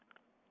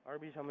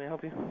Arby's, how may I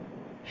help you?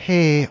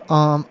 Hey,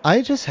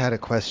 I just had a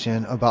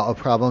question about a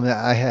problem that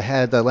I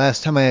had the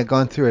last time I had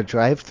gone through a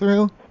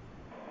drive-through.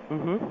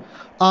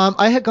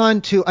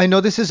 Mm-hmm. I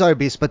know this is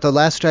Arby's, but the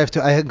last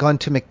drive-through I had gone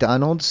to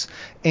McDonald's,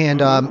 and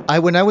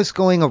Mm-hmm. when I was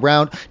going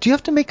around, do you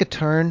have to make a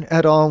turn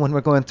at all when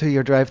we're going through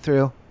your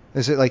drive-through?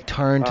 Is it like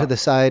turn to Uh, the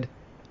side?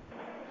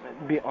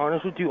 be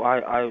honest with you,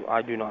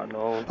 I do not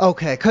know.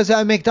 Okay, 'cause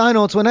at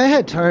McDonald's when I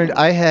had turned,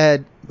 I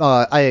had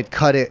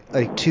cut it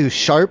like too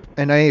sharp,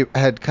 and I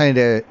had kind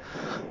of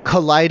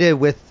collided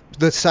with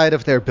the side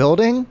of their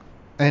building,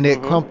 and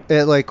Mm-hmm.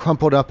 it like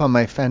crumpled up on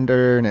my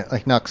fender, and it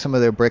like knocked some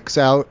of their bricks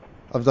out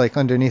of like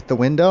underneath the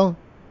window.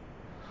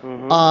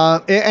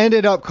 Mm-hmm. It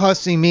ended up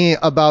costing me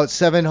about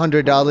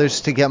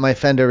 $700 to get my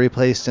fender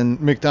replaced,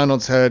 and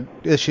McDonald's had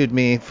issued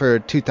me for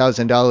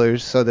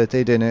 $2,000 so that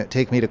they didn't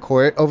take me to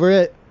court over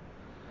it.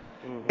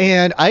 Mm-hmm.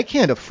 And I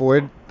can't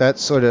afford that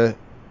sort of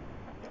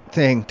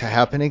thing to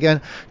happen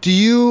again. Do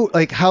you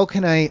like how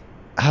can I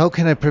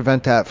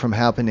prevent that from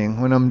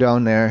happening when I'm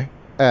down there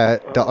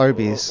at the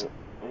Arby's?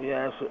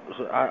 Yeah, so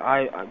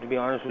to be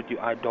honest with you,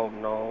 I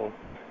don't know.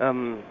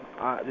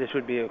 This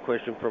would be a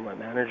question for my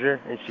manager,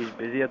 and she's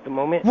busy at the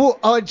moment. Well,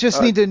 I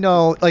just Uh, need to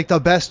know like the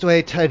best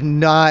way to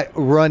not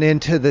run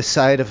into the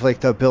side of like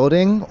the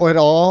building or at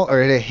all,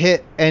 or to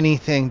hit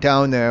anything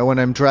down there when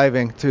I'm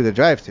driving through the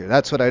drive-through.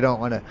 That's what I don't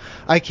want to.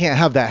 I can't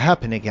have that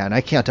happen again.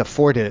 I can't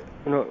afford it.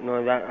 no,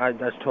 no,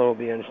 that's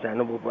totally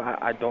understandable, but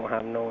I don't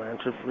have no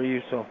answer for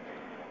you. So,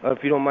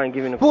 if you don't mind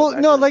giving a call Well,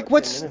 back no, in like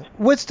about 10 minutes.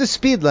 what's the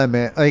speed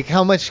limit? Like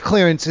how much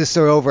clearance is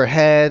there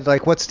overhead?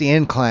 Like what's the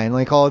incline?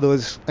 Like all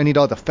those. I need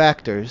all the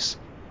factors.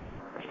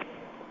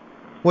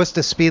 What's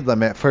the speed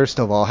limit, first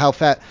of all? How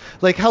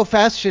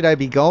fast should I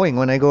be going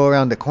when I go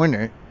around the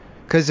corner?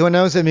 Because when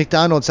I was at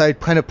McDonald's, I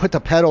kind of put the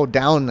pedal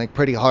down like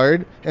pretty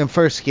hard in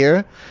first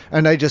gear,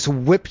 and I just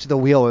whipped the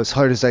wheel as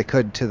hard as I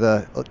could to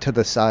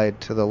the side,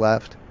 to the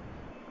left.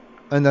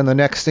 And then the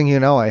next thing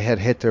you know, I had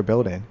hit their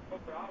building.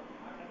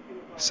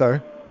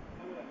 Sir?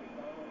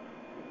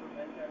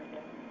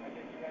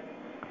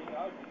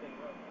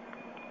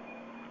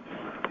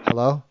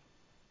 Hello?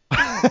 Good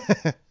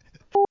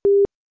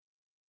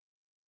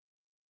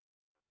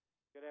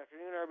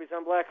afternoon, Arby's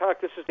on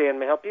Blackhawk. This is Dan.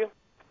 May I help you?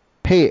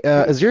 Hey,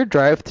 is your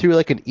drive-through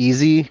like an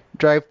easy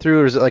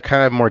drive-through, or is it like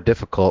kind of more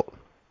difficult,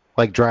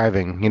 like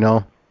driving?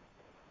 No,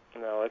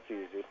 it's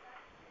easy.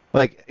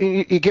 Like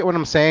you get what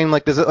I'm saying?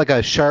 Like, is it like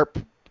a sharp,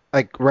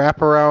 like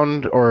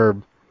wraparound, or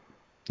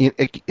you-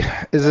 it-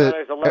 is No, it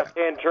there's a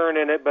left-hand turn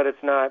in it, but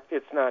it's not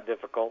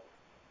difficult.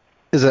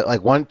 is it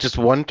like just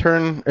one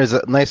turn? Or is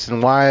it nice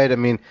and wide? I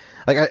mean,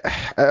 like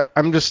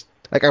I'm just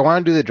like I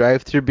want to do the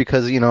drive-through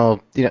because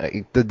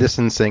the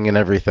distancing and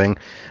everything,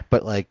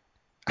 but like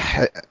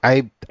I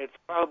I It's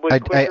probably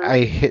quicker. I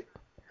hit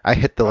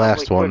the Probably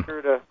last one.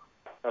 quicker to.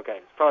 Okay,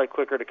 it's probably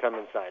quicker to come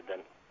inside then.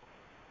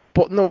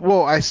 But no,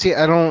 well, I see.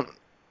 I don't.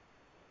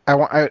 I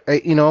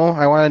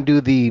want to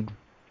do the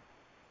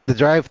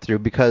drive-through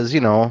because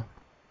Okay.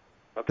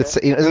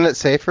 isn't it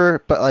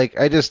safer? But like,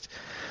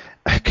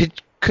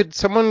 could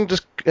someone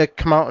just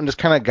come out and just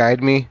kind of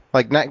guide me,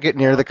 like not get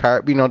near Uh, the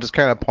car, just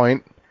kind of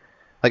point,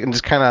 like and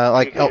just kind of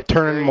like it's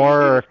turn very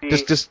more,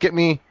 easy to or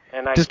see,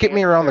 and I just get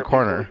me can't around the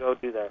prepare people to corner.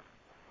 go do that.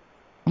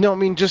 No, I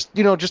mean just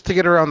to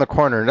get around the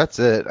corner. That's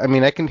it. I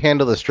mean I can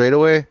handle the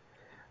straightaway.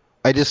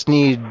 I just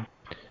need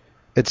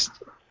it's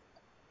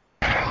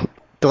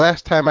the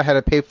last time I had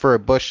to pay for a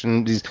bush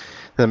and these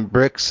them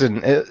bricks,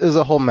 and it was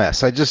a whole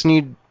mess. I just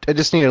need a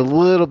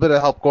little bit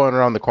of help going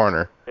around the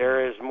corner.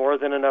 There is more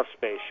than enough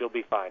space. You'll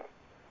be fine.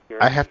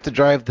 I have Guaranteed. to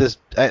drive this.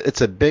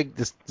 It's a big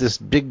this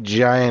big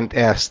giant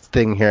ass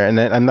thing here, and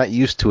I'm not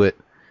used to it.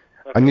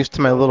 I'm Okay. used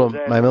to my So little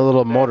my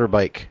little then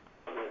motorbike.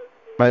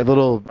 My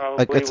little like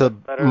probably it's a what's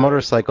better is to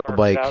motorcycle park it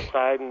bike.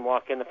 outside and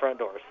walk in the front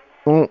doors.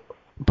 Oh,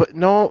 but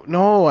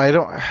no, I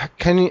don't.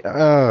 Can you?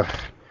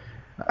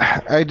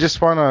 I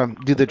just want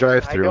to do the Listen, I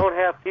drive-through. don't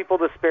have people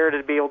to spare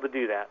to be able to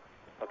do that.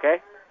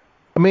 Okay?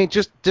 I mean,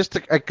 just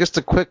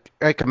a quick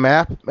like a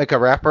map, like a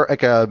wrapper,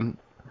 like a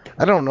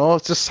I don't know.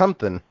 It's just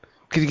something.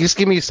 Could you just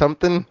give me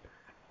something?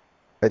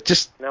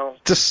 It No.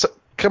 just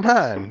come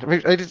on. I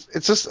mean,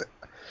 it's just.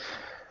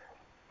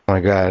 Oh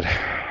my God.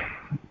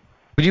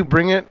 Would you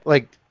bring it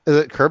like? Is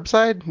it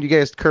curbside? You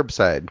guys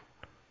curbside?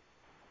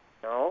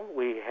 No.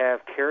 We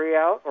have carry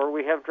out or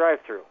we have drive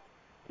through. You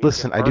can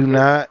Listen, I do park it.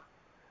 not.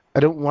 I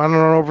don't want to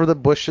run over the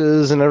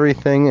bushes and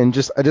everything, and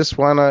I just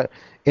want to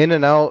in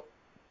and out,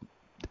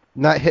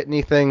 not hit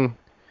anything.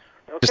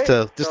 Okay. Just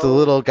a So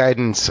little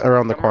guidance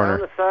around the come around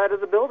corner. the side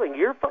of the building.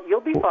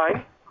 You'll be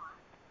fine.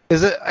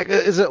 Is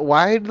it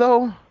wide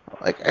though?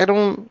 Like I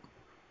don't.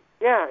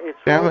 Yeah, it's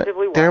Damn it!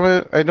 relatively Damn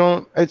wide. it! I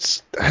don't. I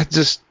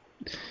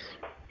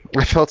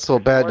felt so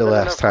There's bad more the than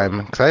last enough room.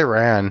 time because I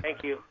ran.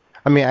 Thank you.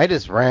 I mean, I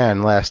just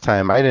ran last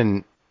time. I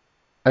didn't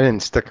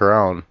stick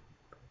around.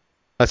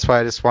 That's why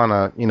I just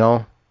wanna,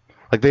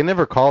 like they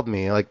never called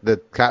me. Like the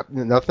cop,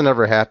 nothing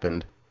ever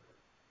happened.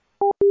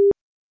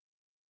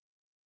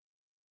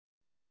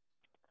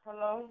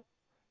 Hello?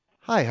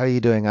 Hi, how are you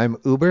doing? I'm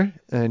Uber,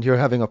 and you're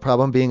having a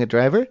problem being a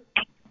driver?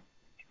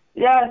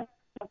 Yeah,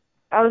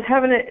 I was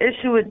having an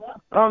issue with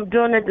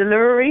doing the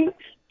delivery.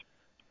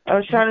 I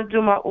was trying to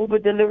do my Uber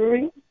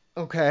delivery.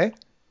 Okay.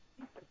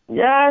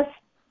 Yes,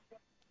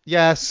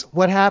 Yes.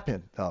 What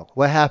happened though?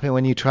 What happened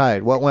when you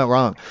tried? What went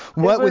wrong? it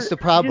What was was. the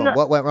problem?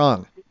 What went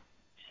wrong?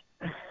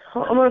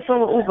 I'm on the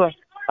phone with Uber.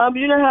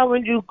 You know how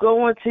when you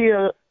go into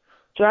your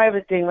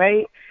driver thing,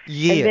 right? And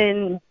Yeah.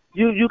 then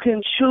you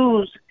can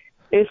choose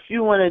if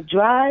you want to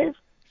drive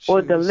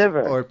or Choose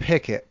deliver. or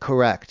pick it.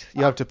 Correct.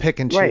 You have to pick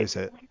and Right, choose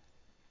it.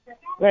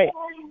 right.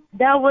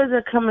 That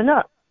wasn't coming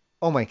up.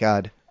 Oh my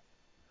God.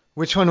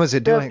 Which one was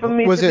it So doing? for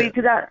me Was to be, it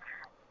because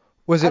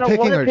was I it don't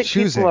want picking to or pick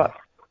people choosing? up.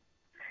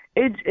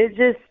 It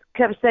just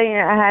kept saying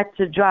I had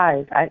to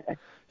drive.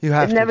 You It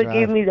have to never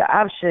gave drive. me the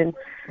option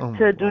Oh my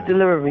to do Lord.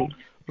 delivery.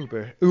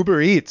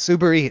 Uber Eats.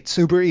 Uber Eats.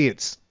 Uber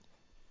Eats.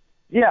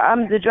 Yeah,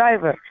 I'm the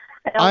driver,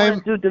 and I want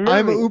I'm to do I'm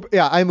delivery. Uber.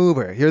 Yeah, I'm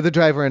Uber. You're the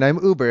driver and I'm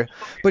Uber.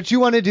 But you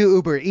want to do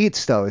Uber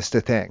Eats though is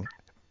the thing.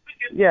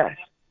 Yes.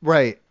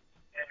 Right.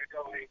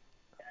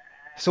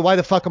 So why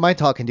the fuck am I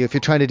talking to you if you're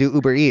trying to do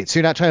Uber Eats?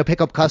 You're not trying to pick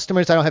up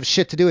customers? I don't have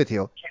shit to do with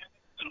you.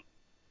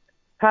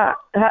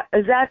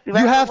 Exactly. You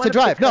Right? I have want to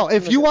drive. pick No, if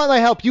customers you up. want my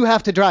help, you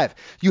have to drive.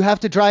 You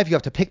have to drive. You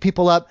have to pick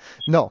people up.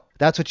 No,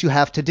 that's what you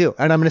have to do.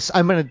 And I'm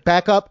gonna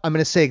back up. I'm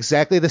gonna say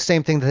exactly the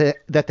same thing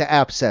that the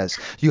app says.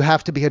 You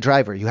have to be a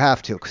driver. You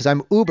have to, because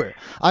I'm Uber.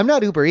 I'm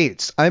not Uber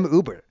Eats. I'm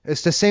Uber.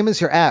 It's the same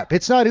as your app.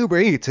 It's not Uber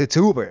Eats. It's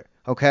Uber.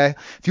 Okay.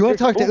 If you want It's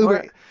to talk to Uber,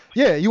 Uber.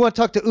 yeah, you want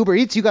to talk to Uber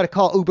Eats, you got to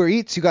call Uber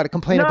Eats. You got to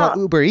complain about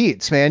No, Uber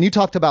Eats, man. You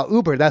talked about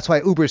Uber. That's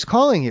why Uber's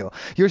calling you.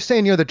 You're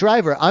saying you're the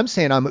driver. I'm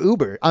saying I'm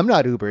Uber. I'm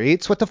not Uber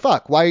Eats. What the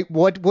fuck? Why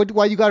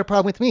you got a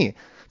problem with me?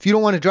 If you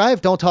don't want to drive,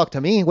 don't talk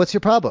to me. What's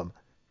your problem?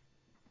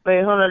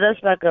 wait, hold on.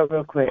 Let's back up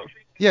real quick.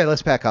 Yeah,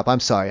 let's back up.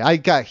 I'm sorry. I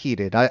got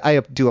heated. I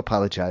do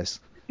apologize.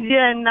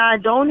 Yeah, nah,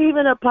 don't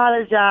even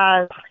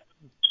apologize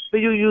for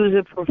you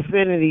using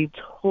profanity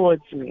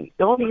towards me.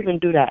 Don't even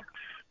do that,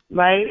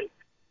 right?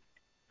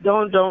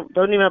 Don't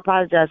even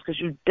apologize because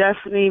you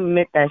definitely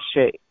meant that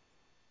shit.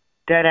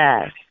 Dead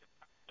ass.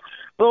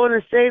 But on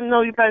the same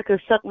note, you probably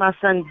could suck my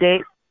son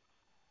dick.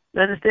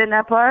 You understand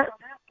that part?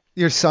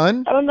 Your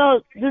son? I don't know.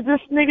 This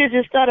nigga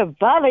just started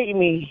violating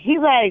me. He's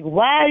like,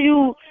 why are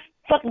you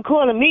fucking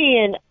calling me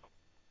and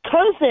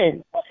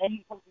cursing?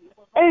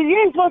 And you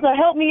ain't supposed to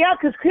help me out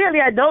because clearly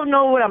I don't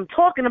know what I'm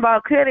talking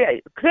about.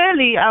 Clearly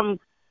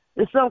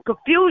there's some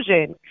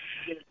confusion.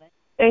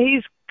 And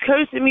he's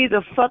cursing me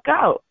the fuck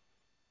out.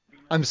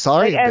 I'm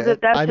sorry, Like as if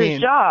that's I his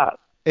mean, job.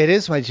 it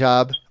is my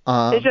job.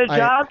 It's your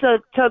job to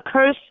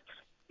curse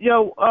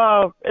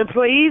your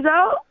employees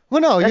out?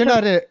 Well, no, That's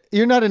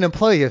you're not an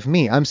employee of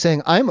me. I'm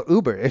saying I'm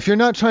Uber. If you're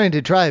not trying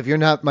to drive, you're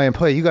not my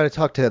employee. You got to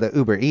talk to the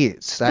Uber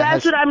Eats.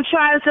 That's what I'm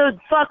trying to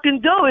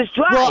fucking do is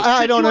drive. Well, I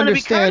Since don't you want to be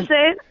understand.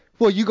 cursing,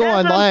 Well, you go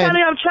that's what I'm online. telling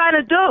you I'm trying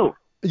to do.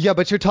 Yeah,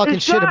 but you're talking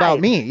Is shit about drive.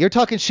 me. You're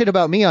talking shit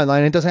about me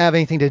online. It doesn't have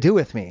anything to do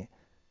with me.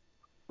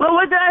 Well,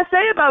 what did I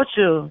say about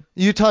you?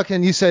 You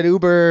said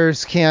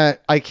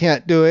I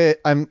can't do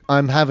it.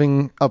 I'm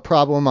having a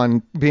problem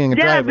on being a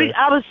Yeah, driver.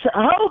 I was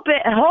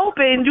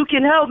hoping you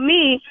can help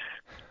me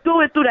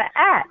do it through the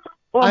app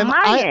on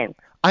my end.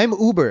 I'm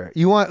Uber.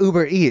 You want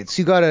Uber Eats.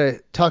 You got to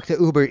talk to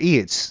Uber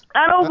Eats.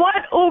 I don't want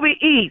Uber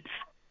Eats.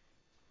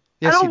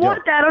 Yes, I don't you do.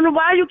 want that. I don't know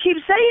why you keep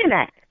saying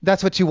that.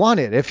 That's what you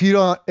wanted.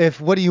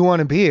 What do you want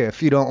to be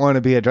if you don't want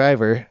to be a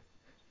driver?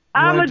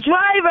 I'm a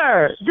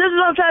driver. This is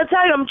what I'm trying to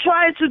tell you. I'm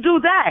trying to do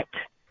that.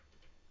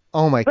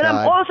 Oh my But God.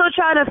 I'm also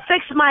trying to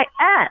fix my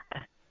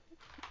app.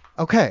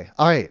 Okay.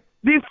 All right.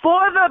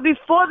 Before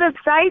the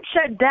site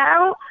shut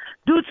down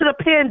due to the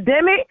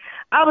pandemic,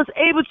 I was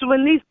able to,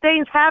 when these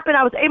things happened,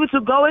 I was able to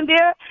go in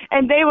there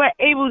and they were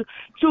able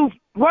to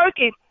work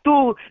it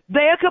through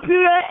their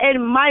computer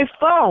and my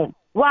phone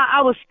while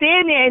I was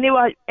standing there, and they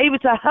were able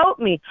to help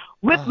me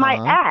with my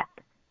app.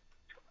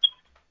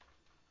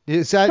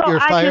 Is that So your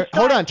I fire? can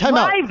Hold on. start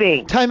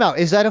driving. Time out.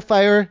 Is that a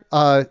fire?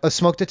 A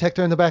smoke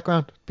detector in the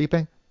background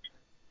beeping?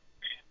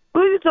 Who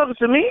are you talking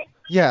to, me?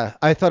 Yeah,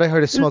 I thought I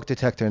heard a smoke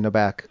detector in the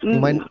back. You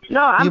might.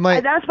 No,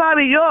 that's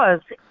probably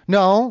yours.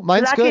 No,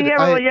 mine's 'Cause I good. can hear it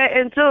on your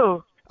end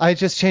too. I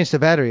just changed the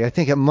battery. I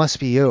think it must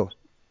be you.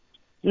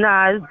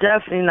 Nah, it's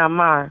definitely not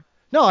mine.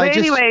 No, but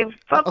anyway,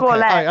 fuck okay, all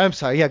that. All right, I'm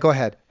sorry. Yeah, go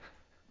ahead.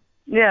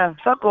 Yeah,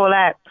 fuck all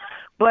that.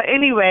 But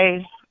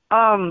anyway,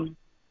 so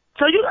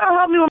you gonna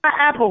help me with my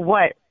app or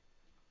what?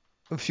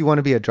 If you want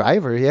to be a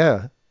driver,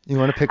 yeah. You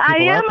want to pick people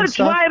I up am and a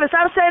stuff? driver.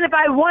 Stop saying if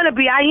I want to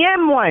be. I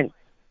am one.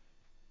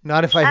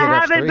 Not if I hit I F3.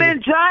 haven't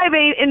been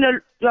driving in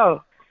the.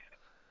 Yo,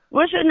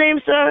 what's your name,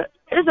 sir?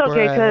 It's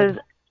okay, cause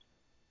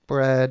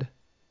Bread.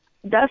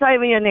 that's not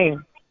even your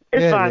name.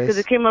 It's Yeah, fine, it cause is.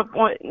 it came up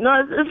on.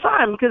 No, it's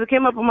fine because it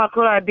came up on my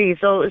caller ID,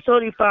 so it's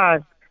totally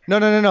fine.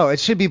 No. It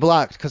should be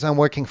blocked because I'm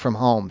working from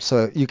home,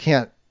 so you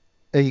can't.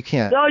 You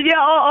can't. Oh yeah.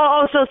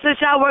 Oh. So since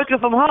y'all working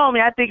from home,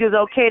 I think it's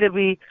okay to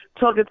be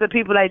talking to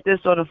people like this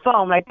on the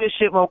phone. Like this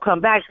shit won't come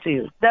back to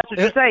you. That's what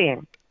you're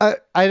saying.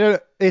 I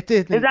don't. It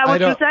didn't. Is that what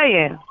you're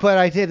saying? But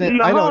I didn't.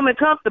 You're I don't. home and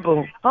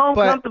comfortable.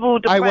 Comfortable,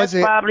 depressed, I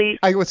wasn't. probably.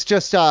 I was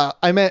just.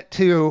 I meant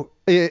to.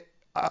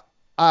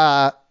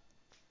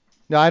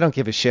 No, I don't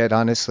give a shit,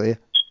 honestly.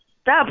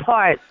 That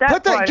part. Get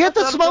That's the what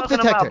I'm smoke talking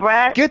detector. about,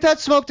 Brad. Get that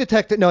smoke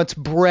detector. No, it's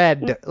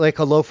bread, like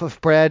a loaf of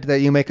bread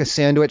that you make a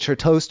sandwich or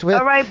toast with.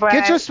 All right, Brad.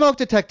 Get your smoke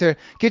detector.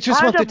 Get your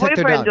smoke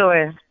detector down. How's your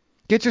boyfriend doing?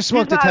 Get your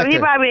smoke detector. He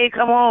probably ain't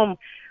come home.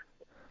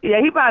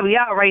 Yeah, he probably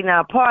out right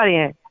now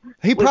partying.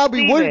 He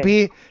probably would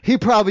be. He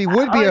probably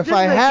would be if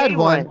I had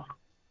one.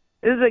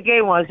 This is a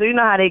gay one, so you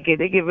know how they get.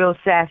 They get real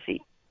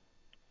sassy.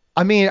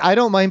 I mean, I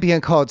don't mind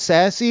being called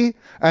sassy,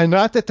 and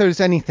not that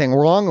there's anything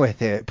wrong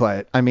with it,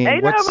 but I mean,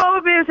 Ain't nothing wrong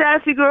with being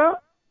sassy, girl.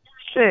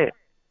 Shit.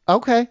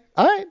 Okay,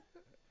 all right.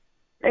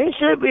 Ain't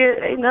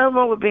nothing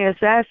wrong with being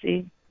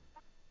sassy.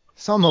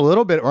 So I'm a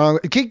little bit wrong.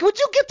 Would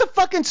you get the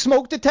fucking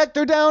smoke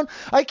detector down?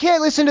 I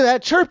can't listen to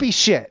that chirpy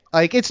shit.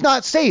 Like, it's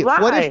not safe.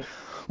 Why?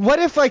 What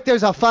if like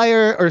there's a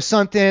fire or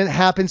something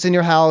happens in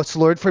your house?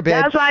 Lord forbid.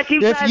 That's why I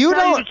keep trying to tell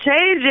you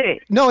change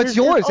it. No, it's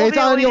yours. It's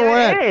on your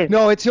end.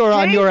 No, it's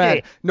on your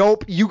end.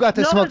 Nope, you got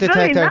the smoke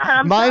detector.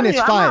 Mine is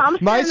fine.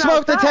 My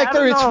smoke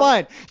detector is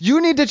fine. You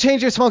need to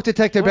change your smoke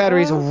detector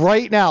batteries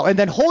right now, and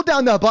then hold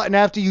down the button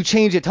after you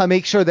change it to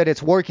make sure that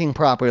it's working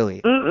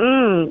properly.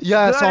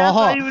 Yes,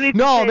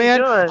 No,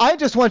 man, I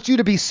just want you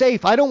to be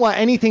safe. I don't want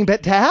anything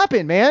to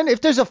happen, man. If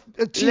there's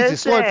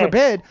Jesus, Lord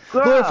forbid,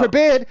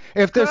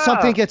 if there's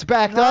something gets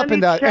backed up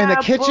in the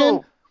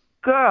kitchen.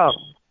 Girl.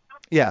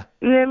 Yeah.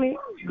 You hear me?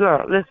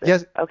 Girl, listen.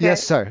 Yes, okay?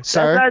 yes, sir. Let's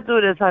not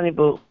do this, honey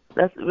boo.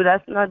 Let's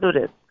not do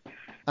this.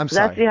 I'm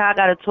sorry. Let's see how I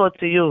gotta talk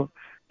to you.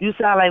 You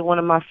sound like one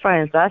of my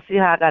friends, so I see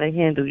how I gotta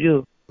handle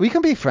you. We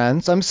can be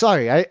friends. I'm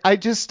sorry. I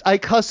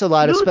cuss a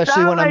lot,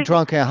 especially when I'm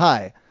drunk and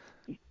high.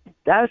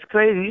 That's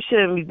crazy. You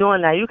shouldn't be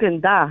doing that. You can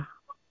die.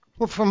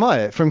 Well, from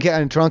what? From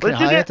getting drunk and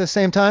high at the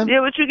same time?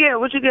 Yeah, what you get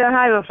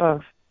high off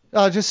of?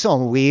 Oh, just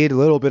some weed, a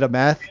little bit of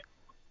meth.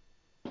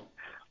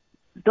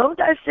 Don't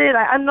that shit,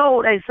 like, I know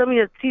like some of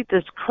your teeth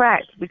is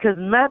cracked because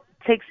meth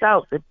takes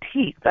out the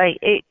teeth. Like,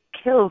 it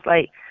kills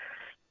like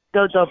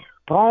the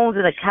bones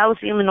and the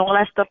calcium and all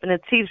that stuff in the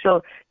teeth.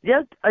 So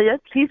are your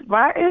teeth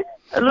rotten?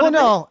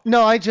 No,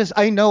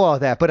 I know all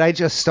that, but I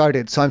just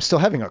started, so I'm still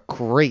having a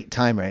great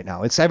time right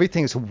now.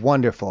 Everything's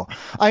wonderful.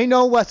 I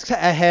know what's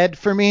ahead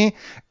for me,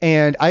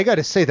 and I got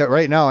to say that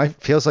right now, it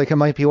feels like it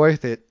might be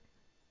worth it.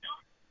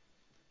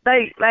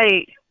 Like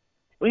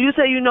when you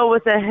say you know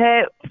what's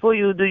ahead for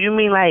you, do you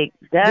mean like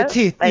that? The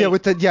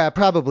teeth,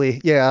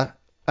 probably, yeah.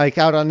 Like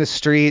out on the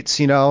streets,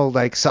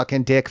 like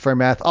sucking dick for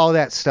meth, all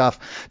that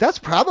stuff. That's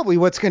probably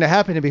what's going to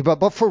happen to me.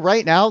 But for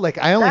right now, like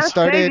I only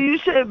started. Crazy. You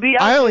shouldn't be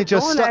out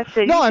doing that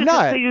shit. No, I'm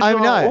not.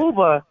 I'm not.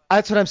 Uber.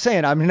 That's what I'm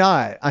saying. I'm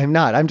not.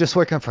 I'm just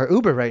working for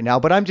Uber right now.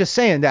 But I'm just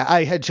saying that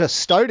I had just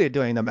started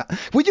doing them.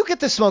 Would you get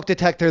the smoke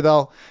detector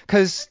though?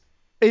 Because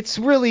it's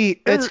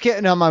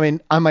getting on my nerves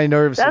a little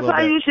bit. That's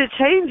why you should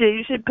change it.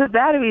 You should put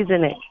batteries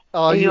in it.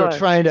 Oh, you're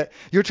trying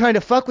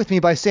to fuck with me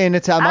by saying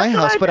it's at my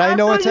house, but I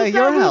know it's at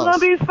your house. I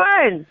thought you said we were gonna be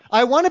friends.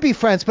 I want to be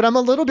friends, but I'm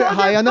a little bit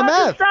high on the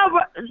meth.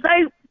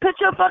 Put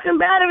your fucking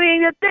battery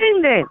in your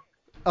thing then.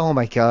 Oh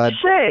my God.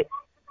 Shit.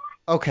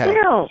 Okay.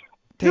 Damn,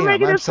 you're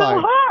making it so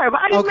hard.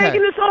 Why are you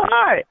making it so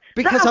hard?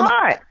 Because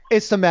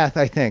it's the meth,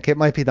 I think. It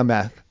might be the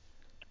meth.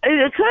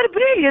 It could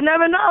be. You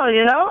never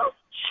know,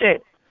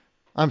 Shit.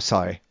 I'm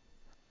sorry.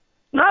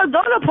 No,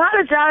 don't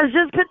apologize.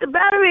 Just put the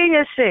battery in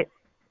your shit.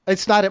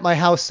 It's not at my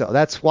house, though.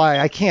 That's why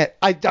I can't.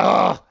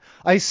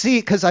 I see,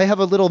 because I have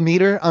a little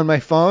meter on my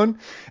phone,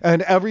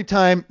 and every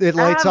time it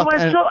lights up.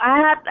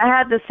 I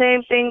had the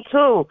same thing, too.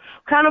 What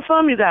kind of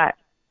phone you got?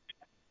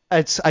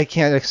 I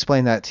can't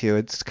explain that to you.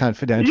 It's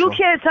confidential. You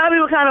can't tell me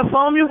what kind of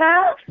phone you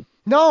have?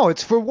 No,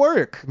 it's for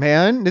work,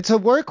 man. It's a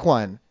work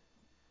one.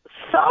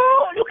 So,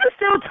 you can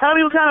still tell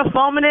me what kind of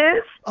phone it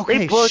is? Okay,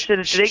 they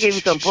bullshitted. They gave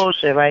you some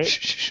bullshit, right?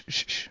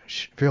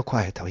 Shh. Real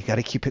quiet, though. You got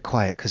to keep it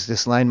quiet, because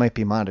this line might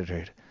be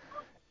monitored.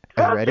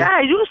 Are you ready?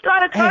 Yeah, you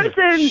started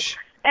cursing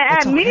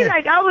at me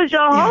like I was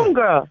your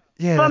homegirl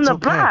from the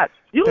block.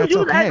 You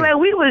act like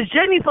we was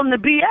Jenny from the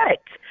BX.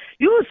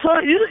 You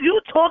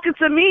talking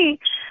to me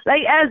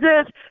like as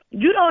if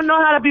you don't know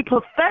how to be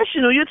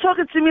professional. You're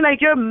talking to me like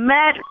you're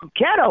mad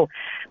ghetto.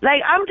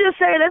 Like, I'm just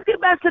saying, let's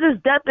get back to this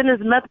death and this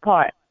meth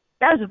part.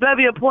 That's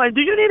very important.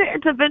 Do you need an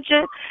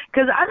intervention?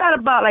 Because I got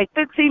about like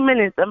 15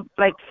 minutes of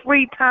like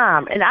free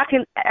time, and I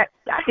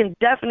can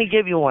definitely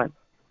give you one.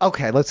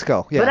 Okay, let's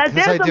go. Yeah, but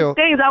there's some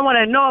things I want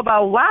to know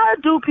about. Why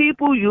do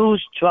people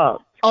use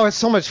drugs? Oh, it's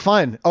so much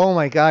fun. Oh,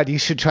 my God, you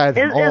should try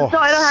them. So it don't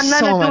have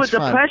nothing to do with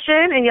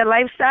depression and your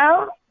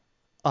lifestyle?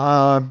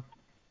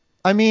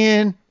 I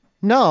mean,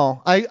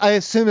 no. I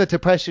assume that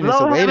depression is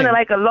awaiting. Having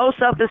like a low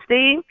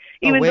self-esteem?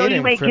 Even though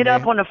you may get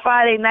up on a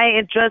Friday night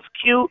and dress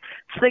cute,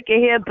 slick your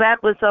hair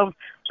back with some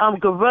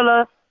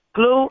Gorilla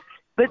Glue,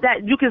 but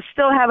that you can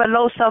still have a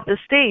low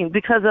self-esteem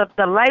because of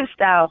the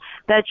lifestyle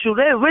that you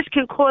live, which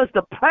can cause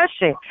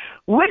depression,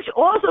 which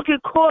also can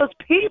cause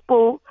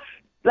people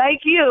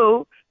like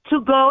you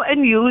to go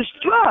and use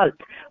drugs,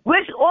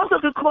 which also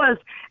could cause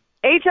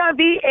HIV,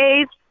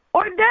 AIDS,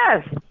 or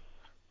death.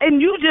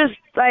 And you just,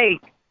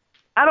 like,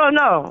 I don't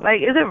know.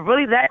 Like, is it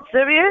really that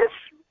serious?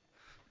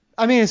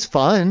 I mean, it's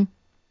fun.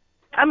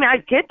 I mean, I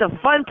get the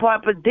fun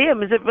part, but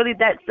damn, is it really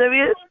that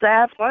serious to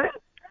have fun?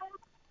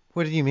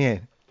 What do you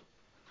mean?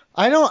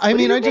 I don't. I What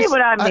mean, do you I mean just.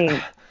 what I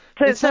mean?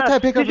 It's not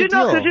that big of a deal.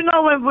 Because you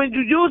know when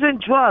you're using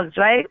drugs,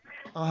 right?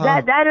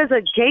 Uh-huh. That is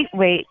a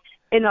gateway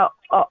in a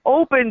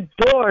open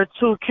door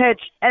to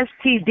catch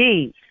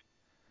STD.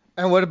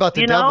 And what about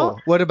the devil?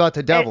 What about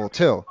the devil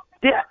too?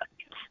 Yeah,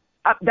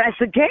 that's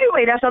the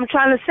gateway. That's what I'm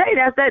trying to say.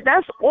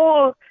 That's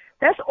all.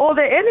 That's all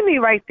the enemy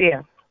right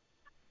there.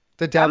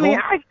 The devil. I mean,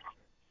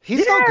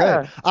 he's no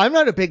good. I'm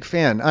not a big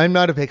fan.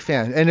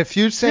 And if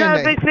you're saying you're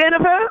not a big fan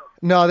of her?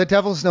 No, the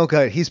devil's no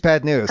good. He's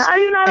bad news. How are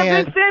you not a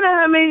big fan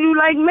of him and you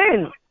like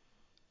men?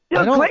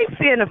 You're a great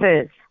fan of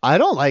his. I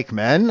don't like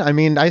men. I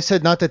mean, I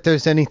said not that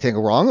there's anything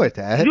wrong with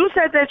that. You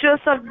said that you're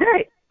suck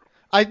dick.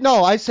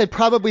 I said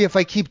probably if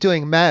I keep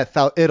doing meth,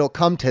 it'll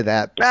come to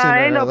that sooner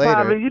ain't no or later.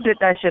 problem. You did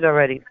that shit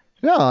already.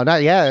 No,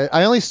 not yet.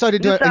 I only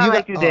started doing. You sound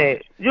like you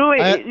did.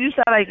 You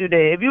sound like you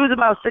did. If you was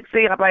about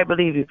 16, I probably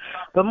believe you.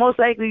 But most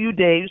likely you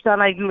did. You sound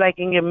like you like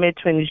in your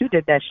mid-20s. You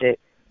did that shit.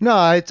 No,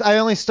 I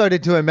only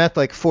started doing meth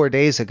like 4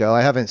 days ago.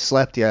 I haven't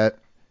slept yet.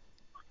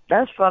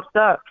 That's fucked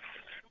up.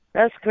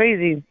 That's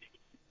crazy.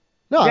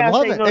 No, I'm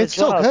loving it. It's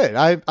so good.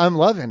 I'm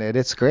loving it.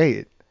 It's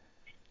great.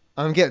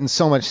 I'm getting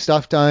so much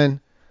stuff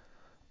done.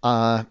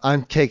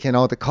 I'm taking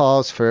all the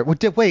calls for.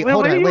 Wait,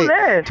 hold on.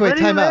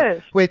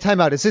 Wait,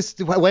 time out. Is this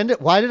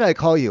why did I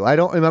call you? I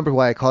don't remember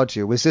why I called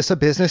you. Was this a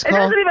business call? It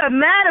doesn't even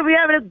matter. We're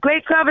having a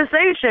great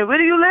conversation. Where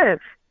do you live?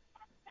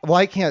 Well,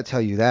 I can't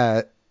tell you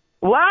that.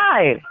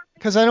 Why?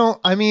 Because I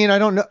don't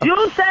know.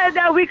 You said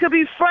that we could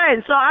be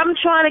friends, so I'm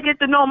trying to get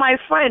to know my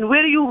friend.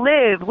 Where do you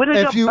live? When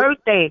is your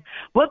birthday?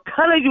 What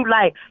color you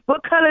like?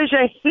 What color is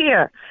your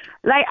hair?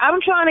 Like, I'm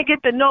trying to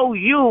get to know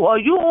you. Are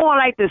you on,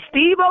 like, the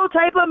Steve-O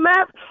type of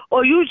meth?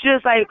 Or you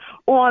just, like,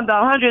 on the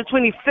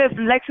 125th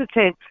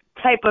Lexington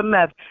type of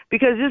meth?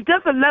 Because there's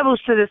different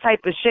levels to this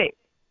type of shit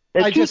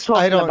that you're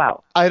talking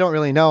about. I don't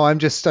really know.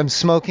 I'm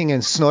smoking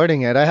and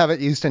snorting it. I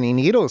haven't used any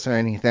needles or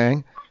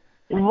anything.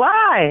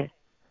 Why?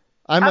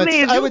 If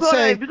you're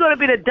going to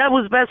be the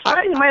devil's best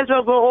friend, you might as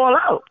well go all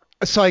out.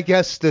 So I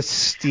guess the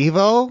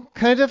Steve-O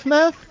kind of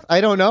meth? I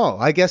don't know.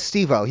 I guess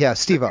Steve-O. Yeah,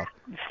 Steve-O.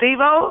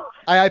 Steve-O?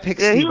 I picked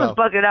Steve-O. Yeah, he was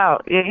bugging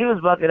out. Yeah, he was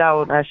bugging out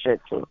with that shit,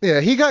 too.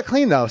 Yeah, he got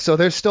clean, though, so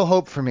there's still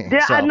hope for me.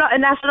 Yeah, so. I know,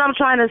 and that's what I'm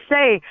trying to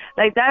say.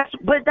 But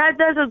that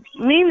doesn't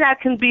mean that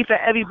can be for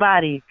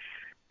everybody.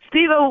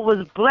 Steve-O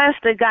was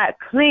blessed and got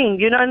clean.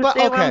 You know what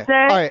I'm saying?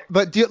 All right,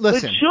 but listen.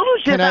 But you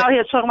just out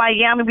here talking about,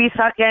 yeah, I'm going to be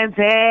sucking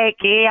dick,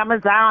 yeah, I'm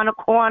going to die on the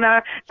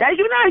corner. That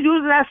you're not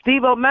using that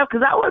Steve-O meth,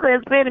 because I wasn't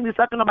expecting to be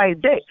sucking nobody's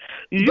dick.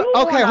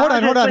 Hold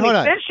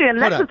on. Fishy and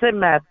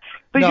Lexington meth.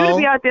 For you to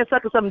be out there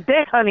sucking some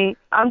dick, honey,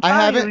 I'm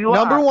telling you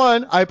Number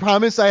one, I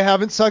promise I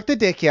haven't sucked a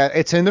dick yet.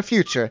 It's in the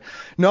future.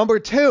 Number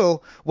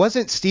two,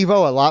 wasn't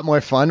Steve-O a lot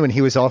more fun when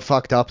he was all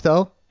fucked up,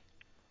 though?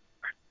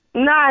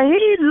 Nah,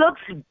 he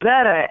looks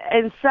better.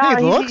 And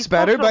he looks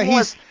better, but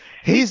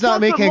he's not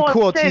making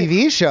cool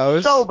TV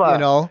shows. Sober. You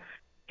know.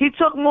 He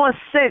took more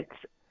sense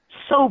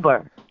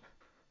sober.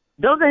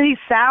 Doesn't he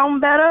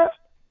sound better?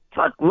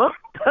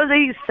 Doesn't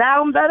he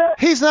sound better?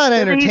 He's not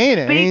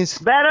entertaining. He's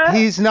better.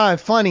 He's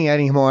not funny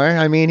anymore.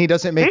 I mean, he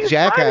doesn't make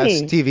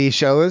jackass TV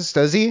shows,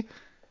 does he?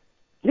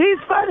 He's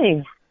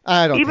funny.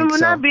 I don't think so. Even when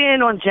not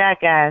being on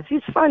Jackass,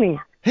 he's funny.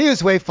 He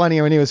was way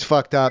funnier when he was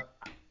fucked up.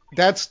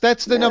 That's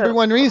the number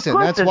one reason.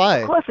 That's why.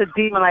 Of course a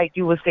demon like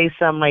you would say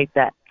something like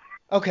that.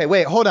 Okay,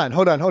 wait, hold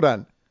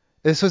on.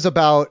 This was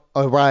about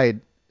a ride,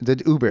 the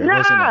Uber,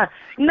 wasn't it?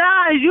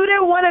 Nah, you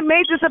didn't want to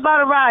make this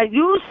about a ride.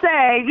 You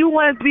said you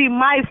wanted to be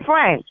my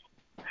friend.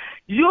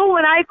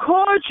 When I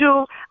called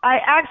you, I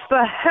asked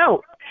for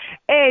help,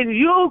 and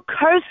you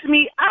cursed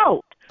me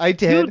out. I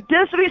did. You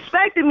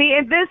disrespected me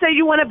and then said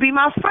you want to be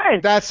my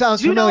friend. That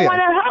sounds familiar. You don't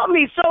want to help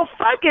me, so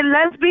fuck it,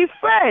 let's be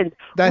friends.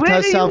 That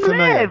does sound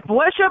familiar. Live?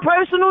 What's your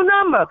personal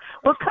number?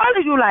 What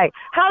color you like?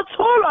 How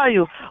tall are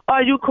you?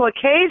 Are you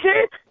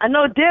Caucasian? I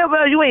know damn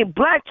well you ain't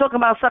black talking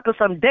about sucking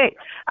some dick.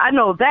 I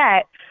know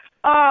that.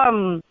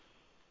 I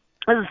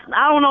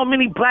don't know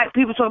many black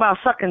people talking about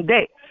sucking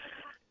dick.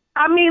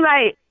 I mean,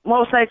 like,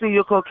 most likely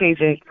you're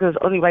Caucasian because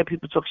only white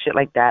people talk shit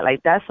like that.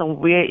 Like, that's some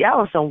weird,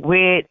 y'all are some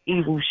weird,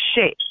 evil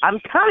shit.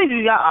 I'm telling you,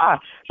 y'all are.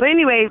 But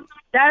anyway,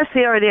 that's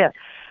here or there.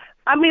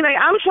 I mean, like,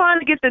 I'm trying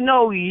to get to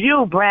know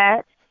you,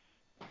 Brad.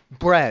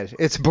 Bread.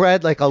 It's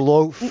bread like a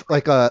loaf,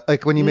 like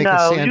when you make a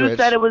sandwich. No, you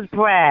said it was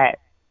Brad.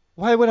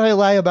 Why would I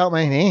lie about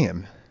my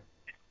name?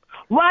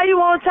 Why you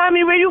won't tell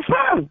me where you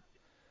from?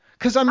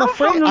 Because I'm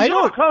afraid. From New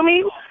York,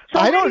 homie. So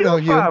I don't know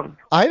you. From?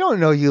 I don't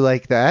know you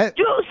like that.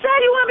 You said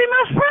you want to be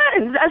my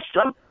friend.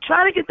 I'm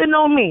trying to get to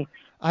know me.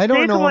 I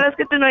don't know. Come on, let's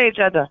get to know each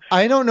other.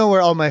 I don't know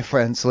where all my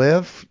friends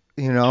live.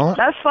 You know.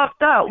 That's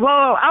fucked up.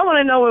 Well, I want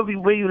to know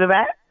where you live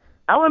at.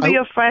 I want to be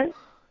your friend.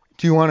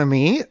 Do you want to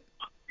meet?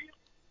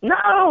 No,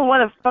 I don't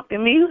want to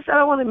fucking meet. Who said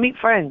I want to meet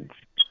friends?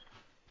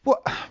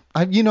 Well,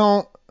 I would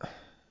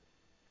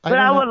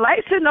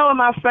like to know where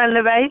my friend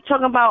live at. He's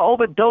talking about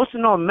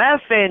overdosing on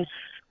meth and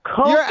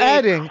coke You're and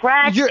adding.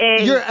 crack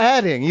and... You're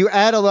adding. You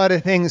add a lot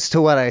of things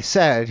to what I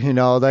said. You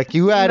know, like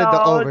you added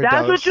the No, overdose.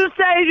 that's what you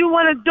say you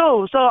want to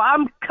do. So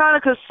I'm kind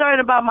of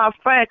concerned about my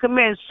friend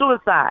committing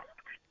suicide.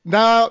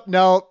 No.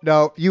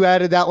 You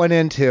added that one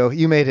in too.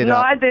 You made it No,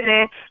 up. I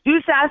didn't.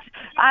 You said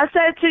I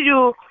said to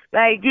you,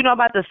 like, you know,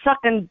 about the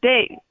sucking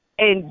dick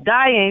and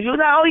dying. You was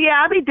like, oh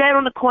yeah, I'll be dead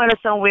on the corner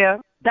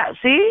somewhere.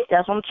 See,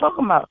 that's what I'm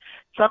talking about.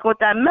 Fuck with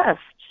that mess.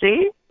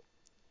 See,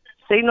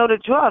 no, the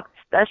drugs.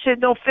 That shit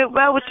don't fit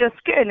well with your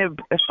skin.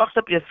 It fucks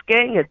up your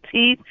skin, your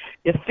teeth,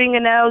 your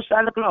fingernails.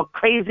 Start looking all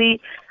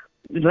crazy.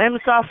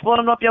 Limbs start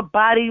falling off your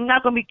body. You're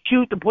not gonna be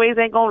cute. The boys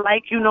ain't gonna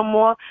like you no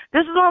more.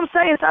 This is what I'm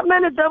saying. Stop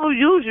letting the devil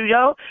use you,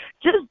 yo.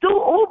 Just do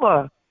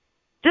Uber.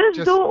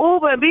 Just do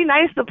Uber and be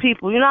nice to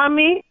people. You know what I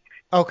mean?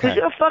 Okay. Because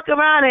you'll fuck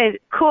around and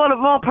call the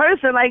wrong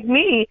person like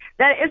me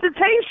that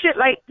entertains shit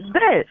like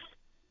this.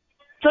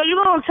 So you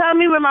gonna tell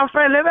me where my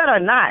friend live at or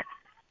not?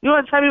 You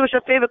gonna tell me what's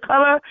your favorite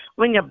color?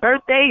 When your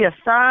birthday, your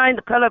sign,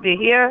 the color of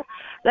your hair?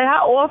 Like,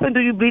 how often do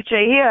you bleach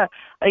your hair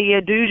a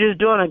year? Do you just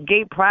do it on a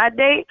gay pride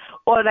day?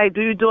 Or, like,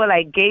 do you do it,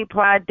 like, gay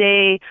pride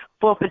day,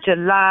 4th of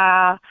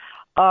July,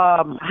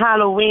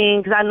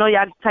 Halloween? Because I know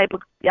y'all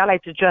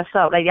like to dress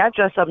up. Like, y'all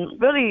dress up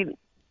really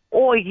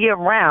all year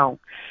round.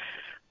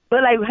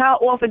 But, like, how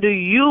often do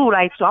you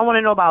like to? I want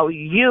to know about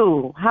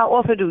you. How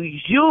often do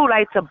you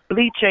like to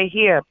bleach your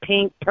hair?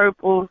 Pink,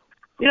 purple,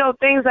 you know,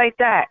 things like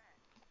that.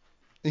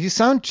 You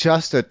sound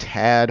just a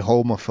tad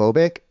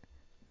homophobic.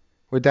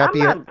 Would that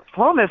be? I'm not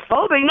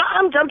homophobic. No,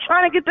 I'm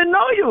trying to get to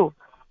know you.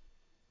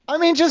 I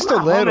mean, just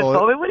I'm a not little.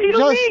 homophobic. What do you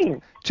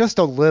mean? Just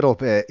a little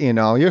bit. You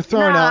know, you're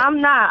throwing out.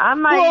 I'm not.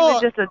 I'm not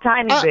even just a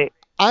tiny bit.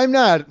 I'm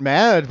not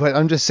mad, but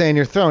I'm just saying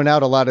you're throwing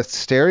out a lot of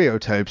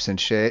stereotypes and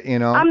shit. You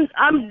know. What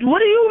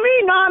do you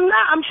mean? No, I'm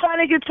not. I'm trying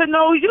to get to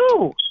know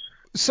you.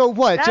 So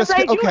what? That's just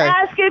like okay. you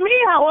asking me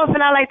how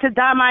often I like to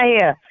dye my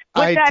hair.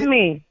 What that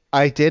mean?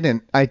 I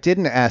didn't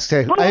ask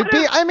that. I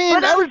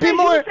would be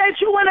more. You said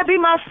you want to be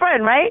my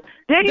friend, right?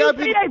 Did you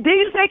say that? Did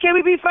you say can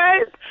we be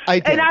friends? I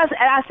did. And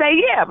I say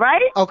yeah,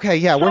 right? Okay,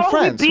 yeah, we're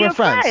friends. We're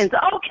friends.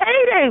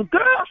 Okay then,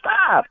 girl,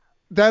 stop.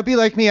 That'd be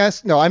like me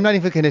asking. No, I'm not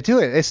even gonna do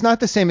it. It's not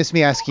the same as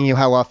me asking you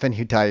how often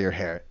you dye your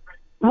hair.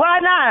 Why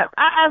not?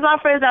 I ask my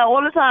friends that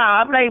all the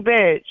time. I'm like,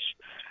 bitch,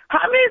 how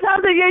many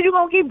times a year you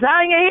gonna keep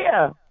dyeing your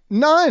hair?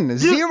 None.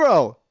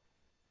 Zero.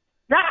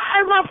 I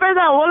ask my friends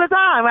that all the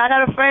time. I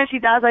got a friend, she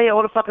dyes her hair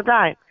all the fucking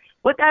time.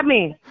 What that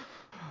mean?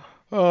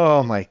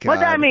 Oh my god. What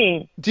that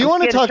mean? Do you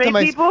want to talk to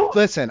my people?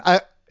 Listen,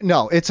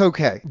 no, it's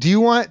okay. Do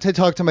you want to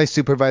talk to my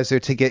supervisor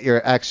to get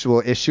your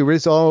actual issue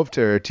resolved,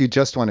 or do you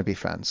just want to be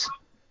friends?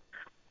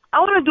 I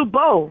want to do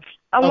both.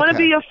 I want to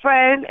be your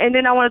friend, and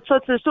then I want to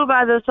talk to the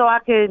supervisor so I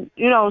can,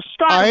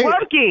 start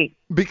working.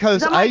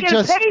 Because I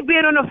get paid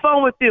being on the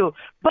phone with you,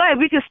 but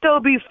we can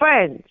still be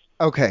friends.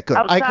 Okay, good.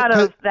 Outside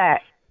of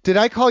that. Did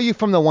I call you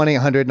from the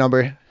 1-800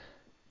 number?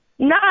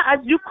 Nah,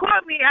 you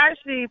called me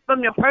actually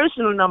from your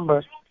personal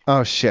number.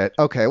 Oh shit.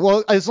 Okay.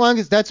 Well, as long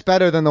as that's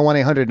better than the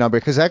 1-800 number,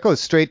 because that goes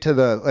straight to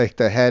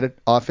the head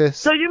office.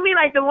 So you mean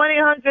like the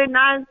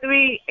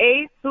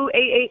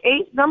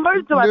 1-800-938-2888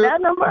 number? Do I have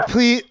that number?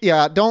 Please,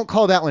 yeah. Don't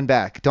call that one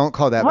back. Don't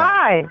call that back.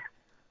 Why?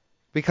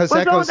 Because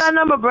what's wrong with that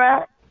number,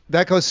 Brad?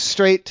 That goes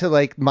straight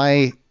to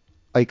my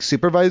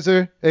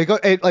supervisor.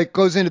 It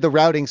goes into the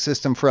routing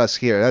system for us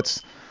here.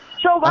 That's.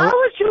 So why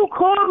would you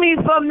call me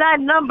from that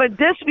number,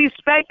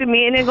 disrespecting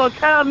me, and then go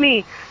tell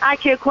me I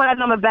can't call that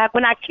number back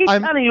when I keep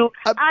telling you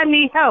I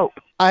need help?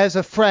 As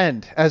a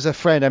friend,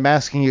 I'm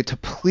asking you to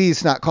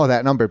please not call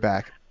that number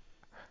back.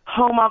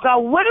 Oh my God,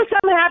 what if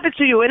something happened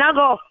to you? And I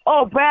go,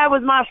 oh, Brad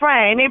was my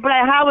friend. And they be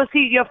like, how was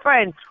he your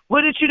friend?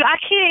 What did you do? I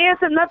can't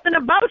answer nothing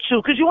about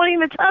you because you won't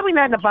even tell me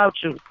nothing about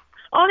you.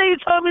 Only you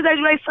told me that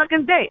you like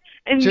sucking dick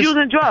and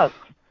using drugs.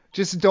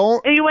 Just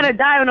don't. And you want to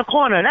die in the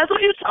corner. That's what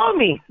you told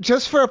me.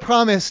 Just for a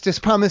promise,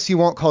 just promise you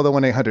won't call the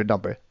 1-800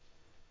 number.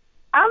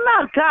 I'm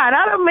not God.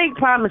 I don't make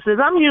promises.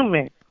 I'm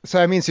human. So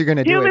that means you're going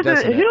to do it,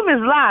 doesn't it?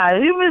 Humans lie.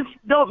 Humans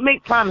don't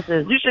make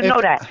promises. You should know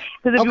that.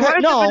 Because if you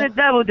worship the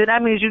devil, then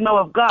that means you know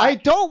of God. I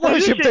don't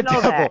worship the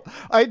devil.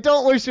 I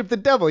don't worship the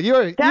devil.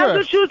 That's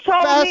what you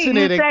told me.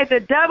 You said the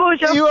devil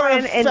is your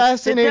friend and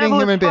fascinating the devil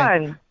human is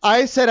fun. being.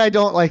 I said I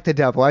don't like the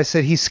devil. I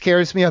said he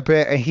scares me a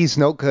bit and he's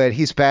no good.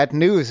 He's bad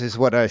news is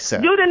what I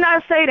said. You did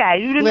not say that.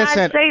 You did not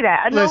say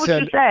that. I know what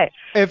you said.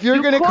 If you're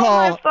going to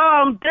call my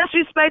phone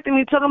disrespecting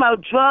me, talking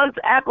about drugs,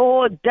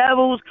 alcohol,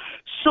 devils,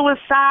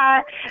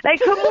 suicide. Like,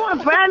 come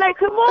on, Brad. Like,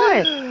 come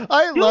on.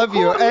 I love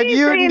you.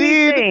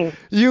 And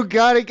you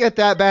got to get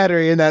that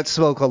battery in that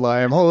smoke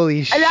alarm.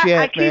 Holy shit,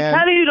 man. I keep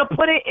telling you to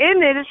put it in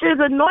there. This shit is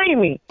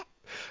annoying me.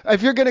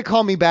 If you're going to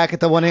call me back at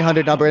the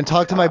 1-800 number and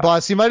talk to my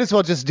boss, you might as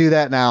well just do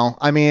that now.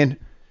 I mean...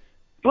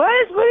 What are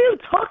you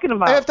talking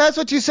about? If that's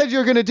what you said you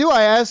were going to do,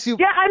 I asked you...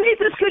 Yeah, I need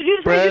this because you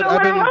said you don't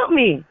want to help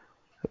me.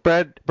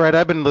 Brad,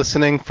 I've been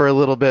listening for a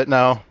little bit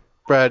now.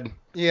 Brad.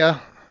 Yeah.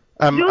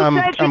 You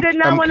said you did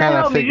not want to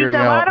help me. You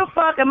said, why the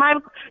fuck am I...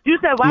 You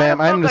said, why the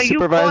fuck are you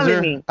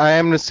calling me? I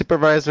am the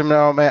supervisor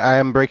now, ma'am. I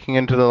am breaking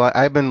into the line.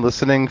 I've been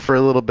listening for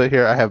a little bit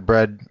here. I have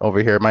Brad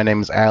over here. My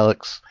name is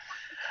Alex.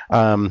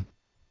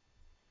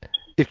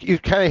 If you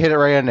kind of hit it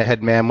right on the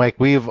head, ma'am. Like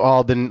we've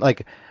all been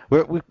like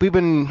we've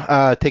been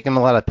taking a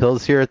lot of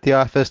pills here at the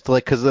office, to,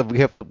 like because we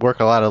have to work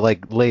a lot of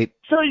like late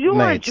So you on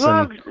nights.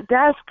 drugs?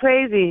 That's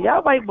crazy.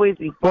 Y'all white boys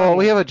be Well, funny.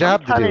 we have a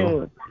job I'm to do. telling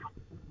you.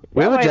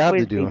 We have Y'all a white job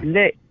boys to do. Be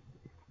lit.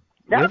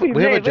 We have a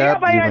Where y'all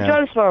job buy to do, your ma'am.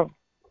 drugs from?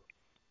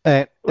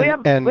 Where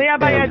y'all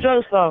buy your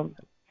drugs from?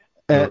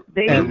 And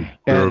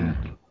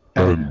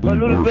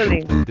Little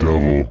Billy. Who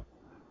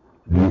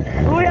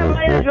y'all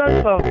buy your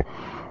drugs from?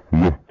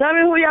 Tell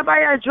me who y'all buy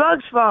your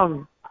drugs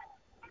from.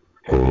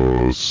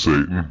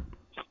 Satan.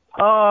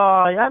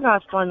 Oh, y'all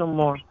not fun no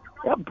more.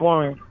 Y'all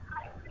boring.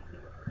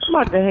 I'm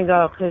about to hang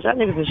up because y'all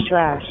niggas is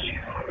trash.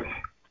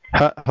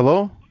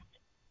 Hello?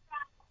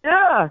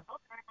 Yeah.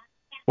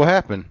 What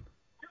happened?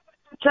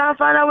 I'm trying to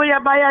find out where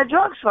y'all buy your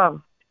drugs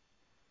from.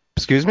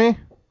 Excuse me?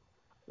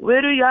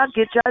 Where do y'all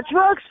get your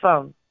drugs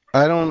from?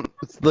 I don't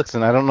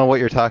know what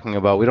you're talking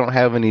about. We don't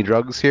have any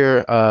drugs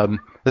here.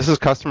 This is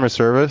customer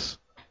service.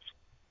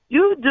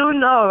 You do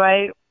know,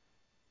 right?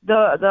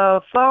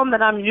 The phone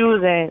that I'm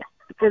using,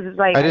 because it's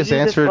like I just use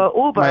answered it for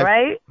Uber,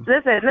 right?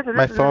 Listen.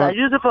 My phone. I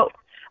use it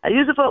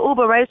for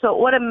Uber, right?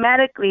 So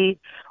automatically,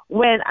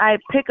 when I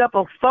pick up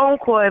a phone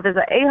call, if it's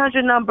an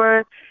 800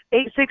 number,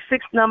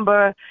 866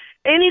 number,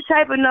 any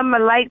type of number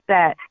like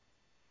that,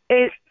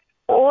 it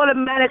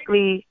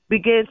automatically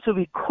begins to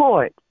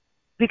record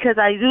because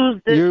I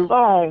use this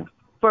phone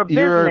for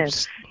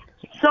business.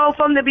 So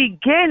from the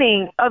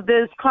beginning of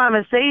this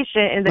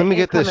conversation and the Let me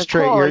get this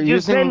straight. call,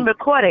 you've been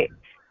recorded.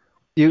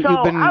 You've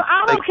been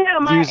I don't care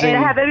on my end.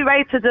 I have every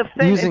right to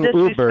defend and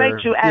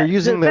disrespect Uber. you. You're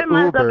using the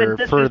Uber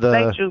for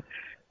the.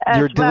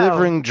 You're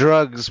delivering well.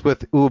 drugs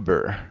with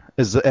Uber.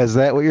 Is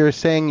that what you're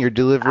saying? You're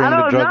delivering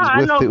the drugs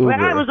with the Uber.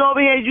 Brad was over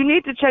here. You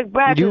need to check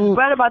Brad because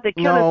Brad about to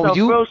kill himself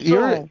real soon.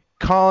 You're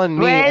calling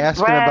me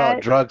asking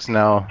about drugs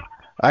now.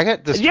 I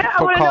got this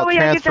phone call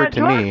transferred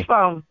to me.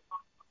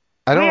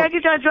 I don't. Where y'all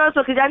get your drugs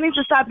from? Because y'all need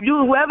to stop you.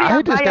 Whoever y'all buy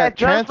your drugs from. I just got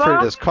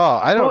transferred this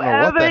call. I don't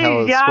know what the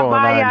hell is going on here. Whoever y'all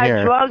buy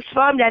your drugs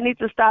from, y'all need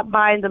to stop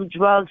buying them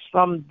drugs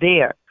from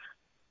there.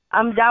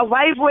 Y'all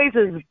white boys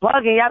is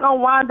bugging. Y'all gonna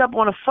wind up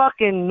on the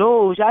fucking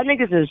news. Y'all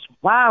niggas is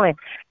wilding.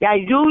 Y'all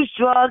use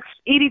drugs,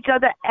 eat each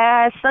other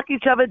ass, suck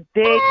each other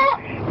dick.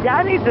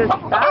 Y'all need to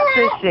stop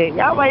this shit.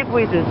 Y'all white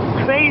boys is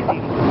crazy.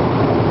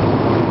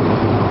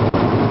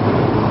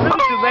 Look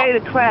at you ready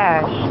to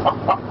crash.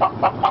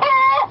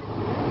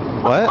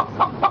 What?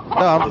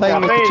 No, I'm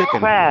playing with the chicken.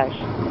 Crash.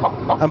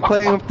 I'm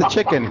playing with the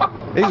chicken.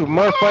 He's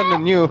more fun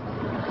than you.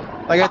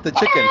 I got the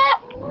chicken.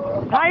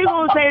 How you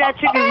gonna say that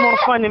chicken's more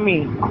fun than me?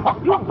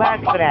 You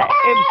whack for that.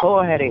 And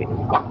bullheaded.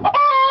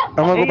 I'm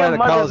gonna go buy the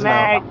cows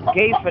now. Your mother's mad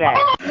gay for that.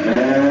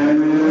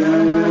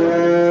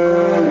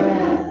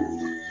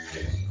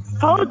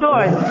 Hold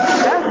on.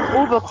 That's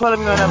Uber calling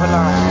me on the other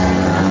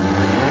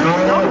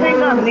line. Don't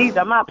hang up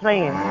neither. I'm not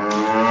playing.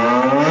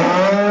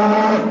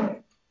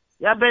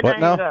 Y'all better not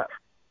hang up.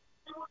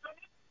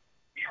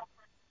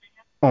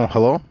 Oh,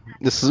 hello?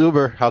 This is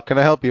Uber. How can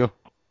I help you?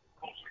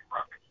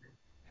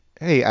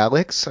 Hey,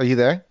 Alex, are you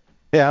there?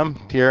 Yeah, I'm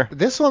here.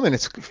 This woman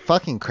is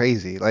fucking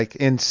crazy, like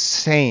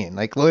insane,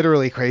 like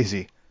literally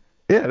crazy.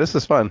 Yeah, this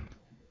is fun.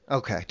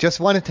 Okay, just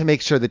wanted to make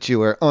sure that you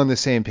were on the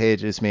same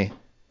page as me.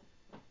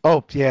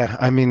 Oh, yeah,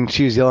 I mean,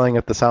 she was yelling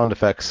at the sound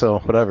effects, so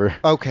whatever.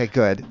 Okay,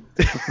 good.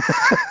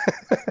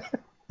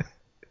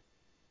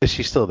 Is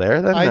she still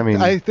there then?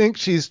 I think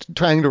she's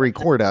trying to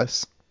record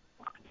us.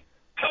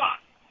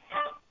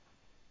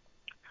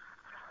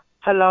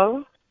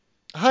 Hello?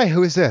 Hi,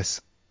 who is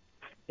this?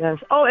 Yes.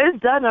 Oh, it's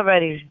done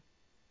already.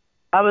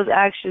 I was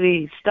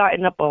actually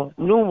starting up a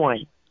new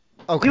one.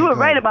 Okay, you were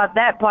right about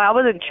that part. I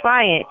wasn't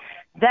trying.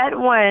 That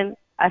one,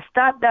 I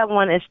stopped that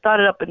one and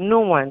started up a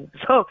new one.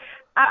 So,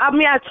 I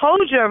mean, I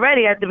told you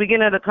already at the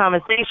beginning of the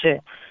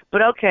conversation.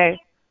 But okay.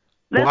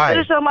 Let's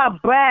finish on my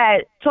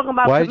Brad talking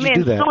about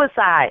committing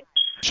suicide.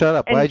 Shut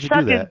up. Why'd you do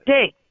that? And sucking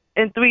dick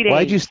in 3 days.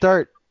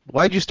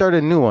 Why'd you start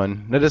a new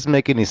one? That doesn't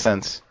make any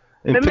sense.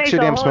 And fix your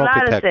damn smoke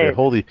detector.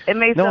 Holy. It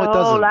makes no, a it whole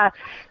doesn't. lot.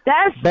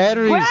 That's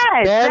batteries.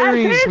 Brad.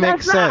 Batteries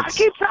make sense. I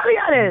keep telling you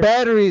this.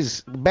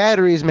 Batteries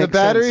make sense. The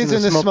batteries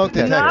in the smoke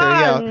detector.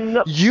 Yeah.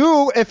 No,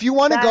 you, if you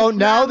want to go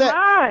now that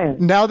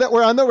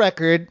we're on the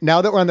record,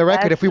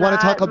 if we want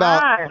to talk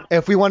about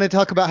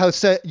how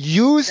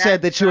you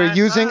said that you were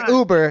using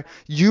Uber,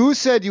 you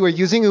said you were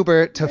using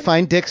Uber to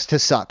find dicks to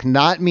suck,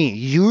 not me.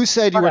 You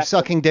said you were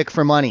sucking dick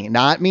for money,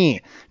 not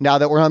me. Now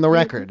that we're on the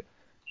record.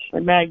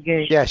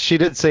 Yeah, she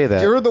did say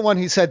that. You're the one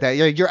who said that.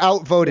 You're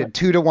outvoted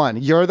 2-1.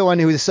 You're the one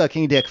who is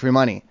sucking dick for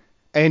money.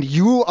 And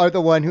you are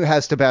the one who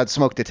has the bad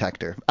smoke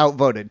detector.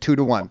 Outvoted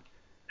 2-1.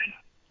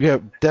 Yeah,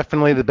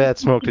 definitely the bad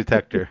smoke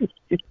detector.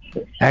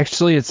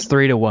 Actually, it's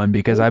 3-1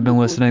 because I've been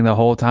listening the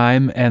whole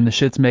time and the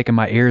shit's making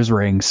my ears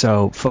ring.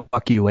 So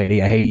fuck you,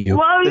 lady. I hate you.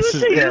 Well, you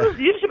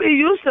should be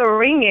used to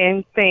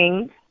ringing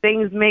things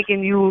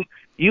making you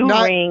You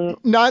ring.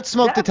 Not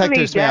smoke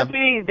detectors, ma'am.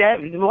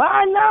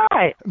 Why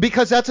not?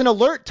 Because that's an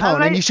alert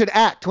tone, and you should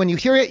act. When you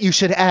hear it, you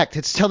should act.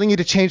 It's telling you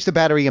to change the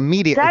battery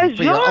immediately That's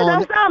for your yours. own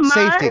That's not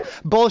safety. mine.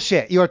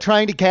 Bullshit. You are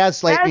trying to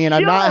gaslight That's me, and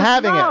I'm not yours.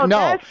 having No, it. No,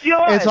 that's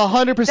yours. it's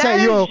 100%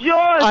 That you. is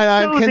yours,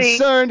 I'm Susie.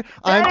 concerned.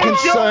 I'm That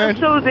is concerned.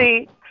 yours,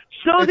 Susie.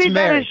 It's Susie, that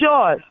Mary. is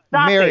yours.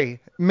 Stop Mary. it.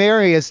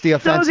 Mary is the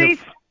offensive.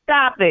 Susie,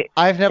 stop it.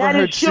 I've never That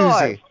heard is yours.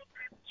 Susie.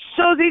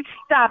 Susie,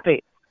 stop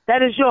it.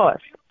 That is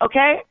yours.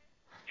 Okay?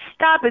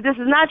 Stop it. This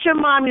is not your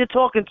mom you're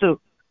talking to.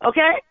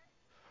 Okay?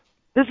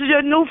 This is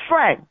your new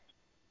friend.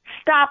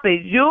 Stop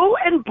it. You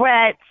and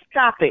Brad,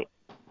 stop it.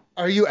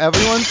 Are you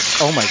everyone's?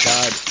 Oh my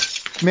God.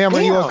 Ma'am,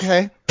 are you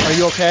okay? Are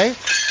you okay?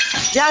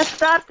 Y'all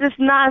stop this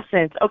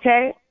nonsense,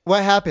 okay?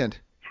 What happened?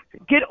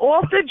 Get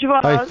off the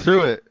drugs. I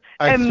threw it.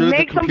 I and threw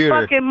make the computer.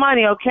 some fucking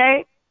money,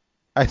 okay?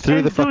 I threw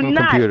and the fucking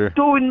computer.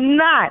 Do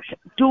not,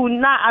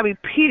 I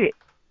repeat it,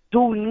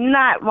 do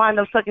not wind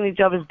up sucking each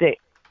other's dick.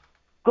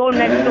 Go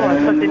next door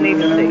and suck the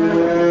neighbor's dick.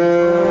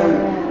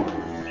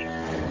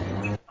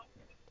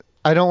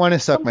 I don't want to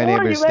suck my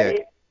neighbor's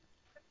dick.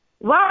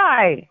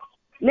 Why?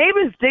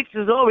 Neighbor's dicks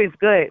is always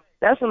good.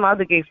 That's what my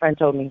other gay friend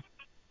told me.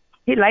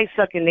 He likes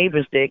sucking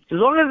neighbor's dicks. As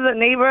long as it's a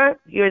neighbor,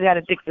 you already got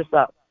a dick to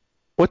suck.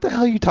 What the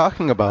hell are you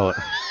talking about?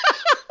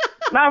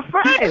 My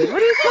friend,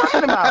 what are you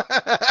talking about?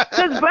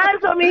 Because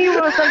Brad told me he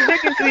was suck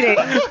dick in 3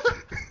 days.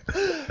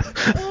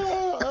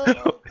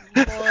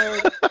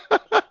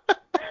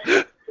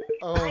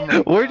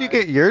 Where'd you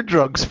get your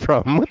drugs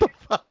from? What the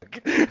fuck?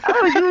 I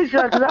don't use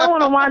drugs because I don't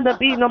want to wind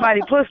up eating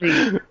nobody's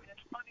pussy.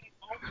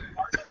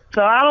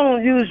 So I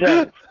don't use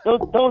drugs.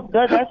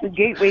 That's a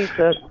gateway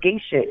to gay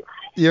shit.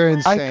 You're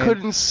insane.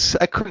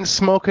 I couldn't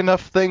smoke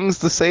enough things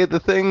to say the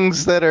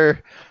things that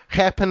are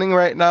happening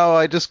right now.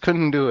 I just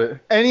couldn't do it.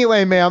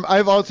 Anyway, ma'am,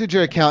 I've altered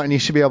your account, and you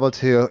should be able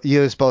to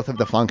use both of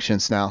the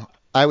functions now.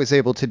 I was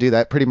able to do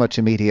that pretty much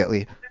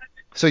immediately.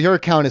 So your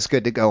account is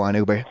good to go on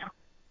Uber.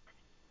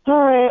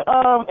 All right.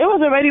 It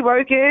was already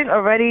working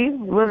already.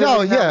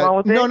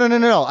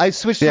 No. I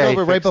switched it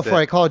over right before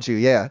I called you.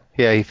 Yeah.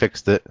 Yeah, he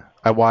fixed it.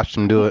 I watched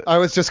him do it. I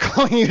was just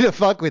calling you to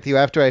fuck with you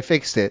after I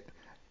fixed it.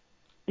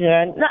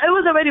 Yeah. No, it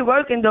was already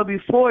working though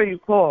before you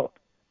called.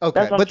 Okay.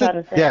 That's what I'm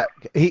trying to say.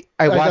 Yeah.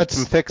 I watched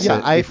him fix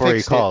it before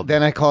he called.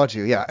 Then I called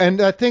you. Yeah. And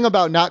the thing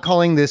about not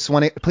calling this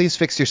please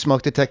fix your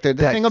smoke detector.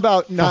 The thing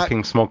about not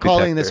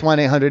calling this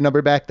 1-800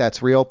 number back,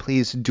 that's real.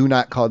 Please do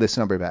not call this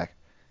number back.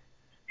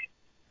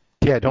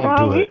 Yeah, don't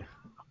do it.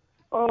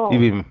 Oh.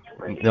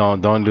 No,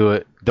 don't do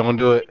it. Don't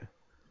do it.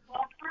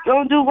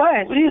 Don't do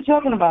what? What are you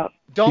talking about?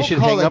 You should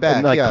hang up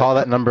and call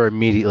that number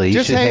immediately.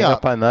 You should hang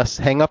up on us.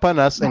 Hang up on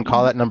us and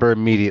call that number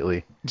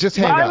immediately. Just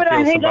hang up. Why would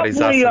I hang up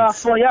on you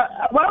for?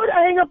 Why would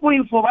I hang up on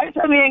you for? Why you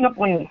tell me hang up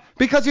on you?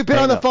 Because you've been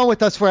on the phone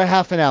with us for a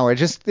half an hour.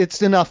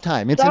 It's enough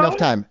time. It's enough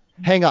time.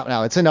 Hang up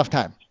now. It's enough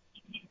time.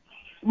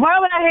 Why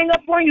would I hang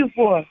up on you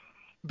for?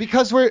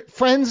 Because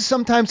friends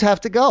sometimes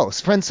have to go.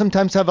 Friends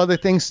sometimes have other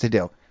things to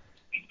do.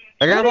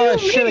 I got a lot of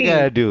shit I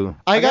gotta do.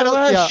 I got a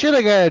lot of shit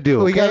I gotta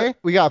do. Okay.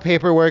 We got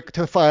paperwork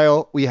to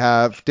file. We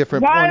have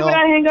different. Why would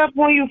I hang up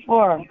on you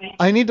for?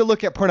 I need to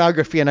look at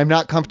pornography, and I'm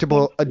not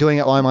comfortable doing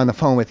it while I'm on the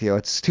phone with you.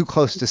 It's too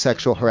close to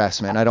sexual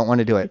harassment. I don't want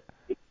to do it.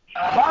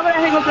 Why would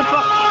I hang up the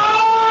phone?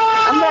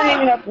 I'm not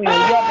hanging up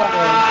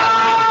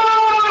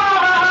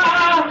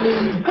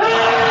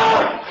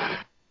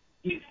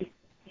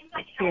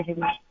on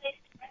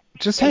you.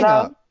 Just hang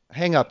up.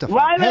 Hang up the phone.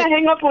 Why would I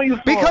hang up on you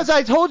for? Because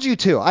I told you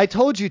to. I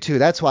told you to.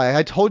 That's why.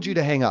 I told you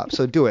to hang up.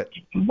 So do it.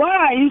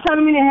 Why? You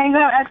telling me to hang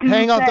up after you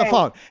hang up the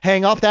phone.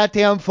 Hang up that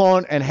damn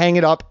phone and hang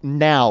it up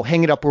now.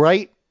 Hang it up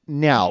right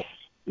now.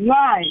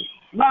 Why?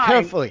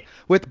 Carefully.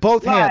 With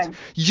both hands.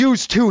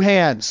 Use 2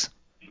 hands.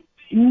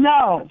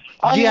 No.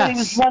 Only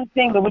use one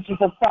finger, which is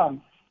a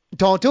thumb.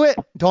 Don't do it.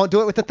 Don't do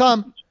it with the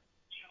thumb.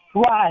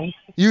 Why?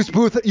 Use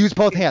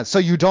both hands so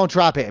you don't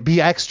drop it. Be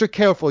extra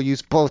careful.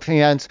 Use both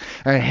hands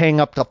and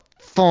hang up the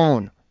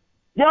phone.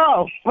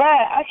 Yo, Brad,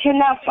 I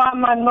cannot find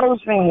my nose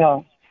ring,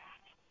 yo.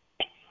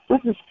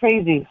 This is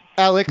crazy.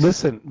 Alex.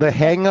 Listen, the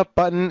hang up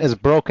button is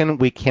broken.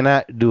 We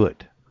cannot do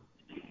it.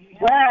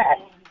 Brad.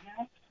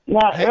 No,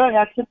 earlier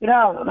I took it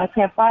out and I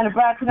can't find it.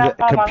 Brad, I cannot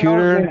find my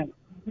nose ring.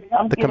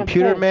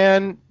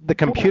 The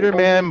computer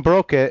man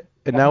broke it,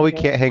 and now we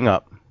can't hang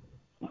up.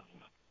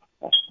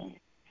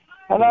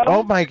 Hello?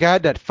 Oh my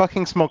God, that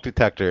fucking smoke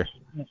detector.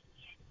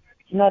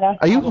 No,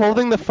 Are you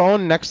holding the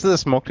phone next to the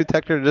smoke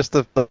detector just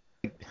to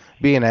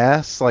be an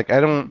ass? Like, I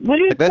don't. What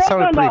are you that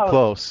sounded about? pretty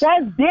close.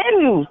 That's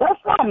Daniel's. That's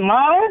not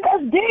mine.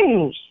 That's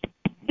Daniel's.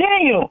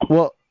 Daniel.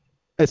 Well,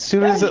 as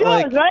soon as that's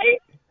yours,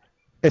 right?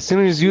 As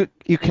soon as you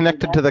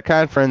connected to the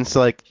conference,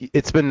 like,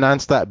 it's been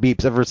nonstop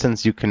beeps ever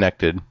since you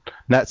connected,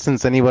 not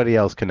since anybody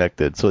else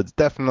connected. So it's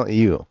definitely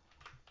you,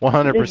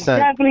 100%. It's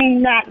definitely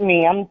not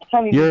me. I'm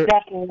telling you,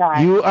 definitely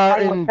not. You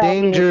are in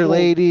danger,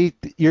 lady.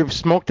 Your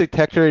smoke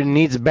detector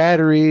needs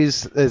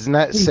batteries. Is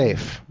not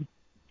safe.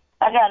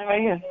 I got it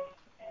right here.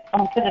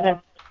 I'm sitting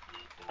there.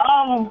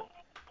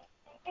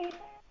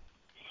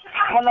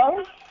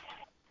 Hello?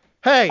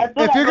 Hey, I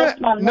thought if I you're lost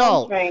my gonna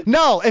nose ring.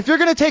 no, if you're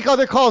gonna take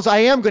other calls, I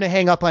am gonna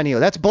hang up on you.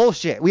 That's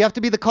bullshit. We have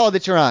to be the call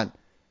that you're on.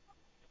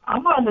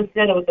 I'm not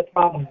understanding what the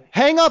problem is.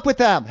 Hang up with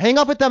them. Hang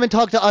up with them and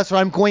talk to us, or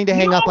I'm going to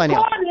hang up on you.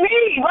 You called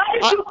me. Why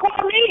did you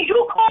call me?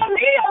 You called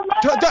me.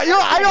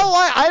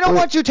 I don't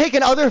want you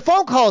taking other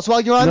phone calls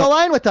while you're on the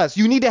line with us.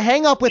 You need to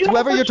hang up with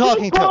whoever you're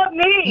talking to.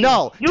 Me.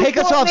 No, take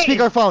us off me.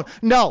 speakerphone.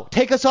 No,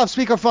 take us off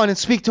speakerphone and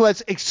speak to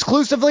us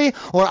exclusively,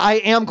 or I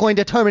am going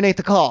to terminate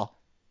the call.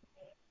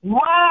 Why?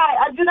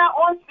 I do not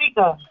on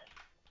speaker.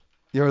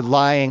 You're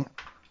lying.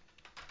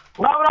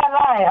 Why would I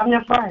lie? I'm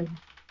your friend.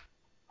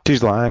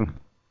 She's lying.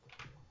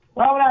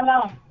 Why would I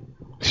lie?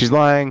 She's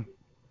lying.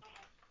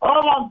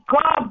 Oh my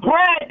God,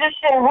 Brad, this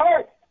shit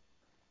hurts.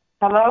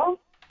 Hello?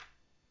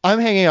 I'm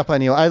hanging up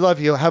on you. I love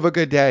you. Have a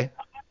good day.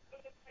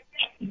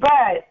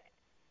 Brad,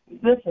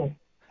 listen.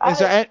 Is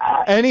there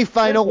any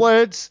final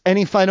words?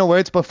 Any final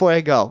words before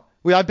I go?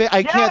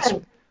 I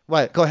can't.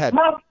 What? Go ahead.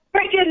 My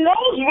freaking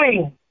nose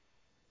ring.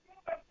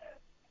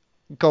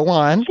 Go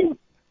on.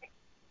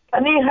 I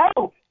need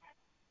help.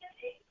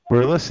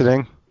 We're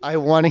listening. I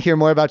want to hear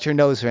more about your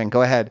nose ring.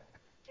 Go ahead.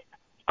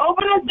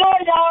 Open the door,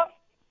 y'all.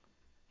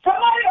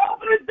 Somebody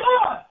open the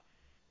door.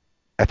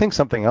 I think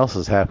something else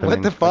is happening.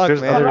 What the fuck,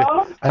 man?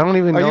 I don't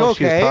even know if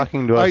she's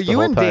talking to us. Are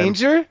you in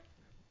danger?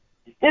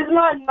 It's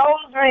my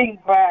nose ring,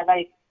 Brad.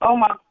 Like, oh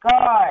my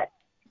God.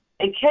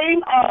 It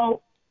came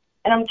out,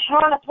 and I'm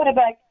trying to put it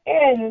back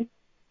in,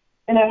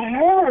 and it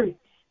hurts.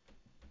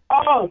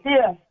 Oh,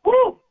 dear.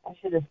 Woo. I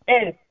should have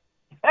said it.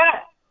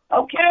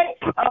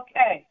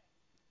 Okay.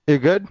 You're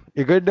good?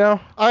 You're good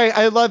now? All right,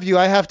 I love you.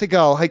 I have to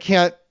go. I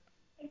can't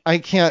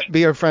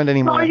be your friend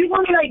anymore. So are you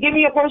going to, give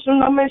me a personal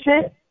number and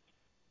shit?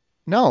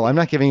 No, I'm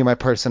not giving you my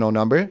personal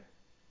number.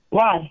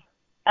 Why?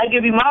 I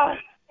give you mine.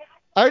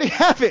 I already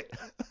have it.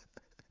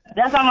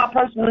 That's not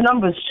my personal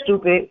number,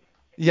 stupid.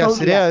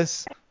 Yes, it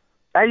is.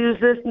 I use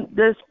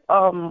this.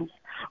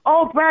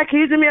 Oh, Brad, can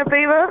you do me a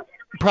favor?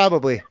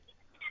 Probably.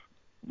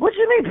 What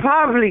you mean,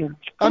 probably?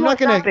 I'm not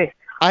gonna.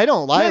 I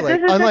don't lie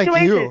unlike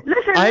you.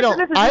 I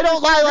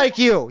don't lie like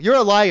you. You're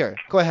a liar.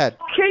 Go ahead.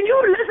 Can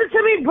you listen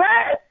to me,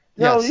 Brad?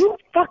 No, Yes. you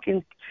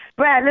fucking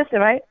Brad. Listen,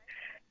 right?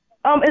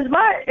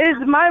 Is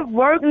my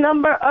work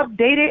number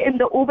updated in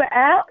the Uber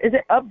app? Is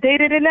it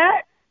updated in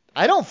that?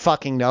 I don't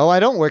fucking know. I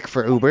don't work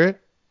for Uber.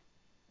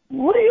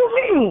 What do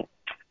you mean?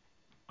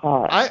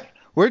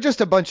 We're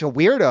just a bunch of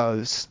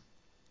weirdos.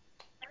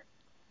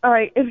 All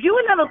right. If you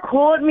had never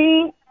called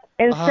me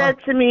and said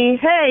to me,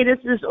 "Hey, this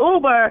is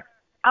Uber,"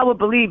 I would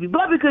believe you.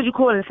 But because you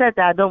called and said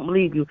that, I don't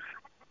believe you.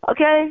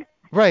 Okay?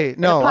 Right.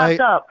 No,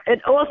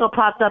 It also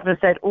popped up and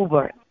said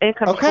Uber.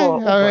 Incoming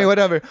call. All right,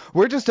 whatever.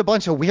 We're just a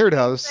bunch of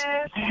weirdos.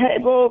 Hey,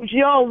 bro,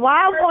 yo, why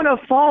I'm on a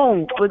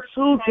phone with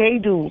two gay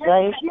dudes,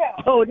 right?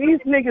 Oh, these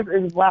niggas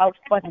is wild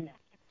funny.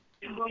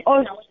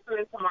 Oh,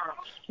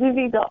 we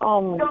need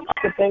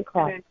the bank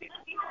card.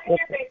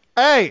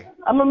 Hey,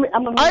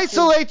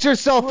 isolate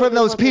yourself from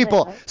those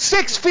people.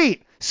 6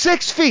 feet.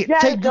 6 feet.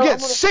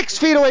 Get 6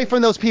 feet away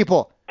from those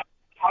people.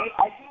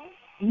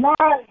 Nah,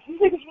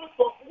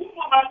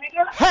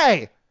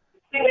 Hey.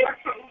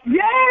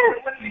 Yes.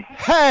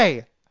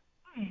 Hey.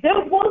 He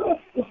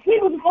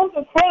was supposed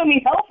to call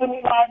me, helping me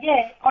while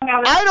again.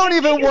 I don't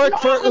even work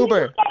for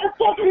Uber.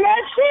 Talking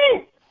that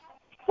shit.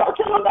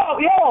 Talking about,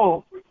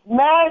 yo,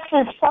 man,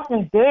 shit's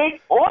fucking big.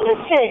 All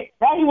this shit.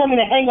 Now you want me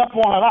to hang up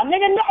on her. Like,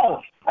 nigga,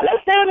 no.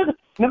 Let's stay on this.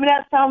 Remember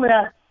that time when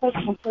I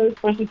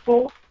first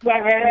pool?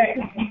 Right.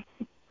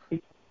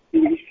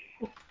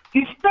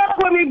 You stuck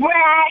with me,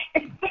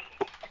 Brad.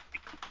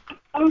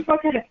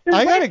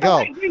 I gotta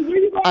go.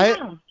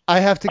 I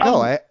have to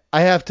go.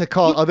 I have to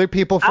call other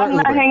people for Uber. I'm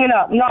not hanging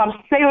up. No, I'm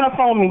staying on the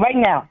phone with me right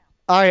now.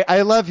 All right,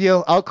 I love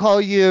you. I'll call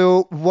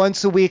you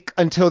once a week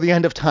until the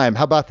end of time.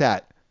 How about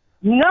that?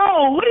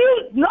 No,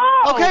 no.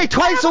 Okay,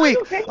 twice a week.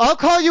 I'll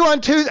call you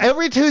on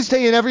every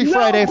Tuesday and every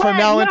Friday from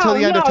now until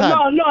the end of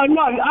time. No.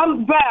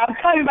 I'm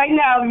telling you right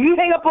now. If you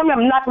hang up on me,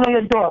 I'm knocking on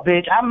your door,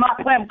 bitch. I'm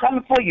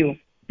coming for you.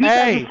 You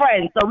said we're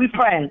friends, so we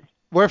friends.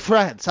 We're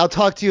friends. I'll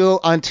talk to you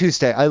on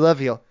Tuesday. I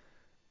love you.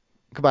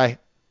 Goodbye.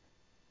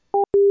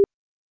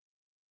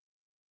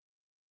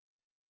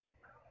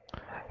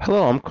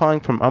 Hello, I'm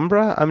calling from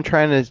Umbra. I'm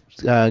trying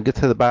to get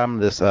to the bottom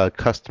of this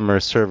customer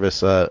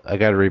service. I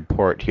got a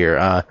report here.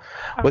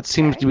 What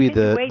seems to be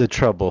the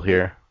trouble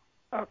here?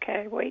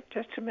 Okay, wait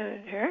just a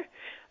minute here.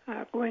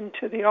 I'll go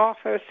into the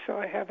office so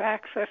I have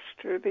access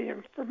to the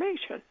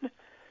information. Is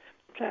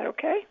that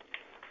okay?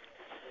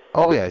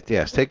 Oh,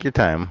 yes. Take your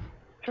time.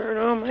 Turn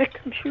on my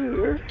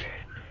computer.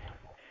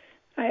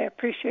 I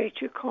appreciate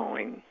you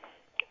calling.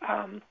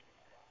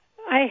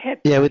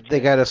 They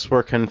got us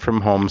working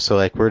from home, so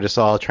we're just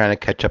all trying to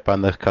catch up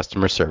on the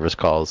customer service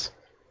calls.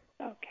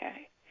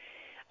 Okay.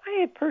 I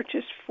had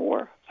purchased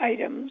 4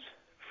 items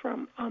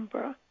from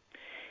Umbra,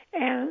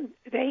 and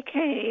they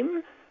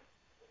came,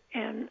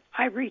 and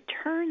I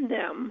returned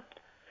them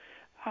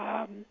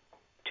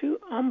to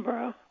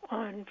Umbra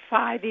on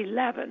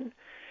 5/11,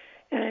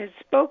 and I had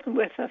spoken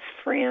with a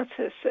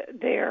Francis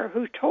there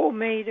who told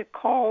me to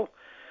call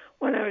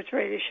when I was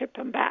ready to ship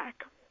them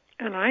back.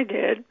 and I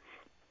did,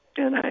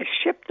 and I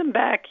shipped them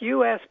back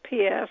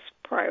USPS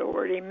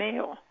priority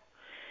mail.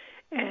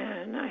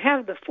 And I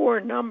have the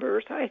 4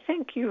 numbers. I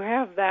think you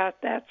have that.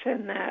 That's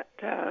in that,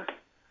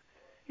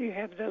 you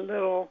have the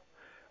little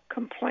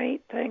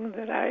complaint thing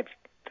that I've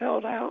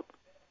filled out.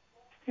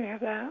 You have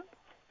that?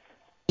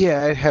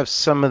 Yeah, I have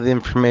some of the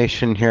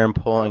information here. I'm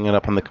pulling it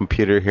up on the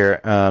computer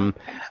here. And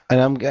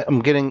I'm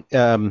getting.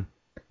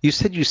 You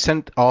said you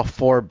sent all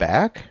 4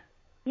 back?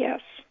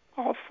 Yes,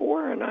 all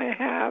 4, and I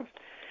have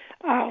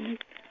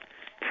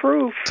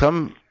proof.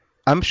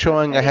 I'm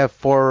showing I have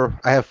 4.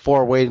 I have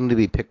 4 waiting to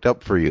be picked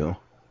up for you.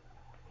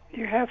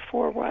 You have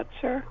 4 what,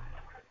 sir?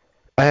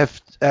 I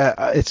have.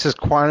 It says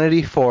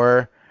quantity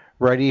 4,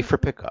 ready for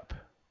pickup.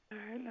 All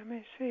right, let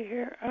me see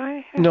here.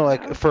 I have. No,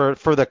 like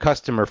for the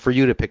customer, for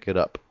you to pick it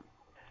up.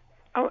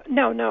 Oh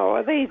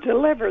no, they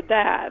delivered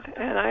that,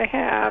 and I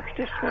have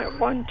just a minute,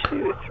 1,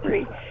 2,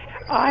 3.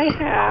 I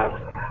have.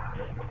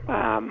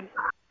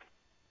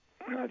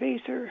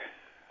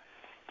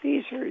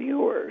 These are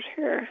yours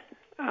here.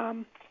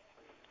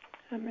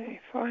 Let me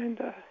find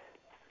the.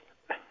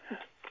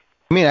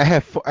 I mean, I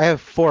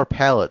have 4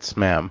 pallets,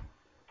 ma'am.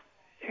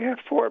 You have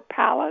 4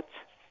 pallets?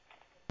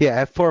 Yeah, I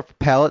have 4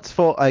 pallets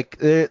full. Like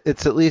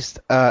it's at least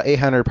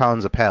 800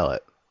 pounds a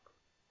pallet.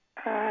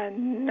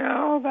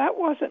 No, that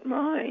wasn't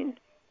mine.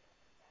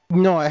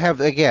 No, I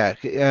have. I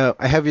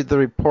have the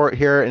report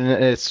here, and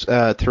it's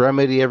to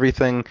remedy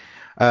everything.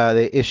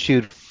 They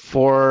issued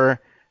 4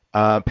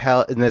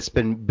 pallet, and it's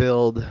been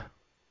billed.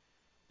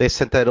 They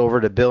sent that over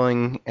to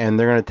billing, and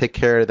they're going to take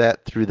care of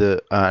that through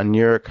the on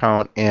your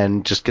account,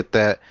 and just get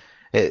that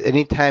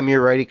anytime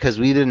you're ready, because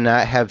we did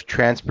not have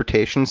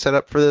transportation set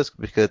up for this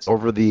because it's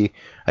over the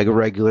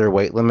regular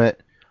weight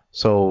limit.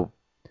 So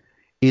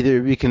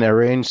either we can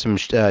arrange some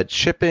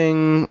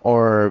shipping,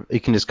 or you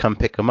can just come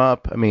pick them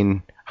up. I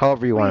mean,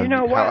 however you want. You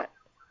know what?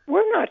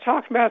 We're not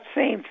talking about the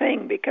same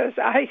thing, because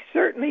I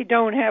certainly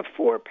don't have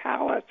 4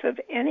 pallets of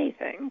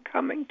anything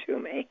coming to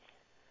me.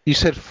 You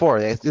said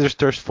 4.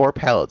 There's 4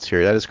 pallets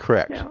here. That is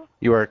correct. No.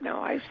 You are. No,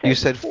 I said you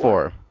said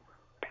 4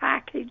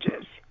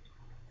 packages.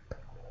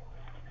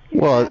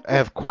 Well, I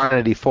have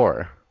quantity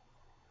 4.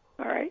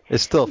 All right.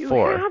 It's still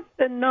 4. You have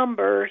the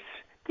numbers.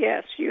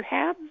 Yes, you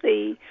have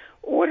the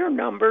order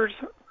numbers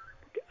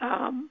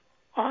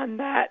on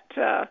that,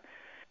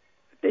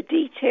 the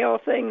detail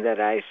thing that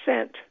I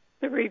sent,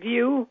 the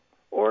review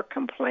or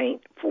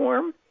complaint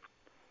form.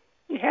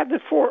 You have the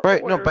 4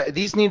 Right, orders. no, but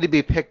these need to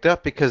be picked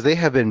up because they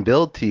have been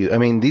billed to you. I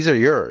mean, these are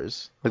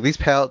yours. Like, these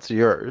pallets are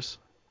yours.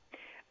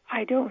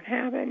 I don't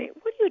have any.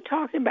 What are you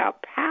talking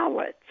about,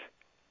 pallets?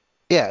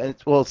 Yeah,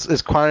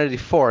 it's quantity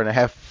 4, and I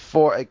have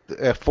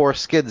 4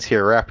 skids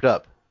here wrapped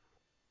up.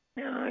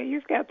 No,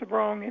 you've got the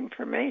wrong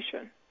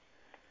information.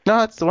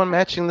 No, it's the one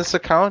matching this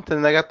account,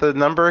 and I got the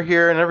number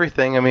here and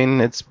everything. I mean,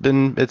 it's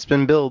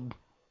been billed.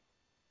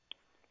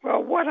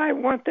 Well, what I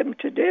want them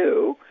to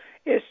do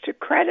is to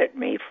credit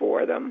me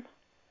for them.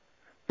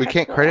 We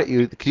can't credit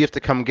you. You have to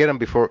come get them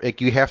before.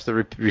 You have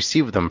to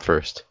receive them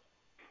first.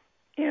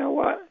 You know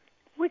what?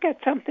 We got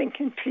something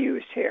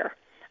confused here.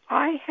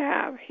 I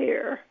have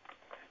here.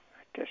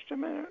 Just a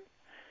minute.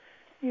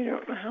 You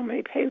don't know how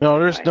many papers. No,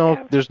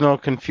 have. There's no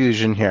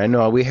confusion here. I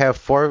know we have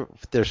 4.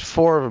 There's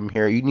 4 of them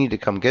here. You need to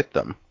come get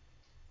them.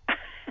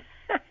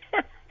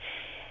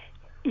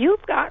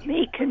 You've got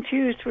me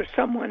confused with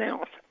someone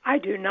else. I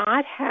do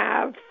not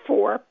have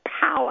 4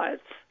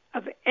 pallets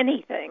of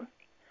anything.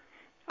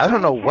 I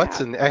don't know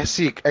what's in. I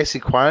see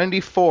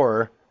quantity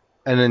 4,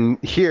 and then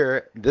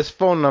here this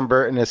phone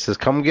number, and it says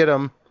come get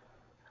them.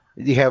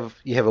 You have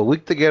a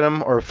week to get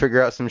them, or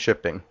figure out some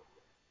shipping.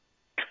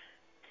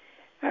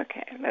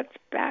 Okay, let's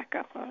back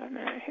up a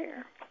minute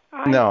here.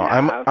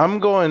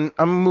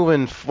 I'm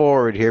moving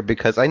forward here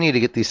because I need to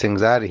get these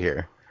things out of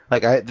here.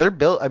 Like they're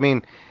built. I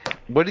mean,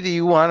 whether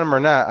you want them or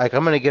not, like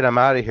I'm gonna get them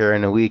out of here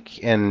in a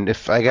week, and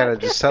if I gotta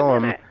just sell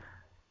them.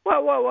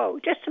 Whoa!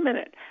 Just a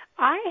minute.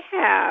 I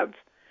have.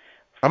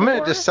 I'm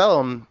gonna just sell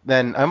them.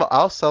 Then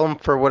I'll sell them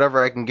for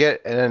whatever I can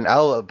get, and then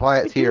I'll apply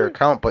it to your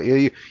account. But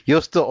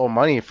you'll still owe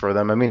money for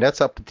them. I mean, that's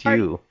up to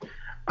you.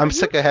 I'm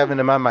sick of having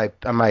them on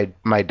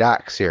my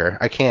docks here.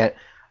 I can't.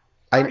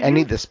 I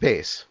need the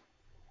space.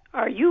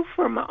 Are you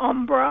from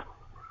Umbra?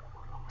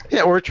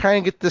 Yeah, we're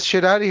trying to get this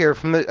shit out of here.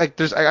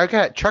 I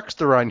got trucks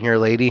to run here,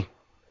 lady.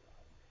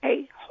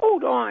 Hey,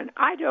 hold on.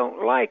 I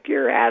don't like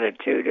your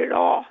attitude at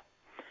all.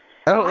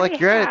 I don't like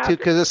your attitude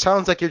because it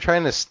sounds like you're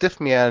trying to stiff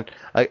me on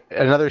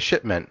another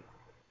shipment.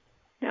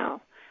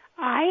 No,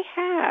 I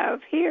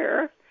have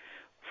here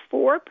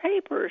 4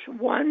 papers,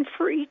 one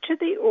for each of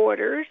the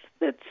orders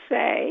that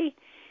say.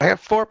 I have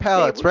 4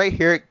 pallets right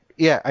here.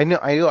 Yeah, I know.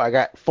 I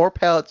got 4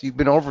 pallets. You've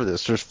been over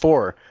this. There's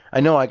 4.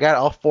 I know. I got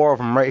all 4 of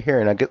them right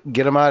here, and I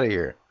get them out of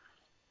here.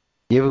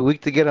 You have a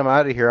week to get them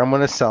out of here. I'm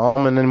gonna sell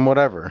them, and then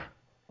whatever.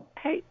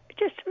 Hey,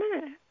 just a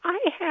minute. I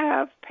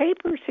have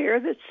papers here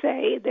that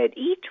say that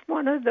each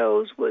one of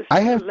those was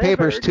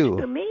delivered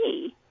to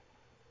me.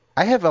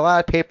 I have a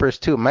lot of papers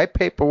too. My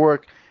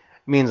paperwork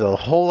means a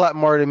whole lot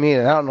more to me,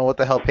 and I don't know what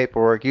the hell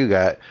paperwork you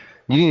got.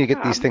 You need to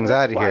get these things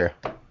out of here.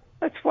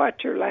 let's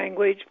watch your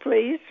language,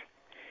 please.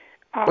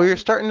 Well, you're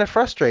starting to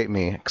frustrate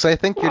me because I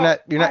think you're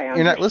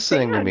not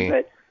listening to me.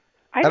 But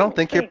I don't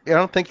think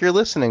you're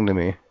listening to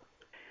me.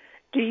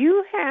 Do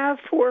you have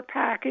 4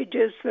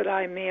 packages that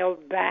I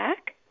mailed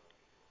back?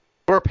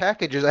 4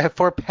 packages. I have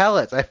 4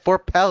 pallets. I have 4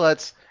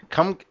 pallets.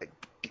 Come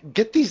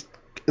get these.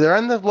 They're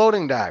on the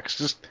loading docks.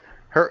 Just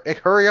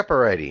hurry up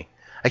already.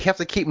 I have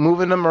to keep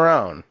moving them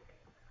around.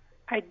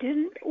 I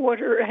didn't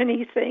order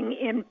anything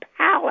in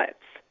pallets.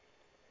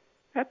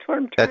 That's what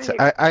I'm trying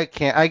to... I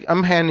can't.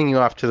 I'm handing you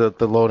off to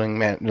the loading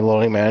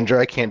manager.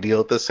 I can't deal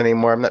with this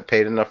anymore. I'm not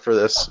paid enough for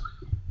this.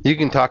 You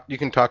can talk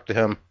to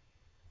him.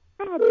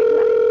 I'll be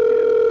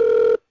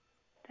right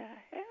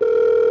back. The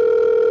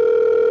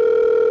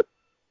hell?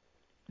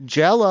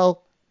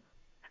 Jello.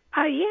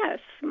 Yes.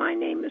 My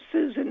name is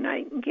Susan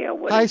Nightingale.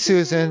 Hi,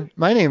 Susan.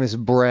 My name is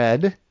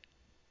Brad.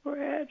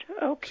 Brad.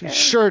 Okay.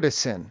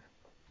 Shurtison.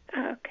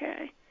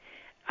 Okay.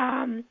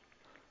 I'm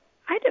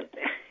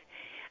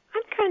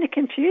kind of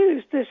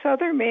confused. This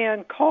other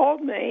man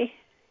called me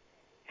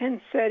and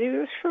said he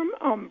was from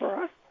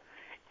Umbra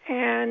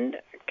and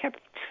kept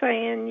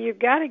saying, "You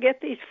got to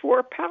get these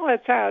 4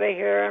 pallets out of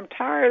here. I'm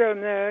tired of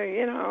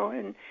them,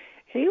 and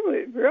he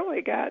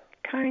really got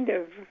kind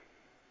of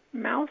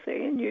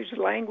mouthy and used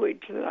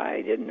language that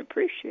I didn't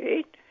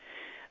appreciate.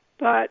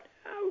 But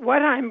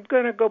what I'm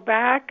going to go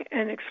back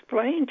and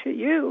explain to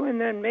you, and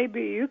then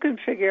maybe you can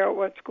figure out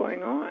what's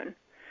going on.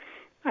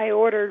 I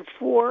ordered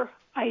 4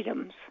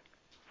 items,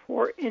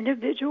 4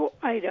 individual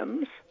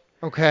items.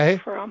 Okay.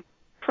 From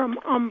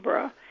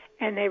Umbra,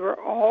 and they were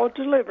all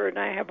delivered. And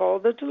I have all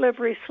the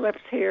delivery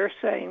slips here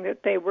saying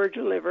that they were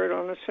delivered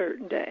on a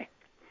certain day.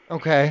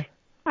 Okay.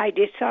 I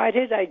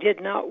decided I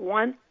did not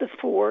want the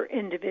 4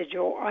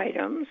 individual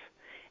items,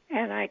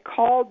 and I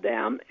called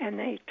them, and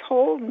they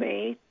told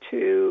me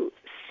to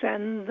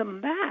send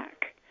them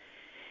back.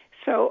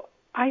 So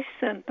I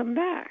sent them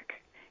back.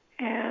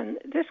 And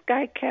this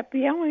guy kept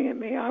yelling at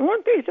me, "I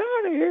want these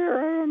out of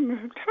here.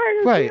 I'm tired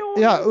of Right. dealing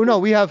Yeah. with No,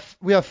 we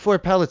have 4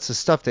 pallets of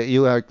stuff that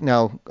you are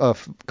now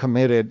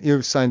committed.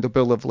 You've signed the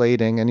bill of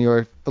lading, and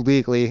you're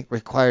legally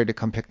required to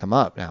come pick them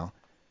up now.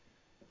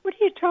 What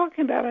are you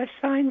talking about? I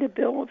signed a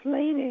bill of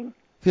lading.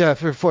 Yeah,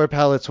 for 4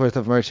 pallets worth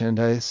of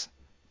merchandise.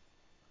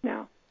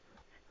 No.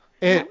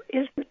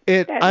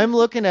 I'm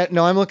looking at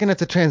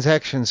the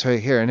transactions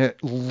right here, and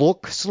it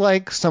looks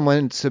like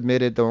someone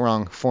submitted the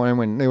wrong form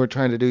when they were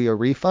trying to do your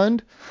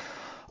refund.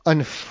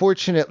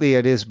 Unfortunately,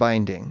 it is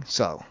binding.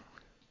 So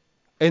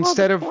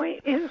instead of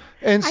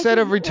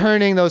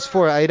returning those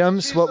 4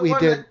 items, what we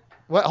did.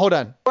 Hold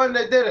on. The one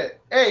that did it.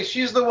 Hey,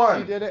 she's the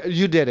one.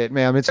 You did it,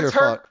 ma'am. It's your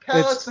fault. It's her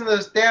pallets in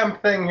this damn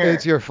thing here.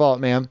 It's your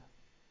fault, ma'am.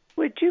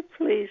 Would you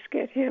please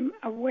get him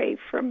away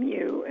from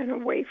you and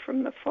away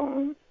from the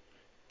phone?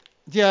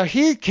 Yeah,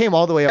 he came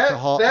all the way up the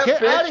hall.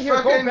 Get out of here.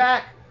 Fucking...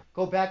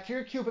 Go back to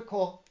your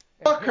cubicle.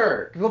 Fuck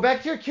her. Go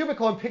back to your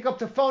cubicle and pick up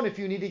the phone if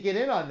you need to get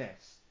in on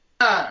this.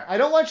 I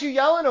don't want you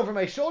yelling over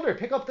my shoulder.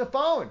 Pick up the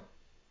phone.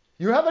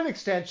 You have an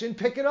extension.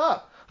 Pick it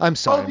up. I'm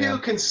sorry, Both of you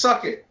can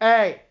suck it.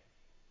 Hey,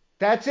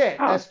 that's it.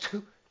 Oh. That's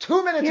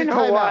 2 minutes of You know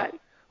time what? out.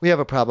 We have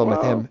a problem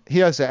with him. He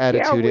has an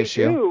attitude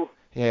issue. Do.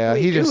 Yeah,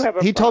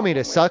 he told me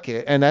to suck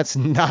it, and that's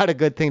not a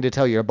good thing to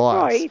tell your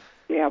boss. Right.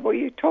 Yeah, well,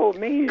 you told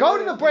me. Go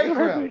to the break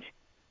room.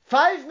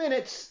 5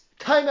 minutes,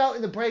 time out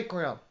in the break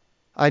room.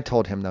 I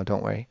told him, though,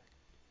 don't worry.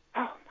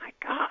 Oh, my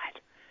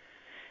God.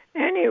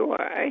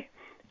 Anyway,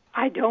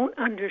 I don't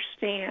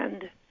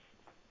understand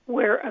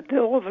where a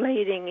bill of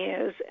lading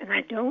is, and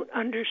I don't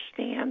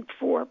understand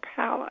 4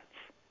 pallets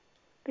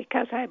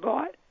because I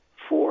bought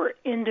 4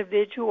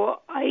 individual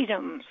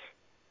items.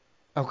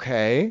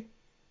 Okay.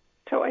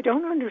 So I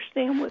don't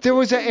understand what... There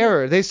was an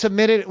error. They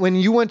submitted, when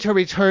you went to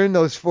return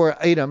those 4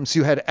 items,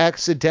 you had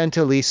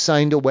accidentally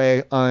signed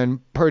away on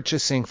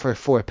purchasing for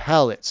 4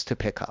 pallets to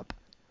pick up.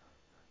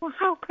 Well,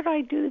 how could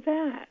I do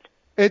that?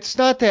 It's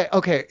not that,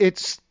 okay,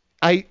 it's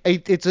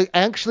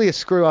actually a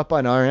screw up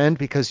on our end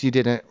because you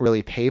didn't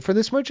really pay for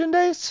this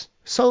merchandise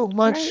so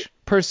much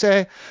per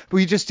se.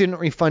 We just didn't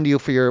refund you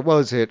for your, what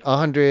was it, I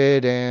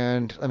had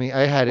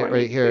it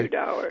right here.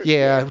 $22.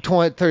 Yeah,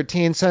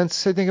 13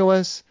 cents, I think it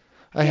was.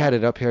 I had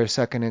it up here a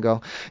second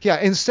ago. Yeah,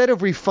 instead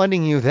of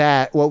refunding you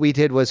that, what we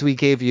did was we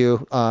gave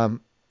you,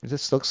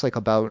 this looks like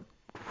about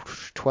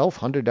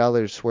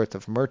 $1,200 worth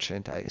of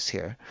merchandise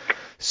here.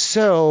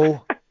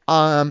 So,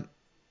 the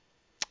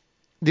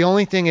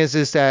only thing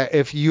is that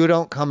if you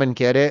don't come and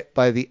get it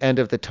by the end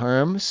of the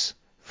terms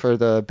for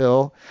the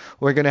bill,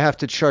 we're going to have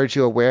to charge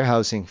you a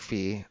warehousing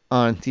fee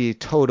on the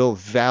total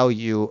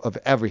value of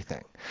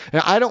everything.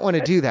 Now, I don't want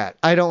to do that.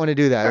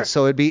 Sure.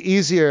 So it'd be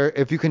easier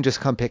if you can just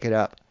come pick it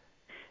up.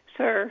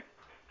 Sir,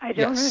 I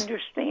don't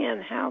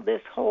understand how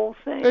this whole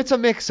thing... It's a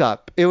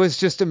mix-up. It was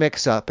just a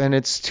mix-up, and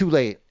it's too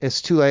late.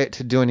 It's too late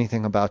to do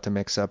anything about the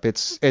mix-up.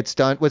 It's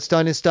done. What's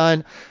done is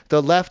done.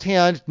 The left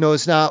hand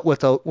knows not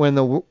when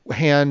the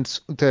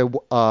hands to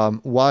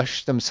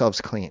wash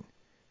themselves clean.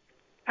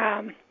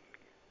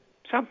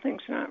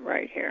 Something's not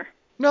right here.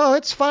 No,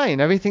 it's fine.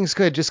 Everything's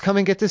good. Just come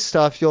and get this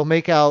stuff. You'll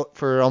make out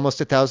for almost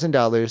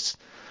 $1,000.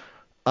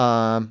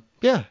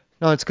 Yeah.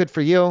 No, it's good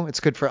for you. It's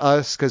good for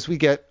us because we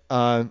get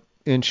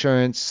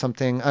insurance.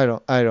 Something I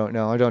don't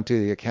know. I don't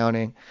do the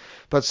accounting,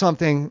 but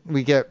something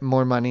we get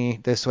more money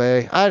this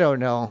way. I don't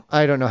know.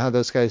 I don't know how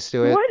those guys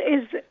do it. What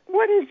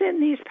is in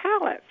these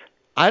pallets?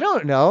 I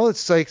don't know.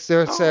 It's like they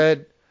Oh.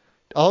 said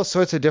all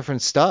sorts of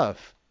different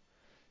stuff.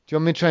 Do you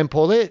want me to try and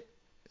pull it?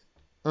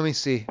 Let me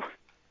see.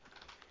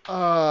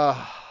 I'm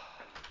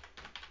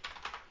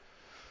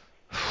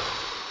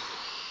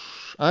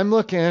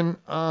looking.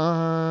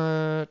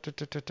 Oh,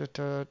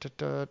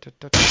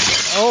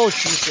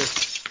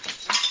 Jesus.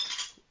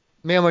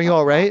 Ma'am, are you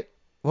all right?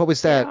 What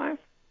was that? Yeah,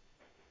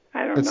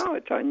 I don't know.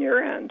 It's on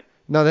your end.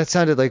 No, that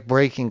sounded like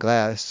breaking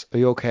glass. Are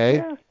you okay?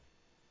 Yeah.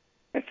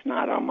 It's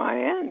not on my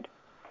end.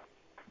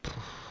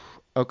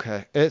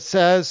 Okay. It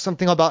says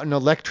something about an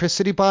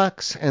electricity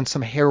box and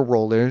some hair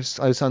rollers.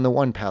 I was on the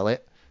one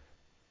pallet.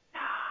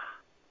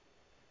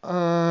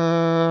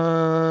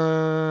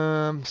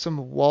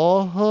 Some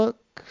wall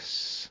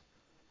hooks.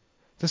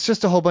 There's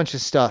just a whole bunch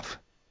of stuff.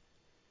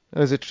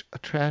 There's a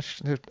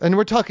trash, and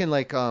we're talking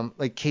like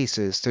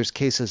cases. There's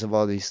cases of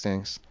all these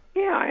things.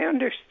 Yeah, I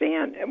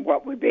understand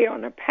what would be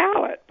on a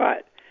pallet,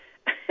 but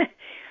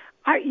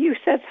you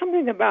said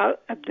something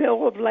about a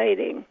bill of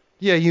lading.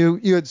 Yeah,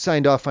 you had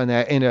signed off on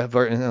that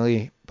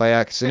inadvertently by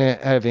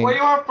accident. What do you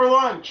want for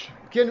lunch?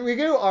 Can we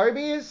go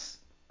Arby's?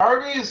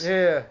 Arby's?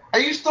 Yeah. Are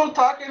you still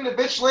talking to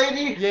bitch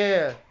lady?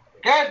 Yeah.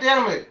 God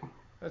damn it.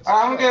 I'm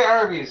gonna get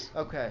Arby's.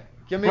 Okay.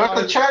 Give me You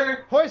want the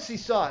cheddar? Horsey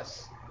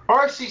sauce.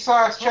 Horsey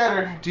sauce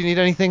cheddar. Do you need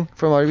anything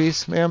from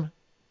Arby's, ma'am?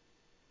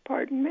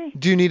 Pardon me?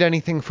 Do you need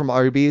anything from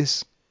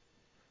Arby's?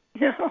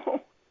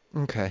 No.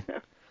 Okay.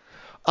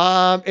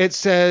 It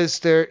says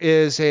there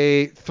is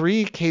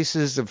 3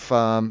 cases of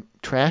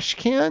trash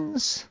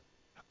cans.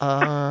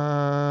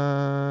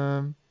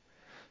 Some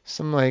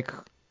like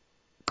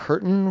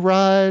curtain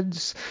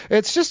rods.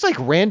 It's just like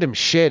random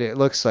shit. It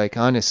looks like,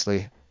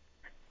 honestly.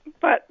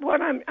 But what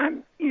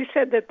you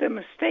said that the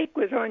mistake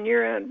was on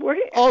your end.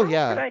 Oh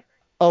yeah.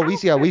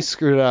 We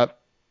screwed up.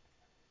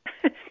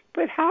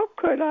 But how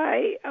could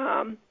I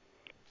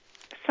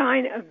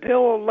sign a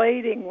bill of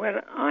lading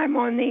when I'm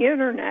on the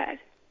internet?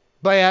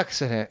 By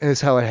accident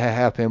is how it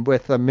happened,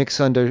 with a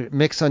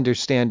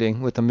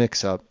misunderstanding, with a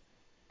mix-up.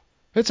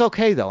 It's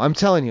okay though. I'm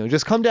telling you.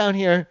 Just come down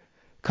here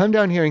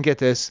and get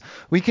this.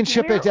 We can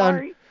ship it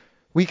down.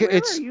 Where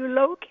are you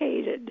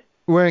located?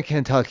 We're in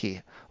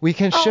Kentucky. We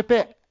can ship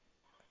it.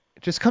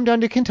 Just come down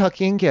to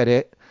Kentucky and get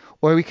it,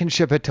 or we can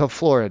ship it to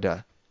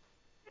Florida.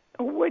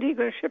 What are you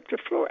going to ship to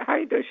Florida? How are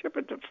you going to ship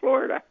it to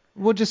Florida?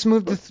 We'll just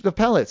move the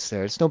pallets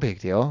there. It's no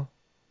big deal.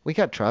 We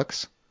got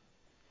trucks.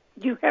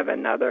 You have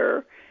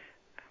another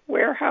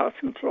warehouse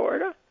in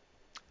Florida?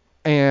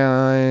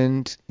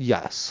 And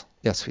yes,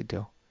 we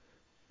do.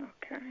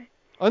 Okay.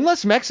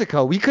 Unless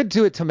Mexico. We could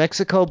do it to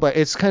Mexico, but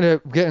it's kind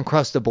of getting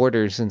across the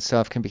borders and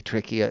stuff can be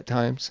tricky at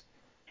times.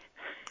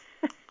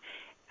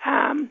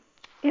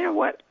 You know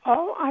what?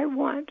 All I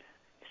want,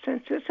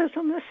 since this is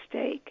a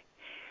mistake,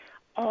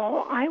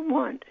 all I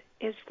want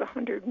is the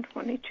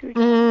 $122.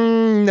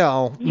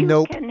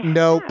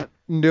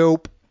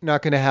 Nope.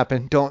 Not going to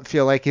happen. Don't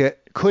feel like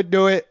it. Could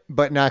do it,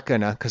 but not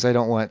gonna, because I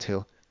don't want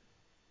to.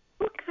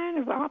 What kind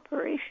of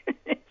operation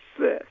is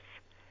this?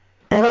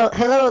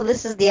 Hello,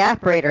 this is the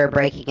operator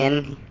breaking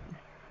in.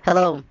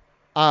 Hello.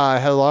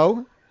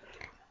 Hello?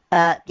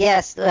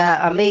 Yes,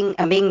 I'm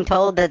being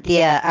told that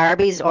the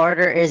Arby's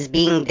order is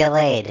being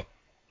delayed.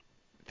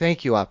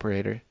 Thank you,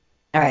 operator.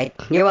 All right,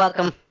 you're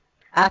welcome.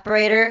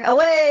 Operator,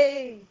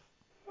 away!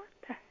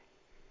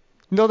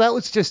 No, that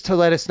was just to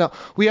let us know.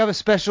 We have a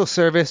special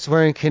service.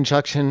 We're in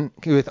conjunction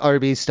with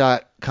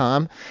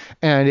Arby's.com,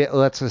 and it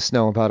lets us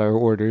know about our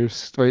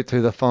orders right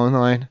through the phone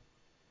line.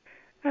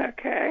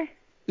 Okay.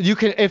 You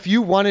can, if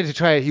you wanted to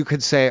try it, you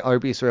could say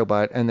Arby's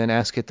Robot and then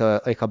ask it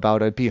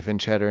about a beef and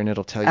cheddar, and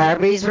it'll tell you.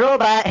 Arby's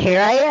Robot,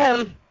 here I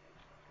am.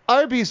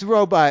 Arby's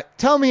Robot,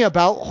 tell me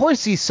about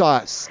horsey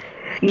sauce.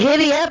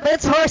 Giddy up,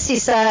 it's horsey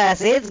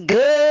sauce. It's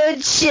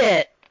good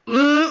shit.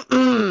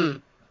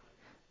 Mm-mm.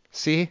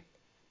 See?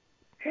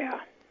 Yeah.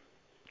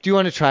 Do you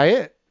want to try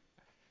it?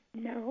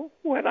 No.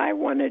 What I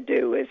want to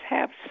do is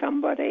have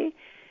somebody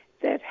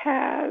that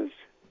has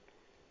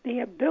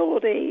the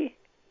ability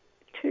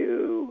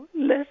to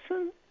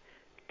listen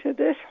to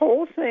this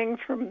whole thing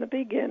from the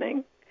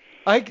beginning.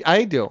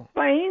 I do.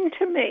 Explain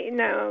to me.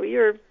 No,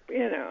 you're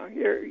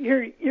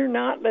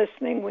not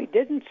listening. We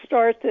didn't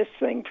start this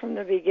thing from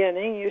the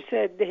beginning. You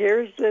said,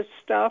 here's this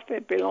stuff.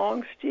 It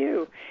belongs to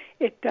you.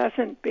 It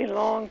doesn't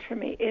belong to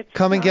me.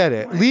 Come and get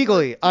it.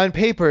 Legally, on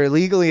paper,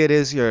 legally it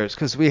is yours,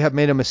 because we have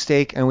made a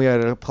mistake and we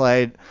had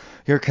applied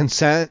your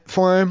consent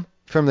form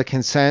from the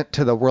consent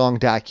to the wrong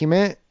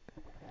document.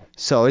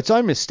 So it's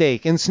our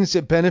mistake, and since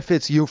it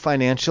benefits you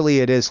financially,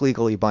 it is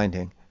legally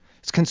binding.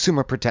 It's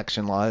consumer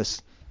protection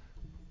laws.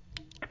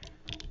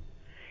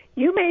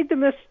 You made the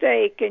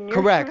mistake, and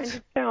you're Correct. trying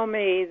to tell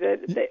me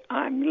that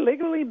I'm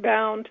legally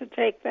bound to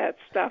take that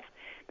stuff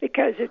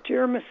because it's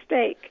your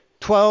mistake.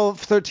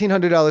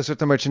 $1,300 worth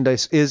of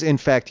merchandise is in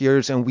fact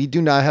yours, and we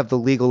do not have the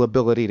legal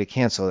ability to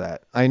cancel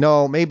that. I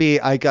know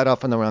maybe I got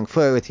off on the wrong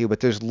foot with you, but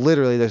there's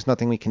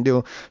nothing we can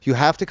do. You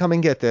have to come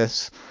and get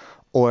this.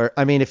 Or,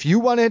 I mean, if you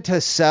wanted to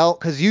sell,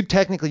 because you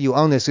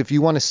own this, if you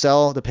want to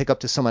sell the pickup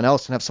to someone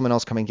else and have someone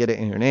else come and get it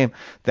in your name,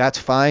 that's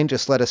fine.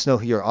 Just let us know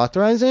who you're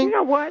authorizing. You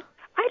know what?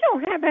 I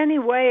don't have any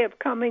way of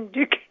coming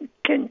to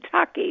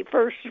Kentucky,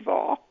 first of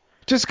all.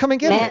 Just come and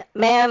get it.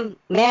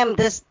 Ma'am,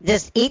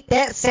 just eat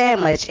that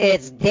sandwich.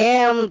 It's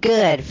damn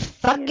good.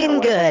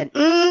 Fucking good.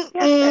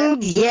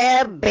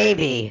 Yeah,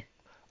 baby.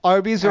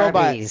 Arby's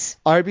robot,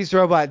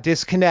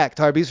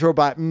 disconnect. Arby's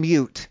robot,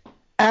 mute.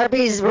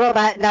 Arby's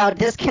robot now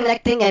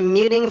disconnecting and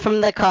muting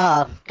from the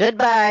call.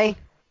 Goodbye.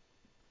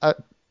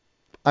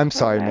 I'm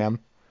sorry, ma'am.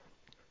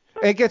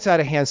 It gets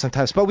out of hand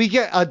sometimes, but we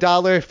get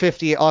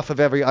 $1.50 off of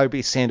every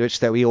Arby's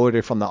sandwich that we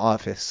order from the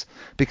office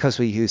because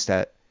we use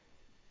that.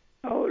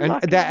 Oh,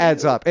 and that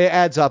adds up. It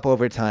adds up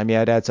over time.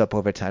 Yeah, it adds up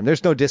over time.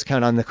 There's no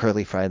discount on the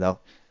curly fry, though.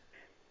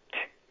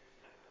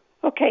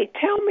 Okay,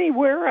 tell me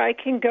where I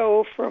can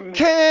go from...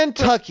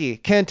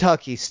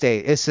 Kentucky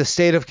State. It's the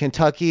state of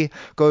Kentucky.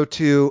 Go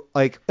to,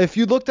 if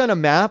you looked on a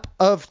map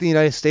of the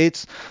United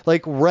States,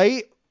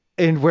 right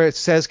in where it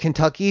says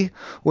Kentucky,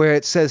 where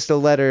it says the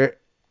letter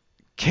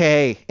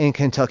K in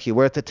Kentucky,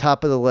 we're at the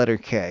top of the letter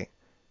K.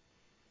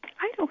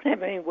 I don't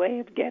have any way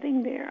of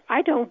getting there.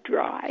 I don't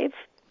drive.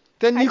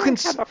 Then you could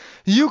sell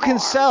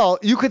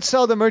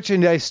the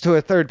merchandise to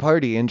a third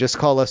party and just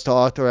call us to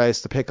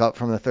authorize the pickup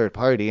from the third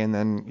party, and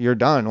then you're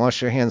done.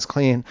 Wash your hands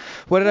clean.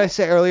 What did I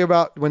say earlier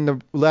about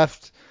when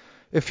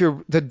if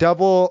you're the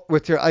double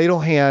with your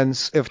idle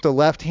hands, if the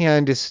left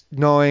hand is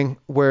knowing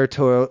where it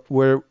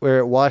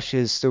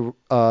washes the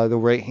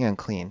right hand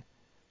clean?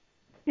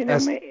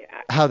 That's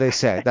how they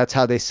say it. That's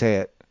how they say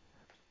it.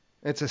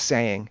 It's a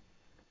saying.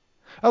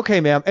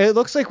 Okay, ma'am. It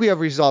looks like we have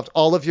resolved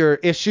all of your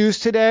issues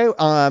today.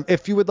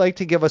 If you would like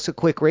to give us a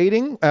quick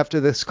rating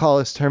after this call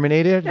is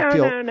terminated.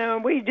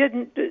 No. We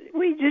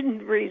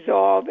didn't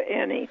resolve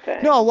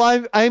anything. No,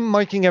 well, I'm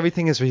marking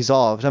everything as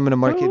resolved. I'm going to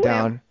mark it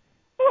down.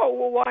 Oh,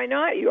 well, why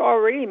not? You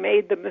already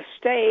made the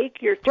mistake.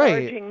 You're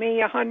charging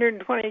me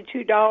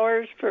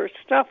 $122 for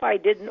stuff I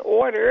didn't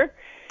order,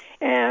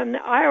 and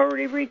I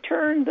already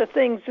returned the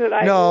things that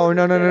I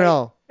ordered.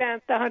 No.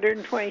 Spent the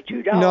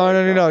 $122.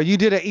 No. You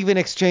did an even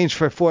exchange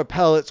for 4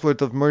 pallets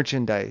worth of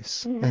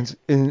merchandise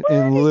in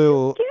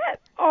lieu. Where did you get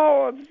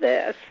all of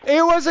this?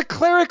 It was a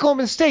clerical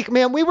mistake,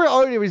 ma'am. We were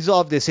already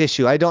resolved this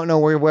issue. I don't know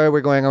where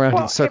we're going around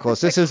in circles.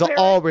 This is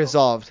all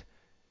resolved.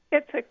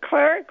 It's a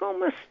clerical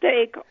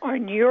mistake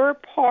on your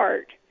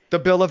part. The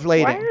bill of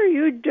lading. Why are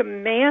you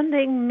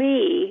demanding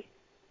me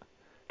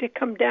to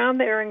come down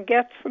there and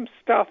get some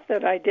stuff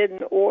that I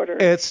didn't order?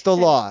 It's the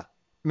law.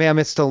 Ma'am,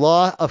 it's the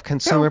law of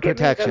consumer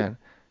protection.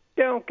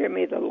 Don't give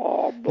me the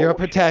law bullshit. You're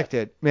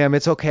protected. Ma'am,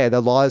 it's okay.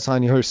 The law is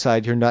on your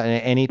side. You're not in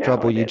any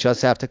trouble. You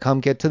just have to come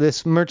get to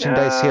this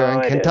merchandise here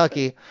in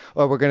Kentucky,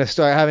 or we're going to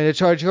start having to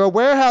charge you a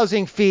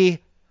warehousing fee.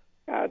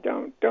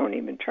 Don't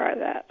even try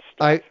that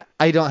stuff.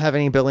 I don't have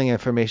any billing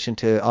information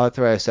to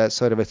authorize that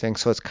sort of a thing,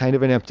 so it's kind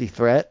of an empty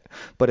threat,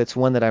 but it's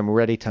one that I'm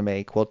ready to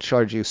make. We'll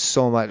charge you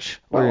so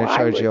much. We're going to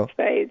charge you. I would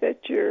say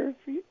that you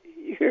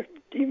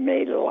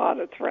made a lot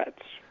of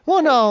threats.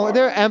 Well, no,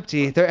 they're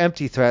empty. They're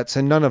empty threats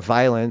and none of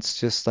violence.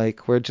 Just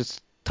we're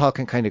just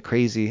talking kind of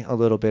crazy a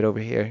little bit over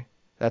here.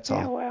 That's all.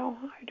 Yeah, well,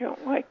 I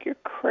don't like your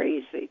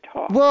crazy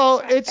talk.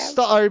 Well, it's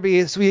the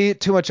Arby's. We eat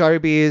too much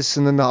Arby's,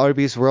 and then the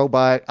Arby's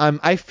robot.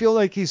 I feel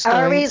like he's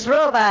starting... Arby's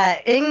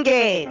robot,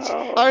 engage.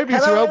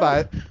 Arby's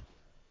robot.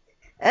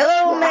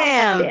 Hello,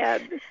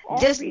 ma'am.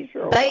 Just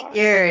bite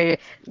your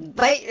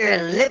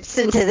lips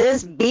into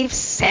this beef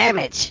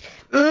sandwich.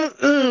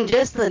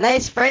 Just a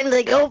nice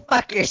friendly go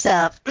fuck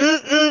yourself.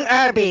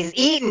 Arby's,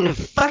 eating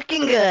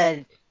fucking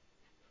good.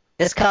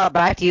 This call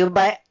brought to you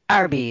by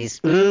Arby's.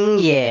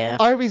 Yeah.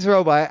 Arby's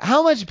robot,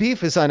 how much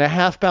beef is on a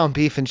half-pound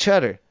beef and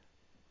cheddar?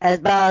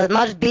 About as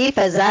much beef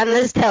as on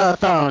this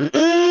telephone.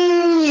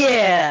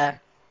 Yeah.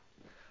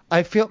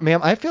 I feel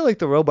like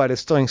the robot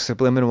is throwing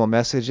subliminal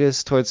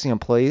messages towards the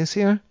employees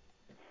here,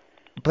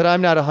 but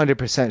I'm not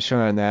 100%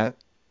 sure on that.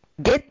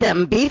 Get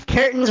them beef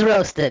curtains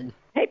roasted.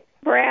 Hey,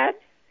 Brad.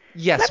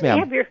 Yes,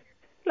 ma'am.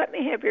 Let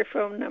me have your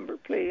phone number,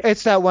 please.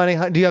 It's that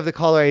 1-800. Do you have the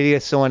caller ID?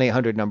 It's the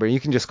 1-800 number. You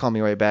can just call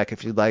me right back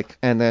if you'd like,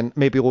 and then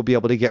maybe we'll be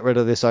able to get rid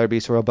of this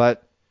Arby's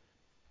robot.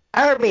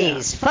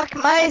 Arby's, fuck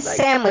my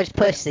sandwich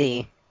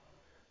pussy.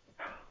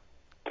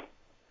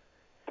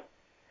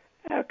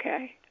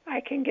 Okay,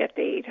 I can get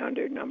the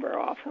 800 number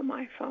off of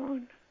my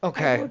phone.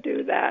 Okay. I will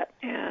do that,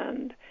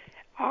 and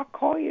I'll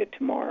call you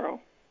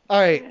tomorrow. All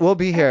right, we'll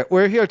be here.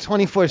 We're here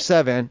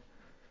 24/7.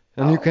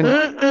 And you can...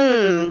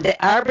 The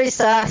Arby's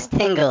sauce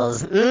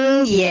tingles.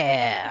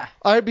 Yeah.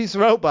 Arby's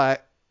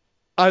robot.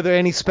 Are there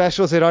any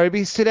specials at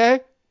Arby's today?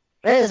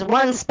 There's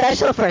one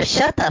special for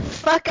shut the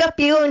fuck up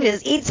you and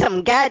just eat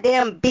some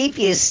goddamn beef,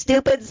 you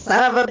stupid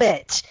son of a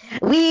bitch.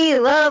 We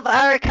love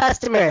our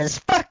customers.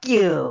 Fuck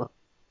you.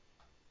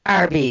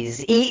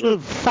 Arby's, eating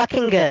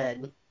fucking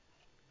good.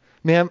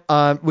 Ma'am,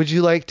 would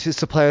you like to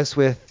supply us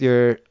with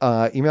your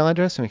email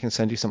address and we can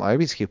send you some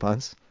Arby's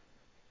coupons?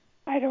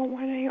 I don't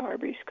want any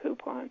Arby's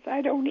coupons.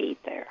 I don't eat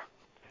there.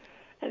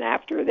 And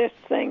after this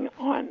thing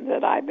on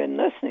that I've been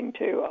listening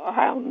to,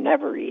 I'll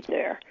never eat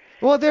there.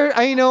 Well,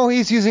 I know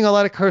he's using a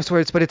lot of curse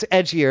words, but it's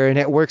edgier and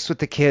it works with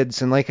the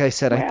kids. And like I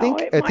said, I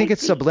think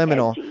it's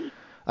subliminal. Edgy.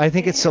 I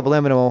think it's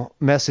subliminal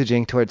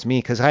messaging towards me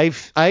because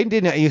I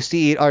didn't used to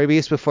eat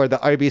Arby's before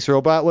the Arby's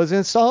robot was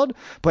installed,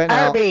 but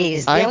now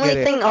Arby's, the I only get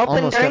it thing open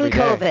almost during every day.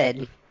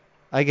 COVID.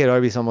 I get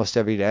Arby's almost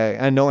every day,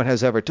 and no one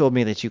has ever told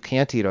me that you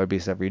can't eat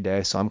Arby's every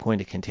day, so I'm going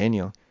to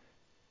continue.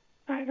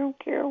 I don't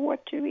care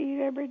what you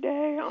eat every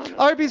day. Honestly.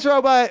 Arby's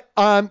robot,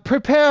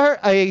 prepare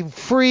a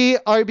free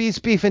Arby's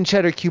beef and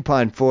cheddar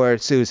coupon for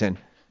Susan.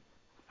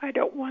 I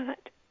don't want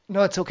it.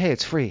 No, it's okay.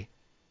 It's free.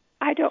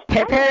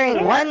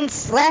 Preparing one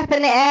slap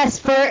in the ass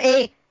for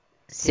a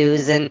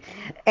Susan,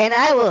 and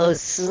I will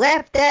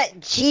slap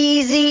that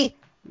cheesy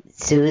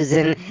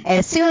Susan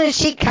as soon as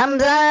she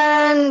comes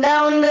on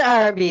down to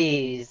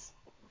Arby's.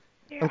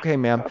 Yeah. Okay,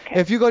 ma'am. Okay.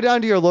 If you go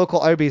down to your local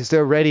Arby's,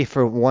 they're ready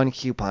for one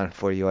coupon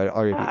for you at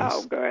Arby's.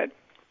 Oh, good.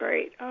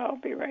 Great. I'll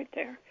be right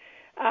there.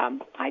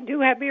 I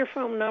do have your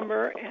phone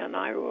number, and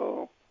I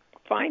will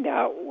find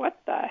out what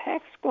the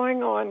heck's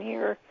going on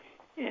here,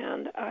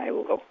 and I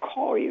will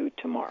call you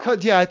tomorrow.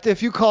 Yeah,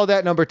 if you call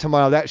that number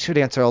tomorrow, that should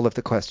answer all of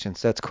the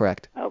questions. That's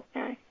correct.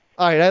 Okay.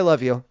 All right, I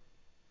love you.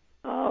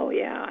 Oh,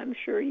 yeah, I'm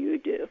sure you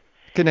do.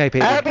 Good night,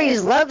 baby.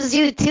 Arby's loves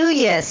you too,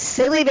 you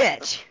silly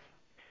bitch.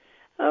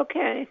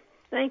 Okay.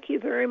 Thank you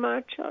very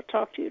much. I'll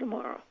talk to you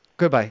tomorrow.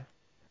 Goodbye.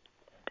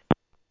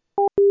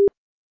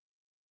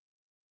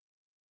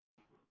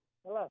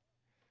 Hello.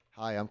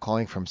 Hi, I'm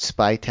calling from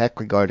Spy Tech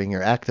regarding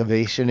your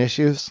activation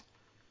issues.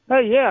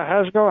 Hey, yeah,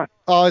 how's it going?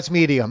 Oh, it's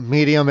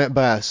medium at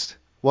best.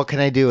 What can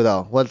I do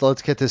though?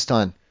 Let's get this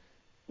done.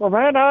 Well,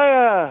 man,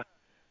 I've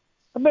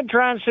been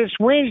trying since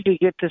Wednesday to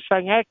get this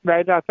thing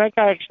activated. I think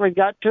I actually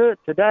got to it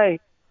today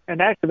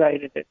and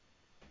activated it,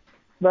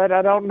 but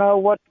I don't know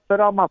what to put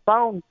on my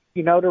phone,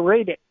 to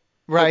read it.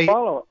 Right. To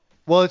follow it.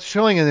 Well, it's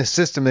showing in the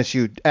system that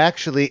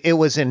it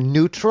was in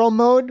neutral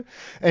mode,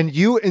 and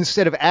you,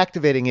 instead of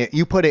activating it,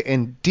 you put it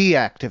in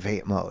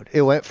deactivate mode.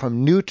 It went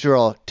from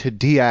neutral to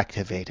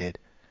deactivated.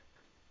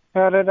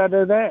 How did I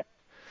do that?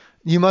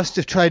 You must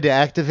have tried to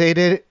activate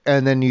it,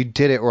 and then you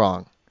did it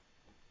wrong.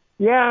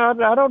 Yeah,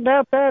 I don't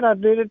doubt that. I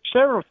did it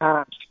several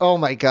times. Oh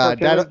my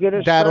God,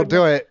 Okay, that'll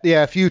do it.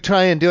 Yeah, if you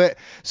try and do it.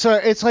 So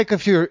it's like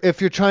if you're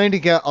trying to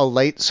get a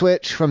light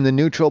switch from the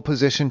neutral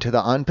position to the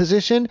on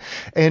position,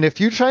 and if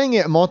you're trying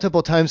it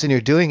multiple times and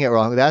you're doing it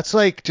wrong, that's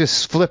like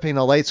just flipping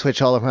the light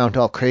switch all around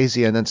all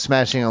crazy and then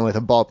smashing it with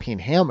a ball peen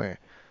hammer.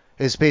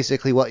 Is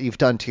basically what you've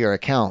done to your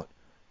account.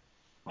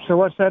 So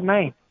what's that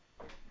mean?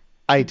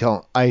 I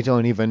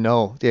don't even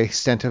know the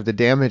extent of the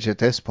damage at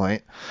this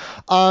point.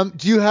 Do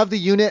you have the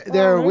unit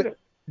there?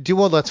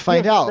 Well, let's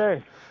find out.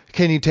 There.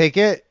 Can you take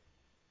it?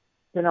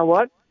 You know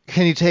what?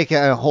 Can you take it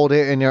and hold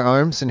it in your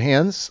arms and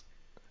hands?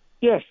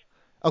 Yes.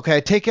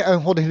 Okay, take it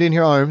and hold it in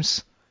your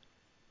arms.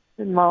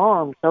 In my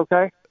arms,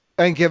 okay.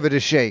 And give it a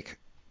shake.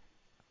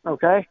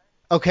 Okay.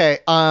 Okay,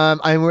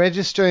 I'm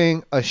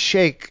registering a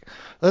shake.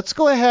 Let's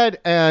go ahead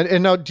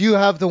and now, do you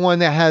have the one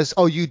that has,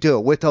 oh, you do,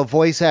 with a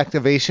voice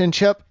activation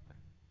chip?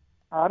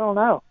 I don't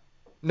know.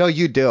 No,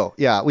 you do.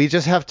 Yeah, we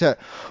just have to,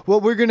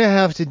 what we're going to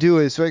have to do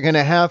is we're going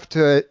to have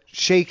to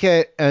shake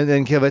it and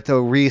then give it the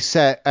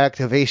reset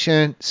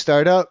activation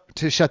startup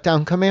to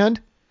shutdown command.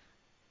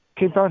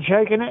 Keep on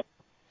shaking it?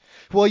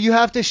 Well, you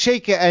have to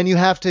shake it and you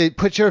have to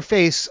put your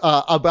face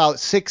about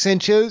 6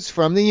 inches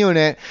from the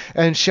unit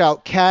and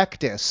shout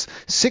cactus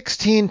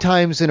 16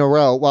 times in a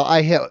row while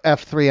I hit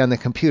F3 on the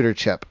computer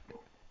chip.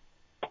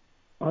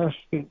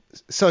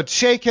 So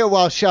shake it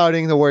while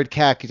shouting the word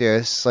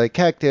cactus, like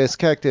cactus,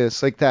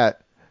 cactus, like that.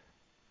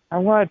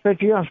 I'm going to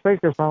put you on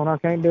speakerphone. I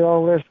can't do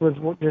all this with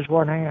just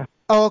one hand.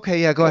 Oh,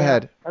 okay, yeah, go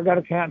ahead. I got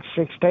to count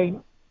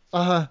 16.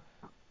 Uh-huh.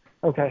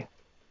 Okay.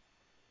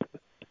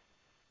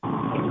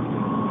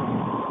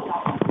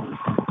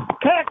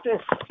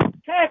 Cactus,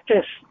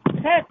 cactus,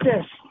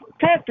 cactus,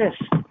 cactus,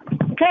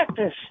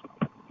 cactus,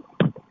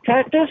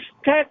 cactus,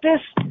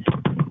 cactus,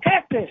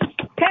 cactus,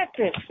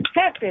 cactus,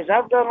 cactus.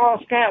 I've done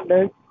lost count,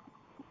 dude.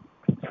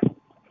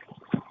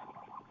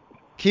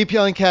 Keep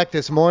yelling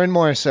cactus more and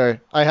more, sir.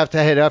 I have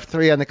to hit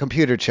F3 on the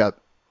computer chip.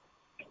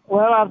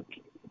 Well,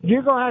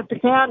 you're going to have to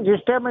count.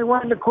 Just tell me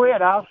when to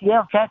quit. I'll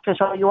yell cactus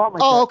all you want me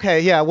to. Oh,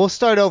 okay, yeah. We'll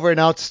start over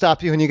and I'll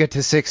stop you when you get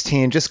to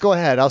 16. Just go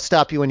ahead. I'll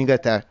stop you when you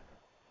get there.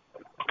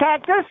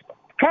 Cactus,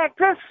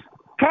 cactus,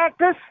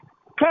 cactus,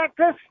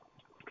 cactus,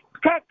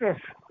 cactus,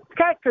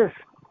 cactus,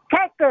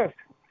 cactus,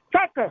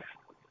 cactus,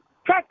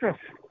 cactus,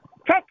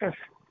 cactus,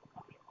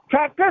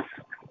 cactus,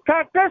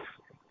 cactus,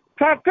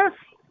 cactus,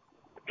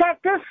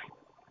 cactus,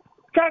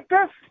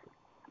 cactus,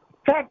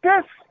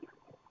 cactus,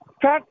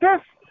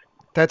 cactus.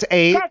 That's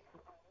 8.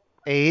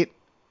 8,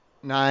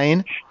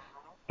 9.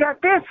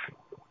 Cactus,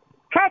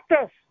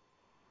 cactus,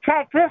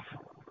 cactus,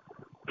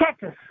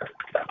 cactus,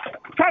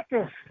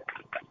 cactus,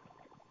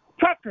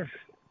 cactus,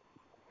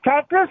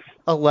 cactus.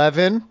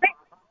 11.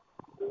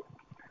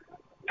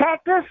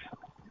 Cactus.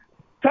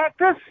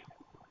 Cactus.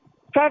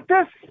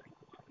 Cactus.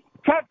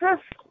 Cactus.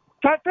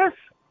 Cactus.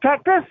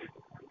 Cactus.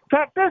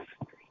 Cactus.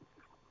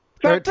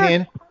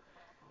 13.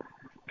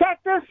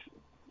 Cactus.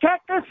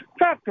 Cactus.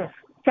 Cactus.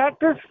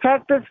 Cactus.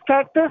 Cactus.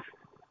 Cactus.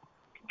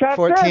 Cactus.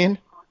 14.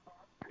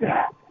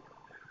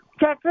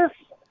 Cactus.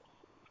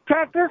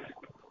 Cactus.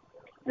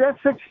 That's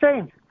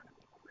 16.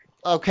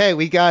 Okay,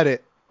 we got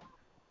it.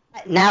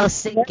 Now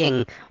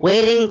syncing.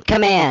 Waiting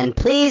command.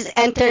 Please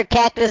enter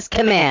cactus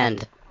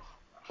command.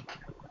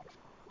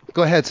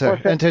 Go ahead, sir.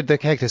 What's that? Enter the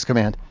cactus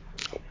command.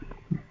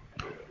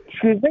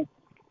 Excuse me?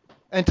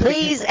 Enter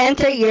Please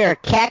enter your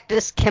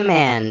cactus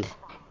command.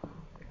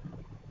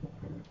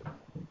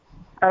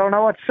 I don't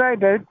know what to say,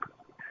 dude.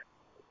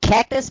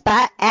 Cactus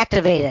bot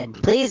activated.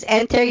 Please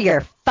enter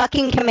your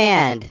fucking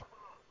command.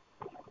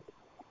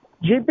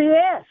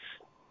 GPS.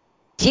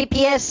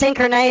 GPS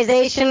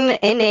synchronization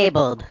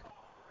enabled.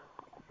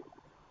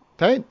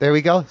 All right, there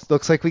we go.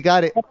 Looks like we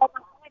got it. What about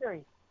my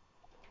battery?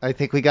 I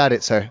think we got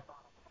it, sir.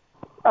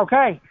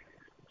 Okay.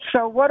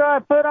 So what do I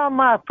put on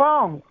my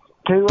phone?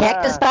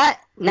 Cactus bot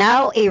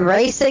now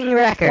erasing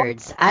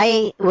records.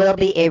 I will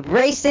be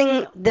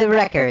erasing the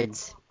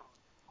records.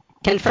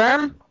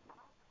 Confirm?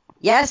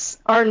 Yes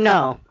or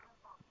no?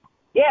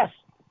 Yes.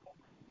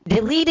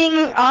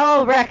 Deleting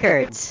all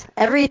records.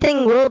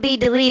 Everything will be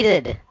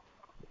deleted.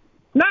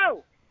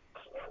 No.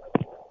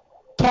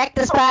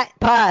 Cactus bot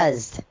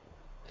paused.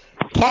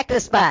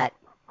 Cactus bot,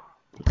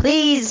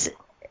 please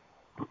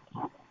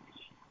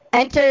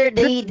enter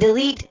the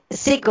delete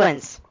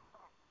sequence.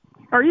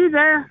 Are you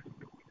there?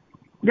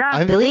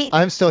 Yeah.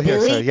 I'm still here,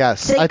 sir.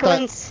 Yes.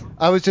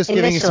 I was just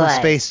giving you some initialize.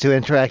 space to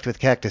interact with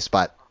Cactus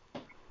Bot.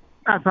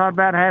 I thought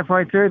about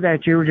halfway through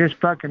that you were just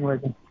fucking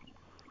with me.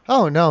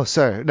 Oh, no,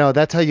 sir. No,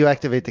 that's how you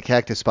activate the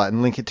Cactus Bot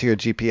and link it to your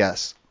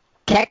GPS.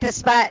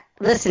 Cactus bot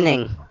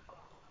listening.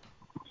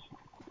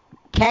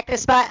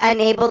 Cactus bot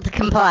unable to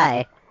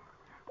comply.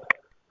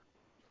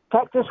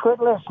 Cactus, quit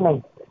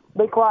listening.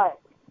 Be quiet.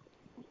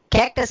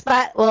 Cactus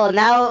bot will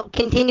now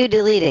continue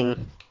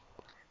deleting.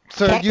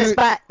 Sir, Cactus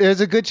Bot.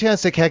 There's a good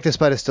chance that Cactus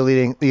Bot is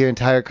deleting the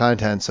entire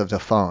contents of the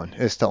phone.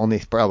 It's the only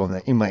problem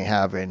that you might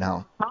have right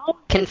now.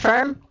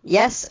 Confirm?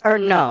 Yes or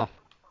no?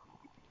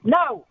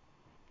 No.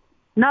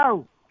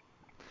 No.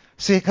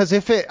 See, because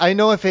I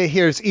know if it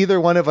hears either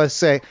one of us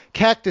say,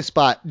 Cactus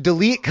Bot,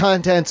 delete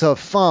contents of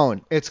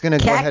phone, it's going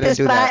to go ahead and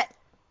do that. Cactus bot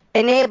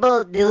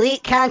enable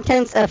delete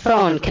contents of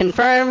phone.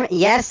 Confirm?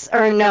 Yes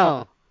or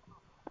no?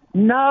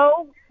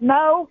 No.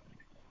 No.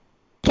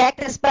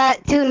 Cactus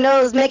bot 2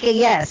 no's make a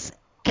yes.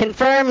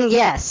 Confirm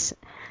yes.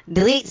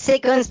 Delete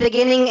sequence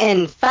beginning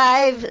in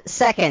 5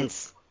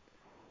 seconds.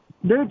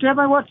 Dude, tell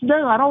me what to do.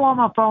 I don't want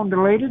my phone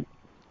deleted.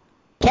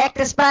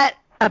 Cactus bot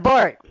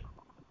abort.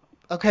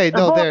 Okay,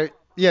 no, Abort. there.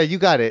 Yeah, you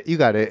got it. You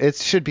got it. It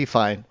should be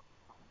fine.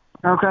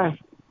 Okay.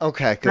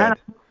 Okay, good.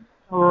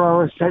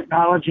 Oh, it's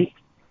technology.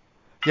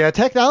 Yeah,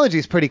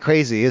 technology's pretty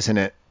crazy, isn't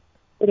it?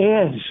 It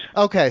is.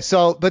 Okay,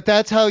 but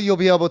that's how you'll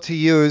be able to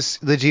use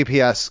the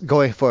GPS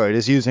going forward,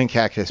 is using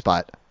Cactus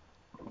Bot.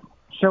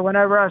 So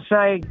whenever I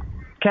say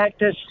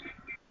cactus,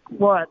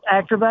 what,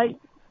 activate?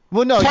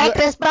 Well, no.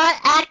 Cactus bot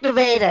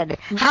activated.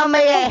 How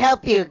may I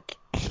help you?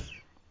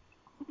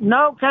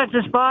 No,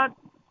 cactus bot.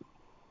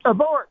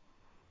 Abort.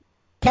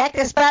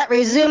 Cactus bot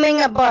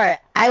resuming abort.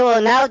 I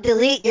will now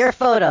delete your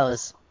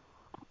photos.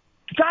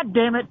 God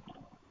damn it.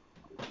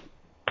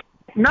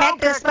 No,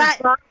 Cactus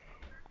bot.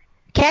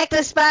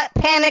 Cactus bot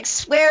panic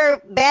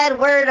swear bad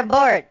word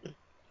abort.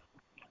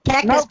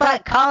 Cactus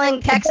bot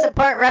calling tech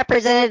support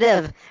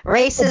representative.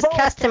 Racist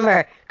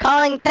customer.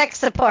 Calling tech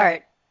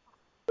support.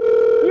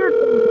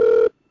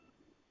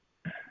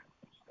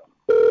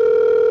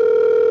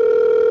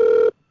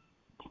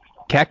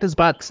 Cactus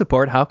bot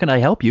support, how can I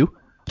help you?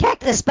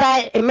 Cactus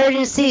bot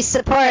emergency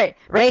support.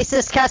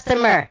 Racist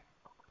customer.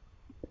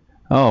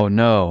 Oh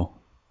no.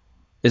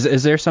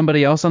 Is there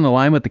somebody else on the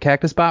line with the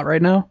Cactus bot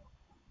right now?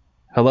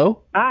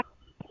 Hello? I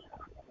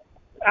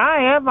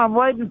am. I'm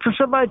waiting for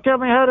somebody to tell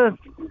me how to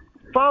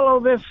follow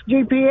this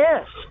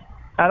GPS.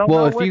 I don't know.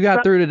 Well, if you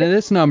got through to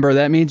this number,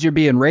 that means you're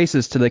being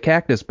racist to the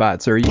Cactus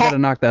bot, sir. You gotta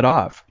knock that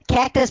off.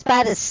 Cactus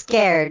bot is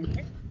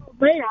scared.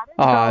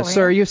 Aw,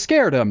 sir, you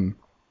scared him.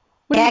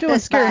 What are you doing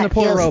scaring the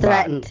poor feels robot?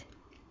 threatened.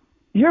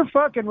 You're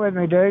fucking with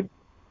me, dude.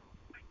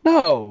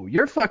 No,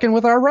 you're fucking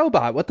with our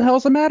robot. What the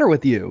hell's the matter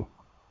with you?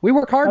 We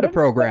work hard to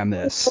program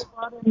this.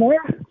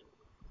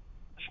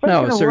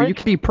 No, sir, you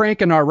can't be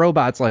pranking our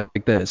robots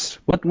like this.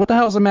 What the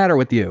hell's the matter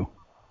with you?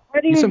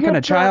 You some kind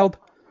of child?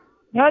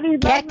 How do you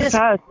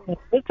magnetize this?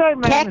 This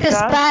ain't Cactus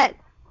magnetized. bot.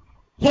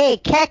 Hey,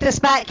 Cactus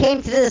bot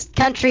came to this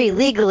country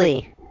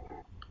legally.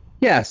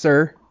 Yeah,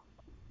 sir.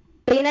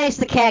 Be nice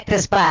to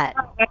Cactus bot.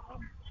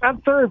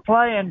 I'm through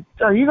playing.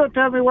 Are you going to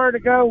tell me where to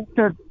go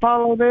to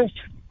follow this?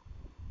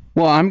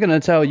 Well, I'm going to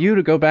tell you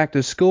to go back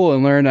to school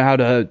and learn how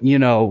to,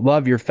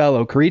 love your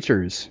fellow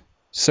creatures,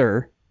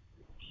 sir.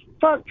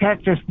 Fuck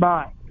Cactus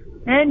bot.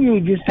 And you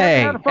just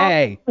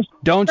Hey,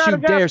 don't you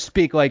dare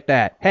speak like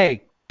that.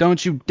 Hey,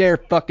 don't you dare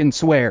fucking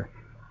swear.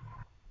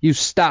 You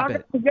stop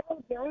it.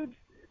 Go, dude.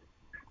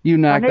 You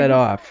knock that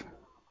off.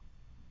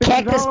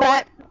 Cactus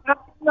Spot.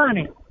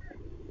 Money.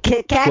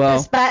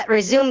 Cactus Spot.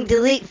 Resume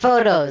delete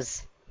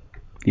photos.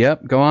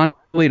 Yep, go on,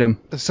 delete them.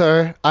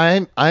 Sir,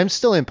 I'm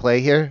still in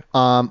play here.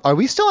 Are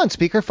we still on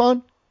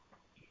speakerphone?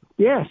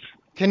 Yes.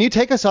 Can you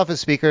take us off of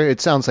speaker?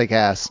 It sounds like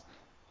ass.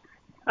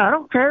 I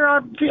don't care.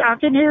 I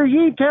can hear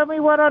you. Tell me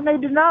what I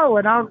need to know,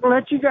 and I'll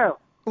let you go.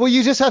 Well,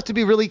 you just have to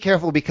be really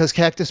careful because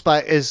Cactus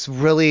Spot is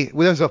really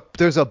there's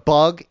a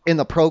bug in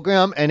the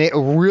program, and it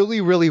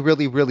really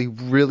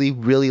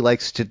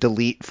likes to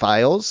delete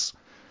files.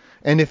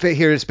 And if it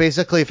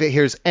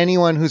hears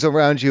anyone who's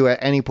around you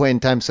at any point in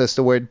time says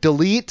the word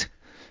delete,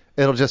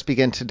 it'll just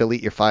begin to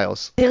delete your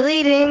files.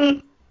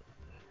 Deleting.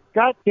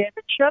 God damn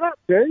it! Shut up,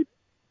 dude.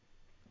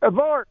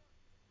 Abort.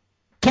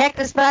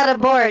 Cactus Spot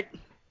abort.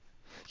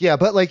 Yeah,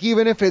 but like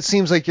even if it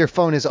seems like your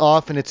phone is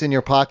off and it's in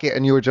your pocket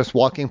and you were just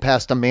walking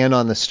past a man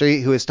on the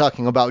street who is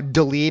talking about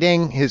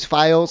deleting his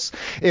files,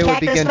 it would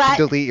begin to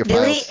delete your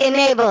files. Delete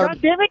enabled.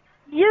 God damn it!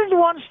 You're the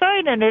one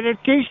saying it. It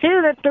keeps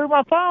hearing it through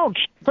my phone.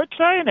 Quit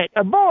saying it.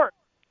 Abort.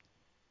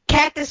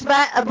 Cactus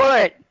Spot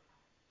abort.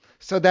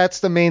 So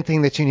that's the main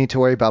thing that you need to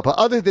worry about. But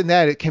other than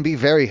that, it can be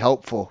very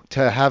helpful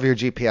to have your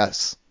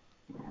GPS.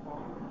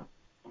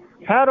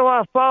 How do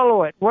I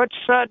follow it? What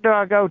site do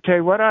I go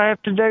to? What do I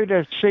have to do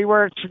to see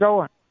where it's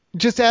going?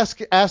 Just ask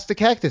the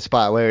Cactus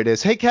Spot where it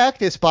is. Hey,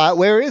 Cactus Spot,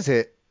 where is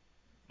it?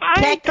 I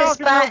ain't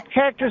talking about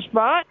Cactus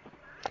Spot.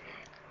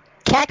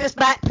 Cactus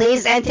Spot,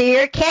 please enter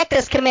your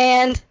cactus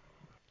command.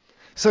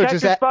 So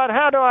Cactus Spot,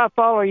 how do I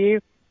follow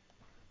you?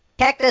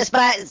 Cactus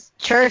Spot is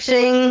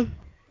searching.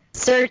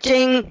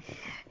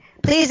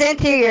 Please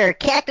enter your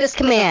cactus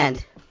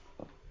command.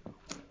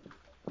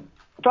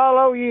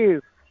 Follow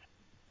you.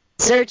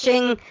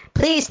 Searching.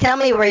 Please tell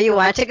me where you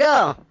want to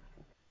go.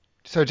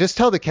 So just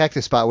tell the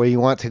Cactus Spot where you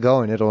want to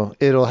go, and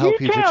it'll help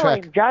you to tell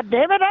track. him, God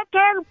damn it! I'm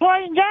tired of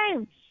playing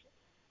games.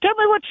 Tell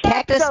me what site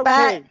Cactus to go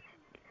Spot. to.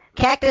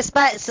 Cactus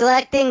Spot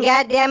selecting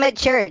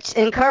Goddammit Church.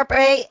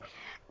 Incorporate.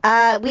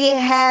 We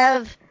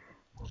have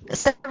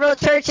several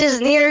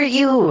churches near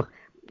you.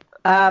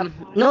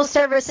 No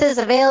services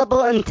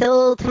available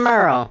until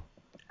tomorrow.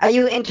 Are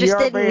you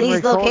interested in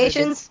these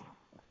locations?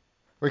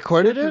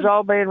 Recorded This it? is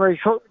all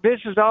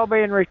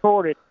being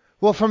recorded.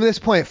 Well, from this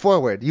point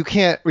forward, you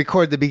can't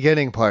record the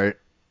beginning part.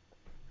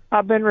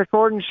 I've been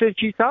recording since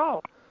you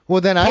called. Well,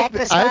 then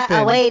Cactus Spot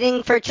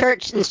awaiting for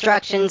church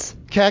instructions.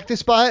 Cactus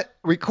Spot,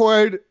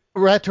 record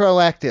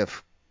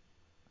retroactive.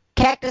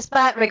 Cactus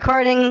Spot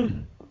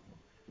recording.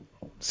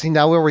 See,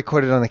 now we're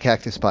recorded on the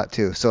Cactus Spot,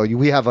 too. So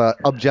we have an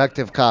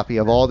objective copy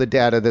of all the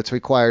data that's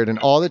required and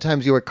all the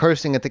times you were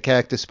cursing at the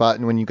Cactus Spot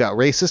and when you got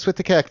racist with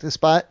the Cactus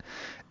Spot.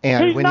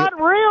 And He's not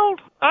real.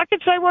 I can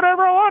say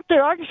whatever I want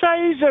to. I can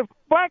say he's a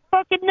black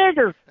fucking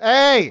nigger.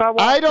 Hey,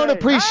 I don't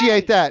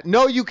appreciate that.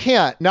 No, you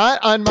can't.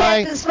 Not on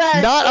my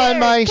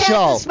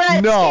show.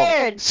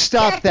 No,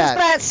 stop that. Cactus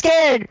Spot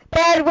scared.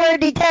 Bad word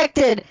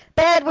detected.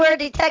 Bad word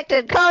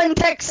detected. Calling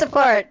tech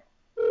support.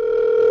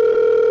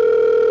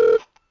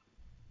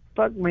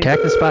 Fuck me.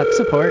 Cactus Spot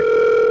support.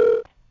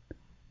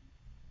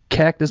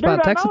 Cactus Spot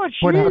Dude, I tech know it's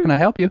support. you. How can I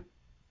help you?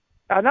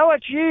 I know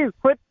it's you.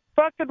 Quit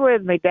fucking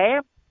with me,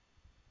 damn.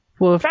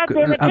 Well, God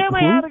damn it, tell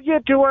me how to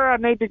get to where I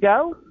need to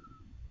go.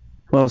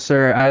 Well,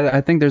 sir, I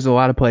think there's a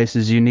lot of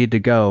places you need to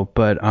go,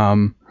 but I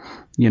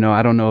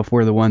don't know if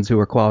we're the ones who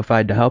are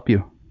qualified to help you.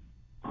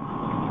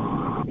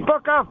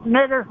 Fuck off,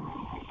 nigger.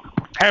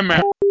 Hey,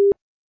 man.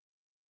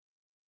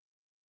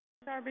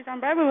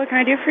 What can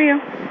I do for you?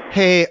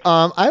 Hey,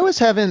 I was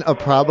having a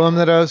problem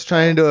that I was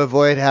trying to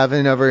avoid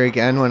having ever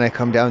again when I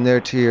come down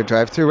there to your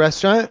drive-thru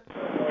restaurant.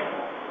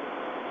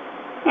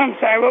 I'm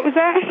sorry, what was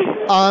that?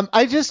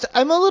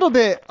 I'm a little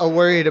bit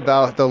worried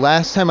about the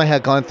last time I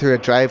had gone through a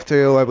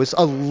drive-thru. I was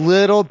a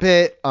little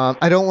bit,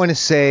 I don't want to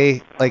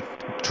say like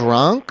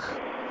drunk,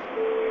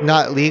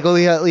 not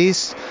legally at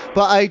least,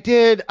 but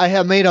I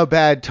had made a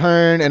bad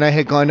turn and I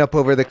had gone up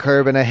over the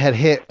curb and I had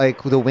hit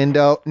like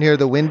near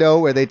the window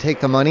where they take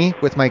the money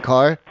with my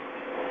car.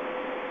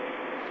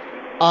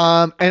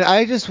 And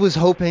I just was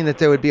hoping that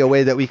there would be a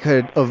way that we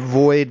could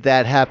avoid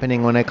that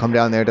happening when I come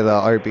down there to the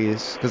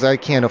Arby's, because I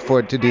can't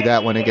afford to do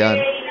that one again.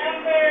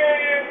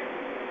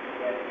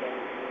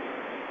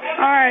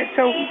 Alright,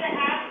 so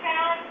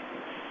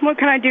what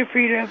can I do for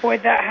you to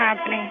avoid that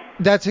happening?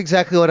 That's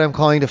exactly what I'm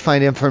calling to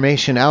find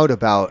information out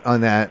about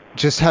on that,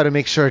 just how to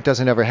make sure it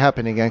doesn't ever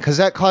happen again, because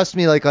that cost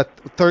me like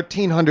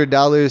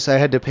 $1,300 I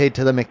had to pay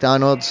to the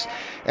McDonald's,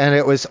 and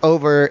it was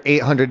over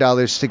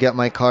 $800 to get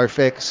my car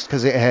fixed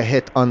because it had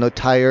hit on the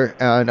tire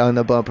and on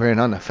the bumper and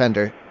on the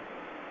fender.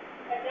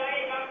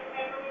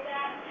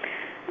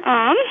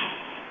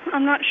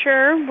 I'm not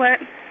sure what.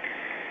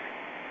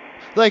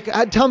 Like,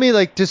 tell me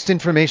like just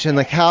information,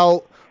 like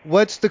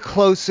what's the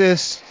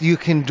closest you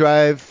can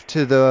drive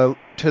to the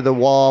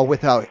wall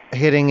without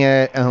hitting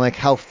it, and like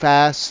how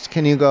fast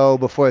can you go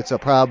before it's a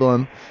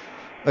problem?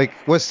 Like,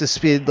 what's the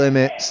speed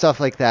limit, stuff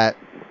like that.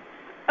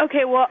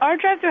 Okay, well, our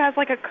drive-thru has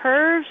like a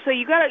curve, so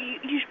you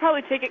should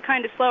probably take it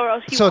kind of slow, or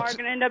else you are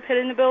gonna end up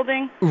hitting the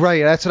building.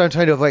 Right, that's what I'm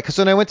trying to avoid. Because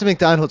when I went to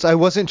McDonald's, I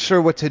wasn't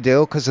sure what to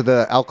do because of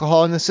the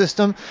alcohol in the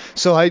system.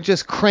 So I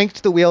just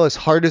cranked the wheel as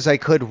hard as I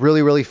could,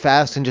 really, really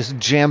fast, and just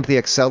jammed the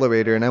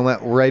accelerator, and I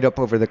went right up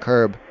over the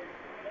curb.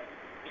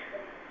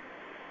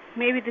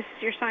 Maybe this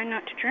is your sign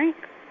not to drink.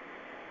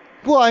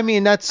 Well, I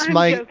mean, that's I'm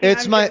my, joking,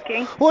 it's I'm my,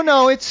 joking. well,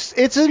 no, it's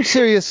a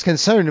serious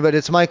concern, but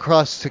it's my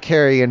cross to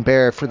carry and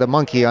bear for the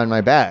monkey on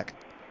my back.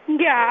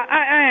 Yeah,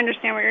 I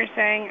understand what you're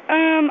saying.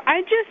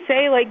 I just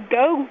say, like,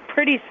 go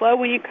pretty slow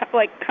when you,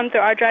 come through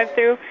our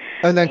drive-thru.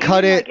 And then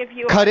cut it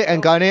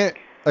and gun it. it,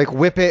 like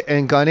whip it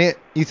and gun it,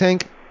 you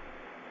think?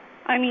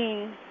 I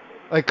mean,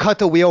 Like cut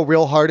the wheel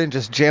real hard and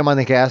just jam on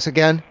the gas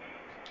again?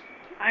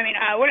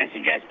 I wouldn't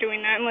suggest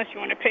doing that unless you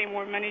want to pay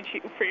more money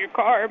for your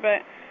car,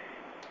 but...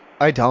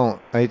 I don't.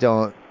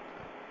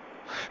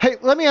 Hey,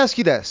 let me ask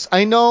you this.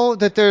 I know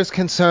that there's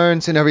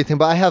concerns and everything,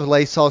 but I have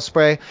Lysol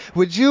spray.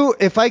 Would you,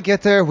 if I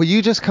get there, will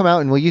you just come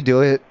out and will you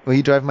do it? Will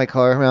you drive my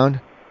car around?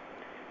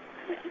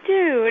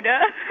 Dude,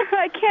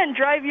 I can't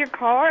drive your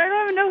car. I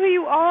don't even know who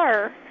you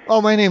are.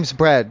 Oh, my name's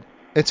Brad.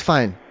 It's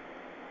fine.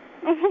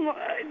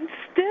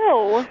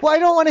 Still. Well, I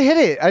don't want to hit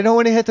it. I don't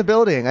want to hit the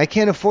building. I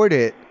can't afford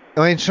it.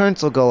 My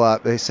insurance will go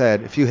up, they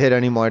said, if you hit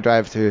any more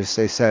drive-thrus,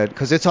 they said.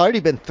 Because it's already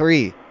been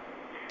 3.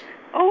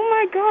 Oh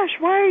my gosh,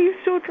 why are you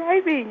still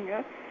driving?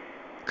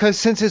 Because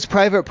since it's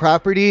private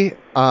property,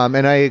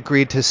 and I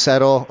agreed to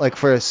settle, like,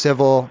 for a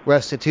civil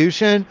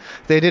restitution,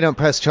 they didn't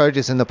press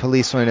charges and the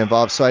police weren't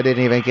involved, so I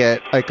didn't even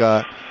get, like,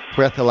 a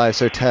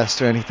breathalyzer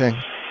test or anything.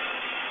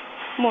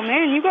 Well,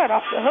 man, you got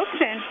off the hook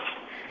then.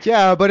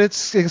 Yeah, but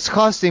it's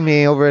costing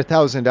me over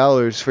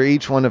 $1,000 for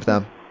each one of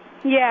them.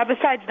 Yeah,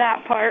 besides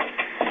that part.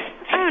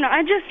 I don't know,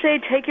 I just say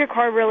take your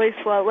car really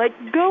slow. Like,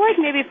 go like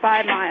maybe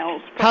 5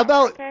 miles. How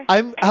about okay?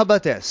 how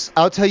about this?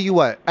 I'll tell you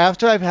what.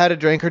 After I've had a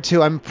drink or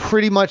two, I'm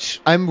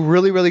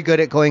really, really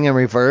good at going in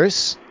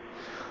reverse.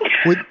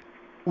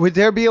 Would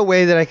there be a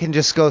way that I can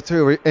just go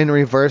through in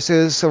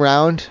reverses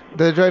around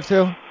the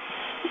drive-thru?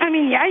 I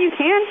mean, yeah, you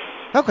can.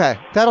 Okay,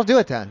 that'll do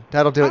it then.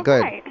 That'll do it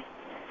good. Right.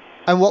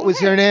 And what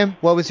was your name?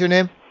 What was your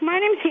name? My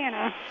name's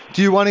Hannah.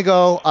 Do you want to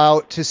go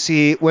out to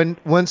see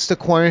once the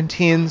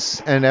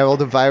quarantines and all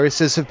the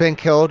viruses have been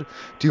killed?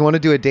 Do you want to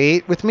do a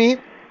date with me?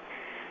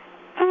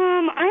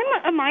 I'm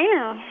a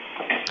minor.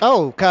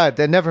 Oh God,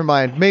 then never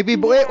mind. Maybe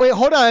wait,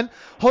 hold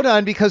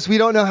on, because we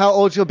don't know how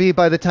old you'll be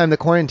by the time the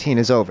quarantine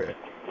is over.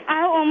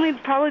 I'll only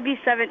probably be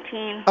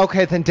 17.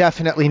 Okay, then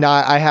definitely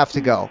not. I have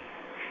to go.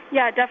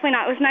 Yeah, definitely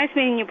not. It was nice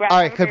meeting you, Brad. All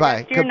right,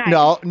 goodbye.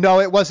 No,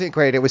 it wasn't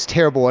great. It was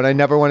terrible, and I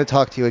never want to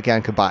talk to you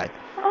again. Goodbye.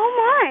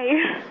 Oh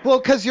my. Well,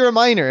 because you're a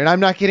minor, and I'm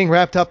not getting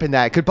wrapped up in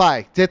that.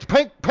 Goodbye. It's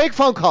prank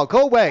phone call.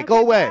 Go away. Okay, go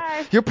away.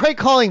 Bye. You're prank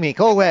calling me.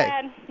 Go away.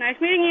 Brad, nice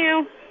meeting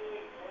you.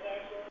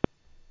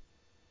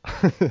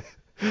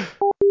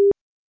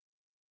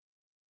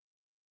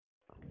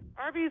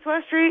 Arby's,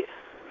 West Street.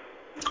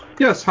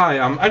 Yes, hi.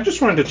 I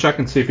just wanted to check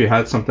and see if you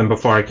had something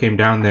before I came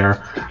down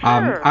there.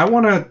 Sure. I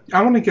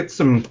wanna get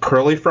some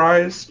curly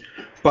fries,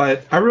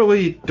 but I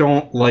really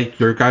don't like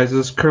your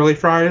guys' curly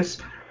fries.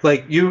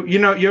 Like you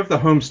have the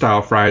home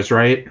style fries,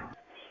 right?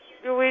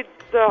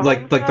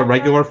 Like the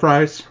regular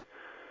fries?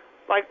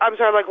 Like, I'm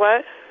sorry, like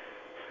what?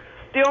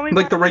 The only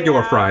like the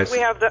regular fries. we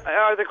have the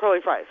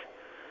curly fries.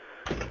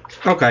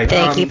 Okay.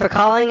 Thank you for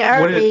calling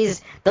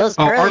Arby's. Those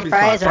curly Arby's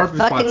fries are Arby's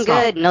fucking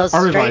stop. good, and those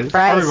Arby's straight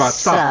fries Arby's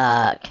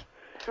suck.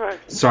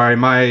 Sorry,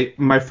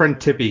 my friend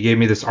Tippy gave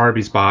me this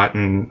Arby's bot,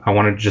 and I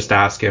wanted to just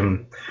ask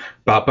him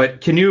about. But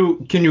can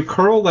you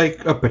curl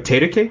like a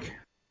potato cake?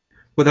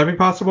 Would that be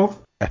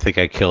possible? I think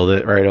I killed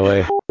it right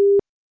away.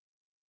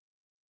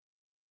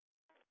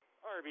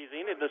 Arby's,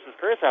 Enid, this is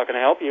Chris. How can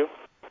I help you?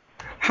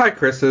 Hi,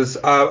 Chris's.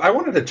 I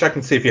wanted to check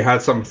and see if you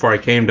had some before I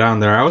came down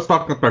there. I was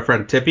talking with my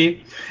friend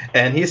Tippy,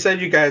 and he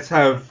said you guys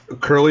have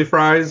curly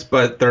fries,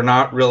 but they're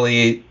not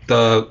really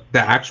the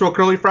actual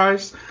curly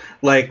fries.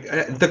 Like,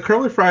 the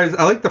curly fries,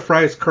 I like the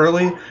fries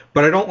curly,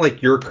 but I don't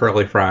like your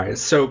curly fries.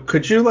 So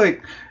could you,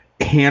 like,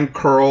 hand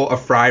curl a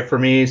fry for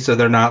me so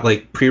they're not,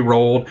 like,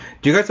 pre-rolled?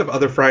 Do you guys have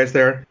other fries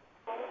there?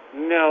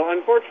 No,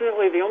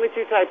 unfortunately, the only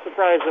two types of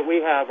fries that we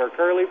have are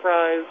curly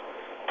fries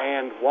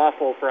and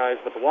waffle fries,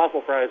 but the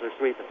waffle fries are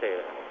sweet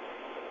potato.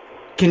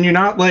 Can you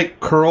not, like,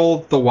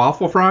 curl the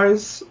waffle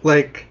fries?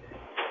 Like...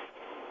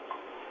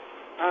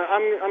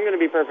 I'm going to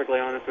be perfectly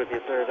honest with you,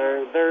 sir.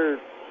 They're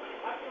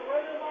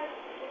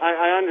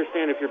I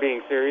understand if you're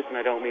being serious, and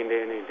I don't mean to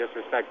any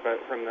disrespect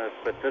from this,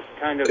 but this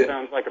kind of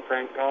sounds like a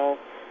prank call.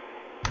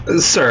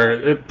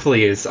 Sir,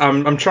 please.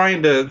 I'm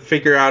trying to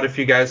figure out if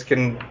you guys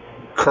can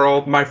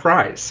curl my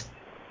fries.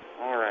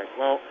 All right.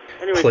 Well,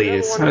 anyway,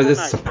 please.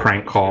 This is a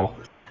prank call.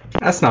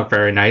 That's not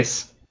very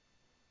nice.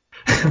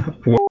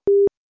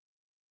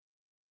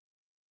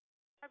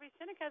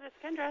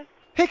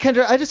 Hey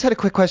Kendra, I just had a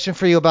quick question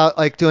for you about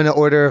like doing an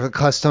order of a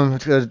custom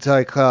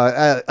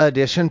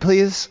edition,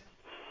 please.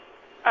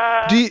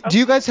 Do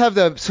you guys have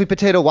the sweet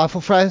potato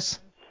waffle fries?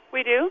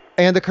 We do.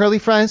 And the curly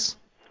fries?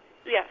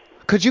 Yes.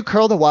 Could you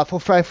curl the waffle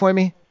fry for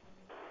me?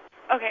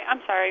 Okay.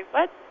 sorry.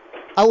 What?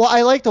 Well,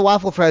 I like the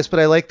waffle fries, but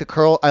I like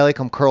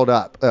them curled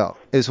up. Oh,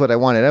 is what I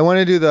wanted. I want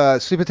to do the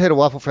sweet potato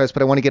waffle fries,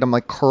 but I want to get them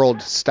like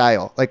curled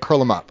style, like curl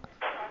them up.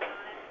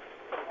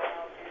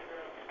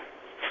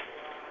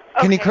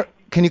 Okay.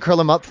 Can you curl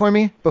them up for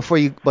me before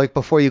you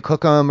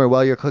cook them or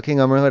while you're cooking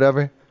them or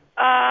whatever?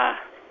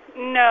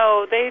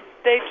 No, they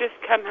just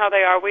come how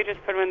they are. We just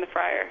put them in the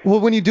fryer. Well,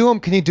 when you do them,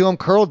 can you do them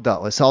curled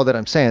though? That's all that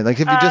I'm saying. Like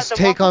if you just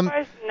take them.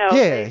 Fries? No.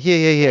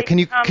 Yeah. Can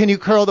you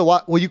curl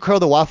will you curl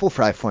the waffle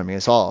fry for me?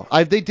 Is all.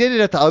 They did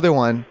it at the other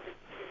one.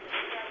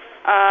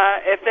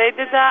 If they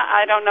did that,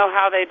 I don't know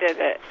how they did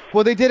it.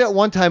 Well, they did it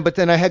one time, but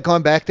then I had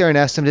gone back there and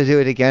asked them to do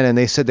it again, and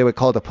they said they would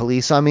call the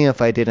police on me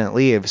if I didn't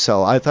leave.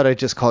 So I thought I'd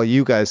just call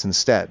you guys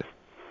instead.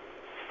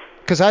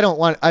 Because I don't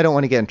want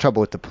to get in trouble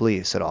with the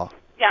police at all.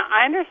 Yeah,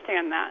 I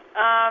understand that.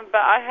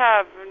 But I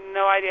have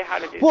no idea how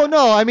to do Well, that.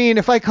 no, I mean,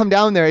 if I come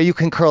down there, you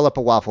can curl up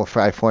a waffle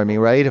fry for me,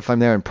 right? If I'm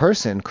there in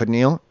person, couldn't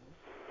you?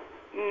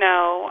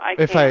 No, I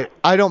can't.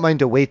 I don't mind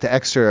to wait the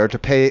extra or to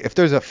pay. If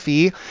there's a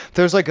fee, if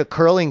there's like a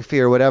curling fee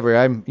or whatever,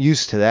 I'm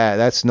used to that.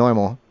 That's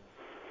normal.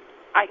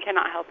 I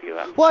cannot help you.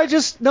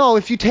 Well,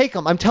 if you take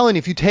them, I'm telling you,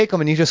 if you take them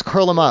and you just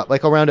curl them up,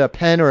 like around a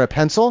pen or a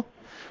pencil,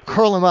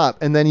 curl them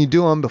up, and then you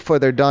do them before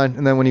they're done,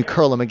 and then when you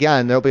curl them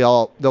again,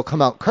 they'll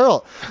come out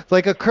curl,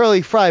 like a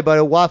curly fry, but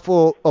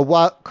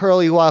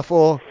curly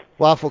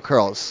waffle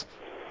curls,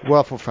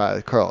 waffle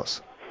fry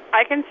curls.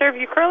 I can serve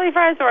you curly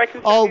fries, or I can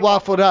serve All you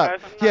waffled up.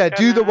 fries. Yeah,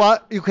 do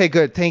the Okay,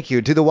 good. Thank you.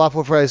 Do the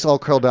waffle fries all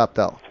curled up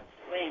though.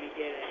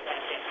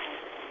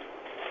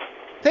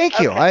 Thank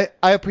you. I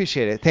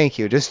appreciate it. Thank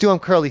you. Just do them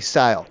curly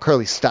style.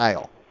 Curly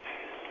style.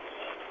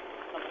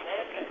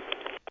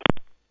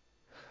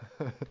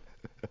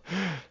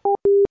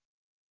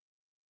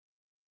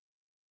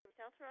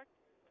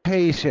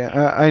 Hey,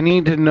 I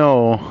need to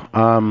know,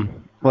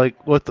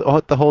 like what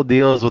the whole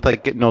deal is with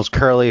like getting those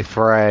curly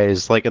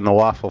fries, like in the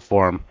waffle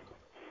form.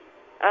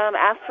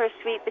 Ask for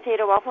sweet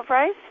potato waffle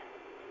fries?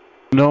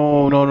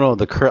 No.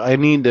 I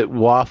need the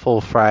waffle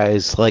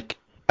fries. Like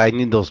I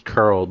need those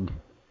curled.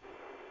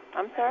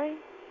 I'm sorry?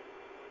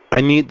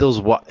 I need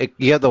those.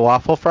 You have the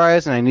waffle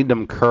fries, and I need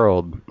them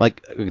curled,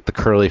 like the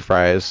curly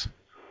fries.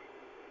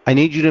 I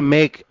need you to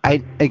make.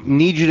 I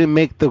need you to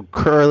make the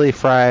curly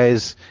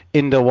fries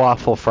into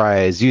waffle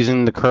fries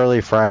using the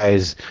curly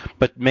fries,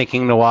 but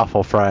making the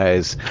waffle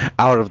fries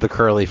out of the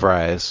curly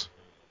fries.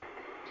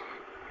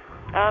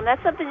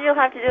 That's something you'll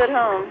have to do at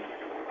home.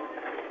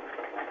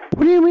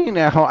 What do you mean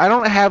now? I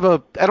don't have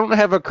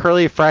a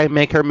curly fry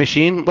maker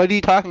machine. What are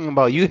you talking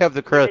about? You have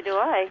the curly. Neither do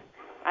I.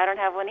 I don't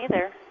have one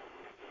either.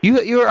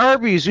 You're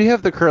Arby's. You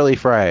have the curly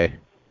fry.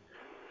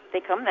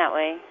 They come that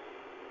way.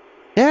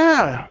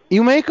 Yeah,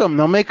 you make them.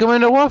 They'll make them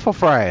into waffle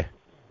fry.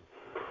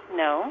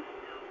 No.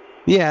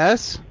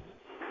 Yes.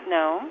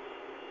 No.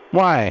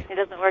 Why? It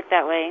doesn't work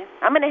that way.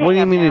 I'm gonna hang up. What do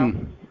you now.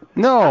 mean?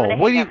 No.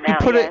 What do you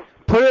put it?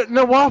 Put it in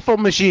the waffle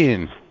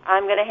machine.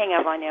 I'm gonna hang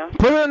up on you.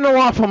 Put it in the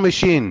waffle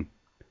machine.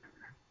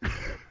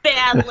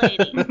 Bad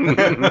lady.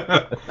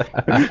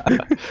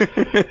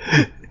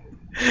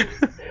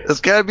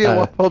 It's gotta be a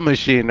waffle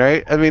machine,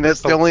 right? I mean,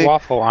 that's the only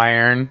waffle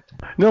iron.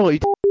 No.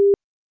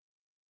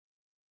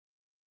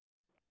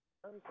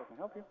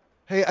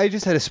 Hey, I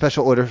just had a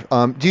special order.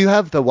 Do you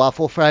have the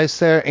waffle fries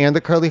there and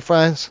the curly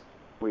fries?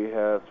 We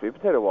have sweet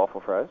potato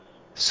waffle fries.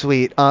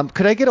 Sweet.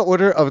 Could I get an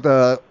order of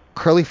the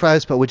curly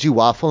fries, but would you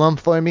waffle them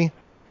for me?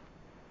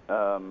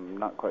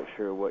 Not quite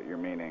sure what you're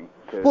meaning.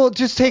 Well,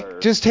 just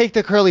take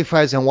the curly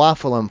fries and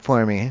waffle them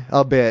for me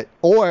a bit.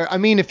 Or, I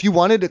mean, if you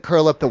wanted to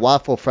curl up the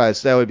waffle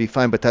fries, that would be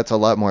fine, but that's a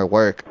lot more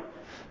work.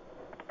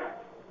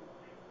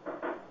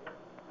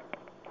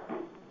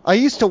 I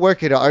used to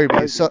work at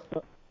Arby's, so...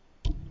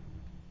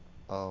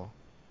 Oh.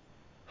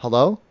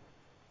 Hello?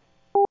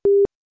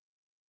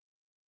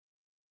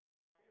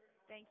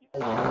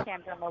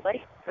 Camden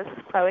Lily. This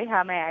is Chloe.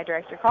 How may I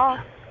direct your call?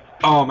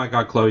 Oh my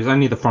God, Chloe, I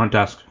need the front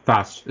desk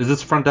fast. Is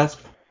this the front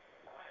desk?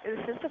 This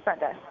is the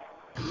front desk.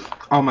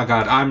 Oh my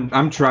God,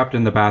 I'm trapped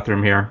in the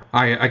bathroom here.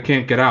 I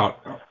can't get out.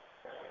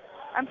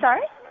 I'm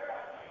sorry?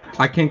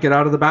 I can't get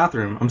out of the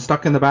bathroom. I'm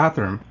stuck in the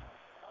bathroom.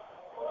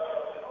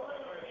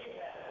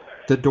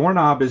 The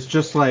doorknob is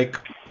just like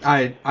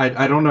I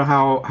don't know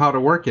how to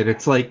work it.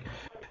 It's like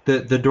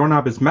the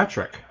doorknob is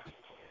metric.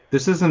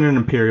 This isn't an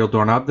imperial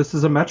doorknob. This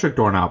is a metric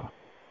doorknob.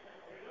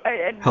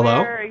 Hello?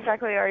 Where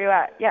exactly are you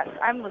at? Yes,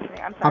 I'm listening.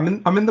 I'm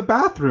sorry. I'm in the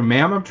bathroom,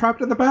 ma'am. I'm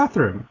trapped in the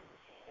bathroom.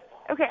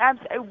 Okay,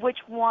 which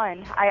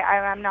one?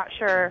 I'm not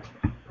sure.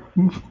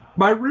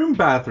 My room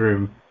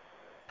bathroom.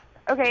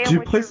 Okay.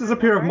 Do places up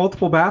here have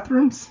multiple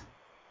bathrooms?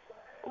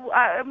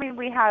 I mean,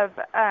 we have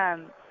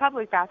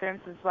public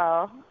bathrooms as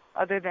well,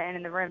 other than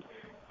in the rooms.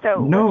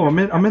 So. No,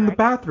 I'm in the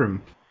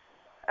bathroom.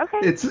 Okay.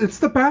 It's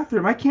the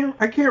bathroom. I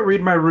can't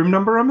read my room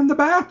number. I'm in the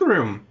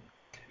bathroom.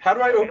 How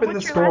do I open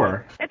this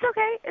door? It's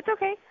okay. It's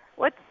okay.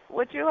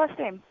 What's your last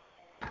name?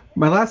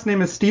 My last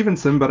name is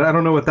Stevenson, but I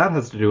don't know what that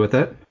has to do with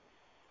it.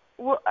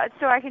 Well,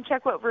 so I can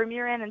check what room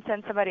you're in and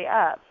send somebody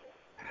up.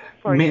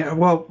 For you.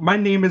 Well, my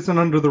name isn't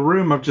under the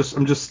room. I'm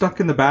just stuck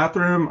in the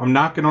bathroom. I'm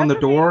knocking on the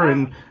door,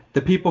 and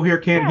The people here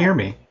can't hear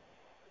me.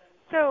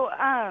 So,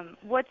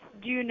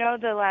 do you know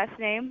the last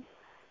name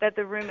that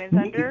the room is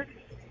under?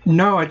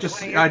 No, Is it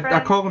one of your I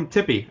friends? call him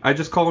Tippy. I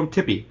just call him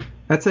Tippy.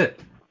 That's it.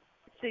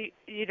 So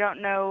you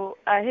don't know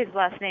his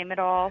last name at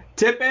all?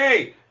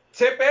 Tippy!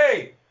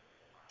 Tippy!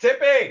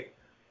 Tippy!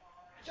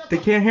 They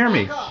can't hear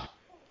me.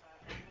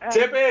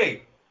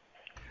 Tippy!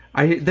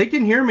 They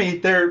can hear me.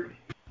 They're...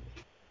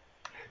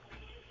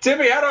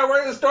 Tippy, how do I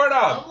work this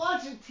doorknob? I'm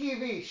watching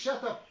TV.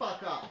 Shut the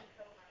fuck up.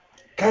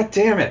 God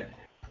damn it.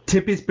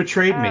 Tippy's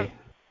betrayed me.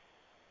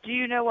 Do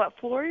you know what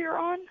floor you're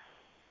on?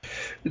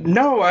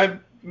 No,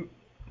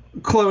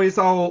 Chloe's,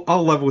 I'll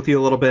level with you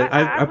a little bit.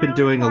 I've been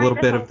doing a little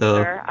bit of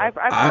the...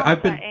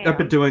 I've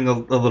been doing a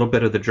little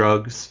bit of the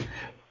drugs,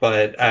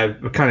 but I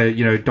kind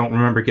of, don't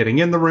remember getting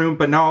in the room.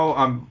 But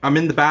now I'm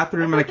in the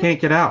bathroom and I can't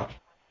get out.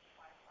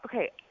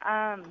 Okay,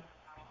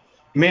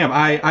 Ma'am,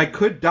 I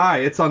could die.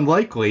 It's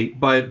unlikely,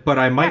 but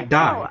I might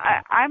die. No,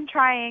 I'm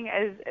trying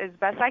as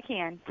best I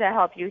can to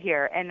help you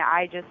here, and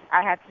I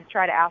have to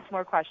try to ask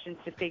more questions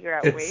to figure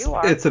out where you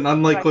are. It's an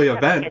unlikely so I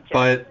can come event, get you.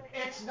 but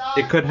It's not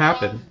it could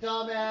happen.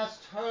 Dumbass,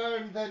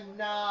 turn the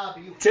knob,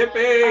 you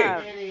Tippy!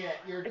 fucking idiot.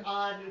 You're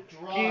on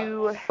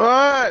drugs.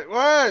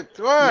 What?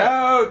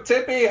 No,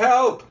 Tippy,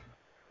 help!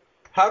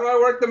 How do I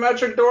work the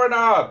metric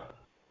doorknob?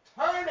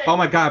 Turn it! Oh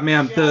my god,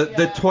 ma'am,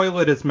 the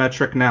toilet is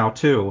metric now,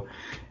 too.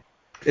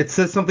 It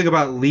says something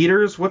about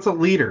liters. What's a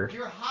liter?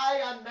 You're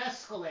high on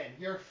mescaline.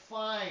 You're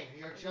fine.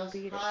 You're just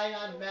high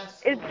on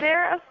mescaline. Is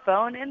there a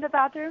phone in the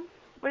bathroom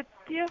with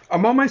you?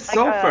 I'm on my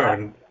cell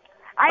phone.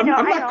 I know.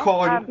 I'm I not know.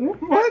 calling.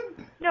 What?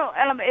 No.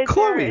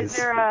 Chloe's. Is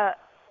there a?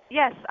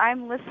 Yes,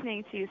 I'm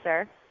listening to you,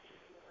 sir.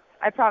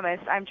 I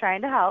promise. I'm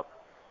trying to help.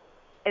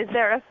 Is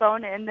there a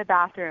phone in the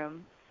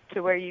bathroom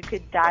to where you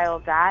could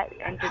dial that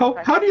and just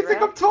press How do you think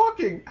 0? I'm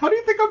talking? How do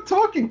you think I'm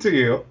talking to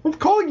you? I'm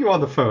calling you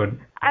on the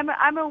phone.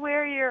 I'm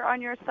aware you're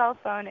on your cell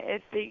phone.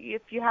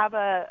 If you have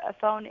a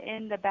phone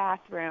in the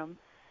bathroom,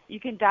 you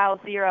can dial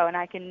 0 and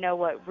I can know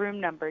what room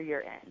number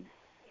you're in.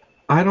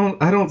 I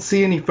don't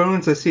see any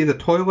phones. I see the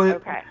toilet.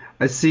 Okay.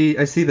 I see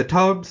the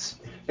tubs.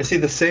 I see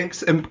the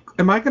sinks.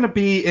 Am I gonna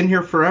be in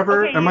here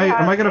forever? Okay, am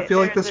I gonna feel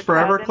like there's this a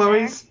forever, tub in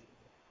Chloe's?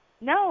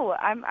 No,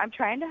 I'm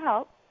trying to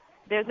help.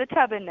 There's a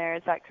tub in there.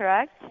 Is that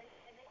correct?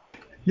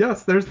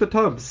 Yes, there's the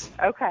tubs.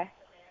 Okay.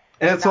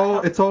 And it's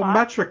all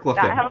metric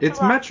looking. That helps It's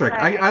a lot. metric.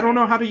 I don't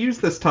know how to use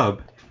this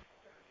tub.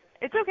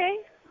 It's okay.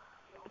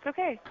 It's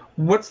okay.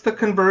 What's the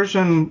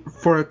conversion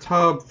for a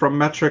tub from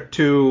metric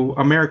to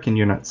American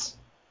units?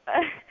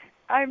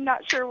 I'm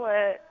not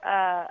sure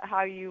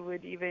how you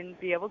would even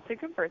be able to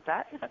convert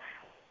that.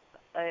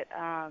 But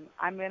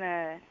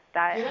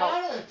that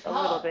helps a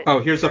little bit. Oh,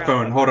 here's a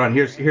phone. Hold on.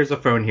 Here's a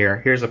phone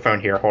here. Here's a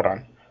phone here. Hold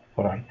on.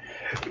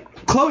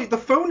 Chloe, the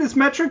phone is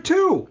metric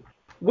too.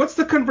 What's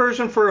the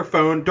conversion for a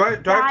phone? Do I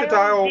have to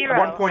dial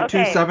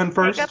 1.27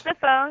 first? Pick up the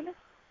phone.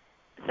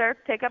 Sir,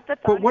 pick up the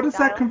phone. But what does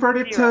that convert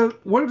it to?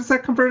 What does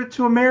that convert it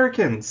to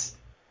Americans?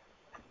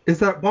 Is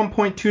that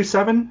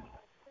 1.27?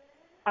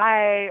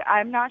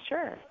 I'm not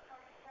sure.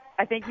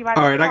 I think you might.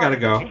 All right, I gotta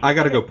go. I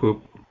gotta go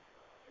poop.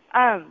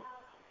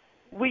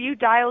 Will you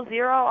dial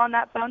 0 on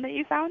that phone that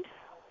you found?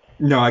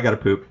 No, I gotta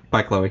poop.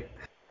 Bye, Chloe.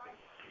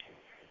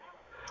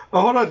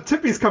 Oh, hold on.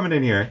 Tippy's coming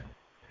in here.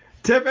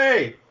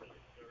 Tippy,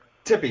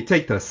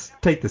 take this.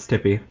 Take this,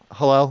 Tippy.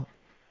 Hello?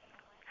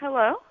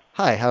 Hello?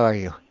 Hi, how are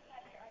you?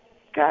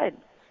 Good.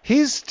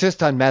 He's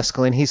just on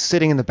mescaline. He's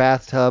sitting in the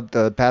bathtub.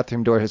 The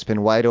bathroom door has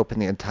been wide open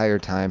the entire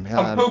time.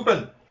 I'm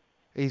pooping.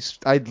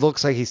 It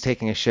looks like he's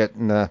taking a shit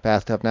in the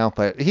bathtub now,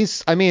 but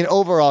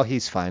overall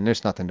he's fine.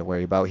 There's nothing to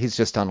worry about. He's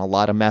just on a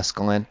lot of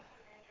mescaline.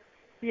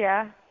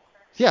 Yeah.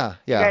 Yeah.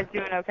 You guys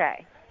doing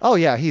okay? Oh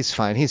yeah, he's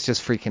fine. He's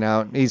just freaking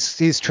out.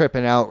 He's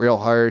tripping out real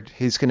hard.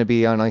 He's gonna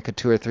be on like a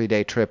 2 or 3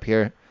 day trip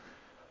here.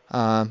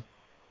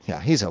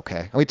 Yeah, he's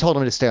okay. We told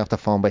him to stay off the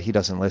phone, but he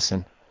doesn't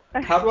listen.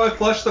 How do I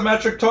flush the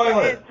metric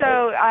toilet?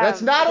 So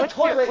That's not a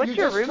toilet. What's you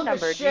your just room took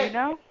number? A shit. Do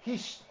you know?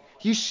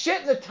 You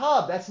shit in the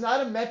tub. That's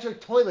not a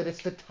metric toilet.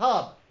 It's the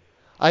tub.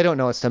 I don't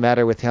know what's the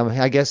matter with him.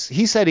 I guess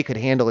he said he could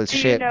handle his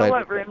shit, Do you know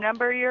what room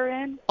number you're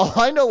in? Oh,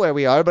 I know where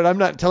we are, but I'm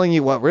not telling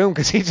you what room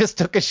because he just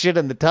took a shit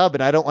in the tub,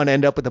 and I don't want to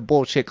end up with a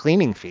bullshit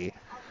cleaning fee.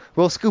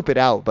 We'll scoop it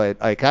out,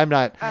 but like I'm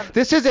not.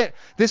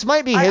 This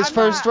might be his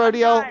first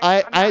rodeo.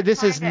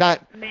 This is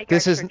not.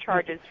 This is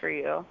charges for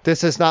you.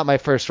 This is not my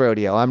first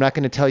rodeo. I'm not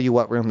going to tell you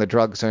what room the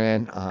drugs are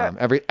in.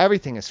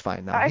 Everything is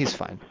fine now. He's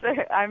fine.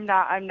 I'm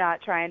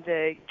not trying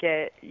to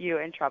get you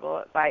in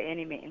trouble by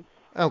any means.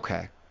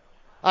 Okay.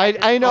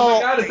 I know.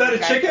 Oh my God, is that a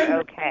chicken?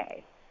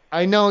 Okay.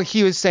 I know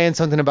he was saying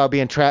something about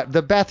being trapped.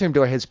 The bathroom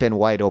door has been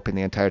wide open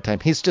the entire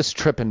time. He's just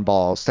tripping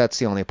balls. That's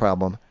the only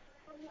problem.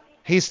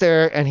 He's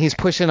there and he's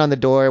pushing on the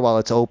door while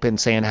it's open,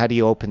 saying, "How do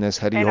you open this?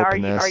 How do you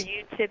open this?" Are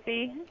you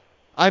Tippy?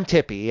 I'm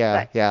Tippy.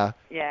 Yeah.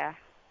 Yeah.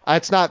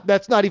 That's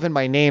not even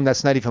my name.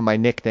 That's not even my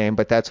nickname.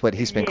 But that's what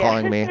he's been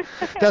calling me.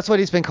 That's what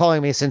he's been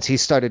calling me since he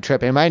started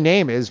tripping. My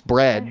name is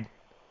Bread.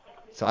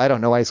 So I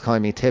don't know why he's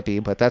calling me Tippy,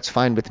 but that's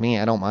fine with me.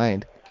 I don't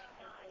mind.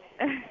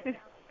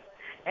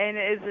 And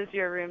is this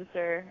your room,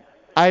 sir?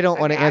 I don't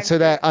want to answer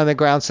that on the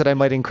grounds that I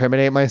might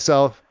incriminate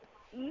myself.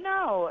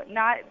 No,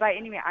 not by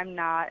any means. I'm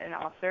not an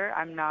officer.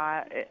 I'm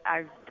not.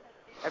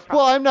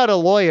 Well, I'm not a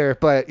lawyer,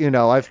 but,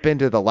 I've been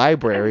to the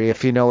library,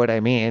 if you know what I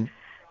mean.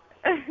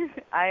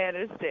 I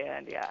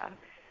understand. Yeah.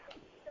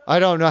 I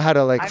don't know how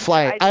to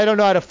fly. I don't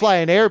know how to fly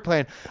an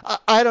airplane.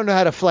 I don't know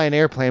how to fly an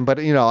airplane, but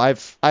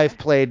I've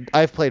played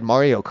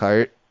Mario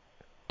Kart.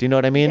 Do you know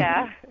what I mean?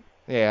 Yeah.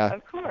 Yeah.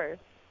 Of course.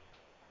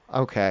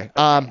 Okay.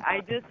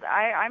 I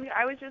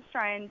was just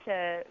trying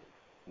to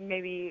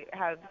maybe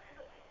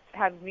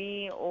have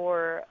me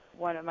or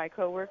one of my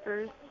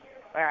coworkers.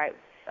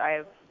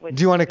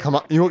 Do you want to come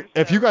up?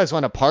 If you guys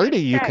want to party,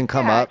 you can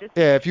come up.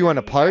 Yeah, if you want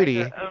to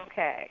party.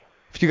 Okay.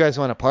 If you guys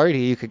want to party,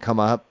 you could come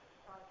up.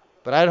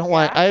 But I don't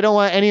want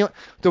any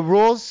the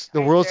rules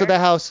of the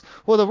house.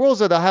 Well, the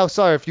rules of the house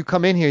are if you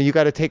come in here, you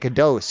got to take a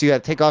dose. You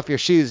got to take off your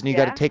shoes and you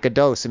got to take a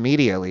dose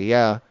immediately.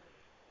 Yeah.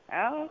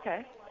 Oh,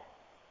 okay.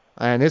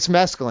 And it's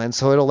mescaline,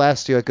 so it'll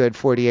last you a good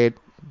 48,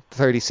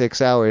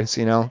 36 hours,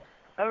 Oh,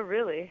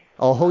 really?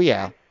 Oh,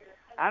 yeah.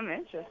 I'm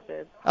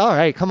interested. All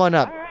right, come on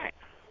up. All right.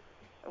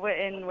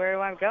 Where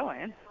am I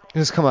going?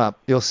 Just come up.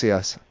 You'll see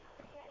us.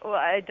 Well,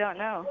 I don't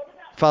know.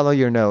 Follow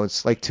your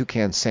nose like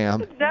Toucan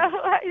Sam. No,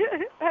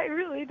 I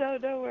really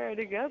don't know where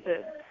to go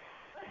then.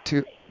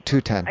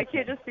 210. I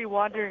can't just be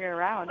wandering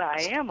around.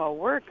 I am a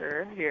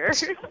worker here.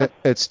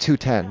 It's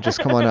 210. Just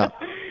come on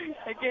up.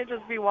 I can't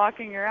just be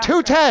walking around.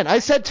 210. I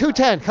said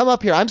 210. Come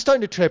up here. I'm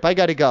starting to trip. I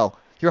got to go.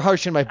 You're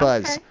harshing my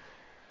buzz.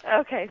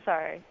 Okay,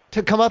 sorry.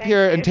 To come up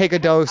here and take a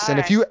dose, and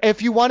if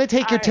you want to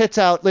take your tits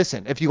out,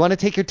 listen. If you want to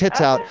take your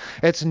tits out,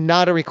 it's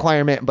not a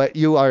requirement, but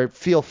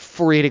feel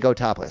free to go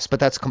topless. But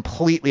that's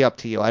completely up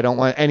to you. I don't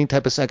want any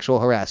type of sexual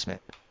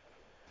harassment.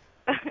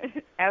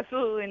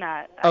 Absolutely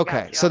not.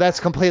 Okay, so that's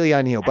completely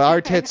on you.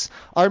 But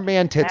our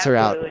man tits are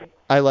out.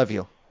 I love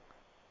you.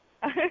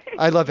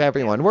 I love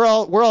everyone. We're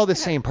all the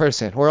same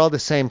person. We're all the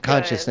same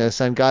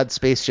consciousness on God's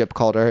spaceship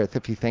called Earth,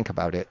 if you think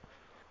about it.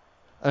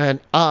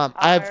 And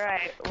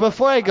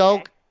before I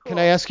go, can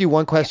I ask you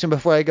one question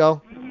before I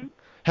go? Mm-hmm.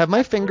 Have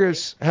my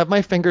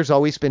fingers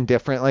always been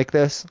different like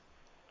this?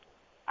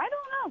 I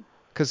don't know.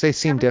 Because they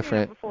seem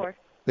different. Before.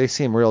 They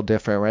seem real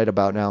different right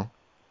about now.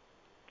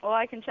 Well,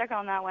 I can check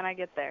on that when I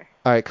get there.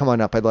 All right, come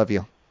on up. I love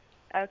you.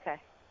 Okay.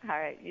 All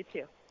right, you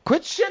too.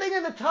 Quit shitting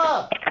in the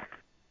tub.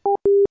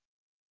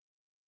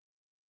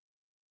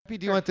 Do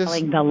you want this?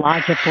 The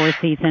Lodge of Four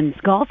Seasons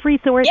Golf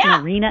Resort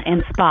and Arena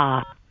and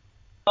Spa.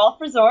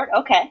 Golf resort,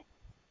 okay.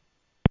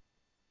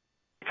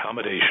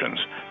 Accommodations,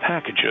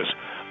 packages,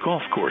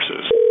 golf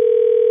courses.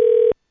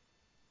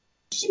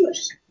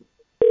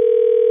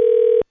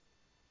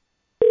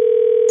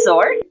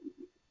 Resort?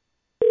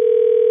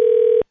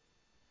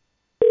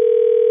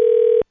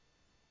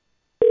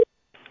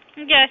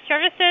 Yes,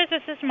 services,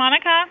 this is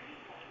Monica.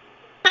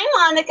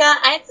 Hi, Monica.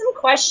 I had some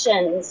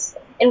questions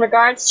in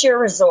regards to your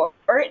resort.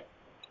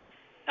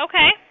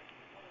 Okay.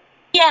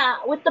 Yeah,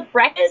 with the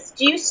breakfast,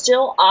 do you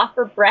still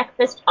offer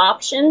breakfast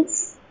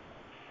options?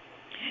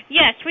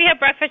 Yes, we have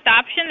breakfast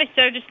options.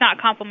 They're just not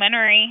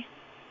complimentary.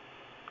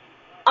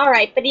 All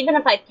right, but even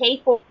if I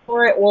pay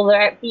for it, will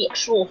there be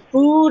actual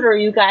food, or are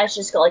you guys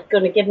just going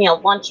to give me a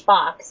lunch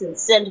box and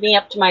send me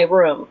up to my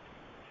room?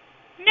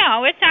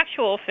 No, it's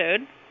actual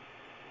food.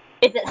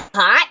 Is it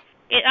hot?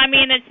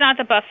 It's not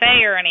the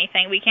buffet or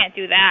anything. We can't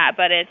do that,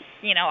 but it's,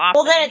 off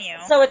the menu.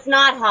 So it's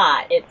not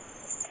hot.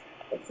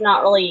 It's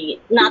not really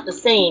not the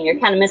same. You're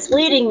kind of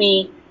misleading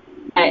me.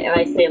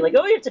 I say, like,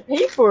 oh, you have to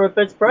pay for it,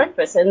 but it's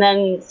breakfast. And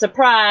then,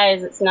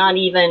 surprise, it's not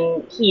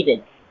even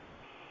heated.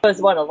 So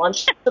it's what, a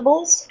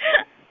Lunchables?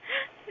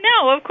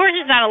 No, of course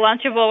it's not a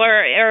Lunchable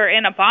or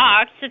in a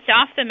box. It's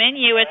off the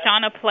menu. It's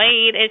on a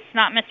plate. It's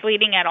not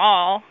misleading at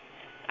all.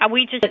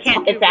 We just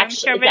can't do room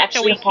service,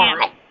 so we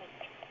can't.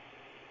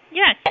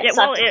 Yes, it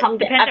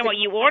depends on what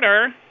you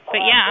order, but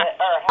yeah.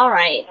 All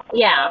right,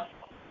 yeah.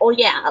 Well,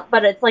 yeah,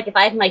 but it's like if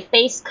I have my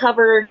face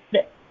covered,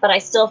 but I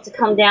still have to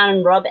come down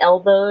and rub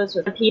elbows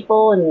with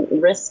people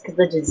and risk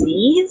the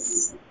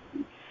disease?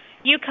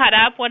 You cut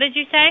up. What did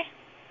you say?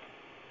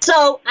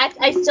 So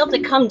I still have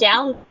to come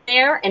down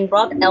there and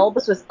rub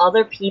elbows with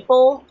other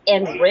people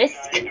and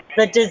risk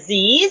the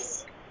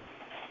disease?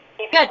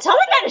 Yeah, tell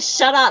the guy to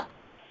shut up.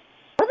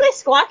 What are they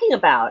squawking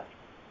about?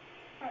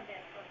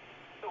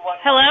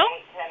 Hello?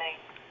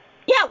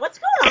 Yeah, what's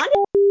going on?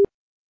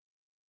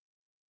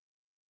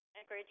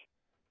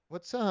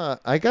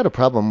 I got a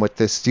problem with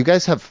this. Do you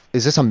guys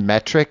is this a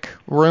metric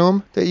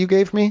room that you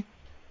gave me?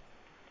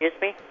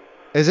 Excuse me?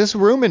 Is this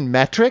room in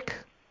metric?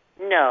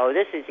 No,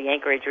 this is the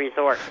Anchorage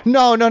Resort.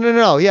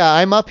 No. Yeah,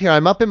 I'm up here.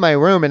 I'm up in my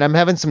room, and I'm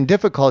having some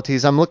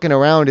difficulties. I'm looking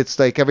around. It's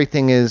like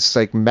everything is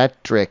like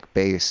metric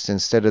based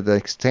instead of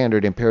the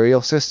standard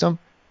imperial system.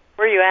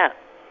 Where are you at?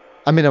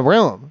 I'm in a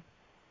room.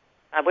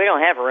 We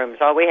don't have rooms.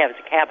 All we have is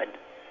a cabin.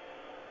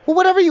 Well,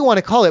 whatever you want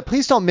to call it,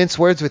 please don't mince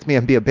words with me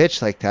and be a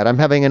bitch like that. I'm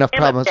having enough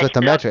problems with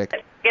the metric.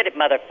 Get it,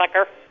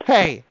 motherfucker.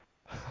 Hey.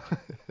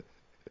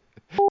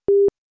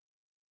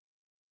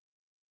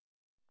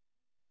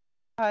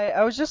 Hi,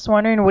 I was just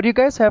wondering, what do you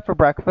guys have for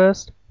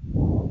breakfast?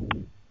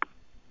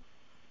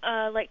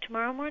 Like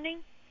tomorrow morning?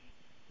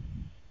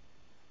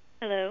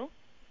 Hello?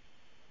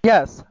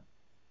 Yes,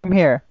 I'm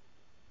here.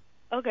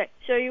 Okay,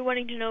 so are you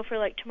wanting to know for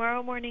like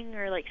tomorrow morning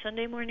or like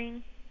Sunday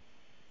morning?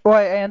 Well,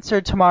 I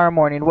answered tomorrow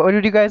morning. What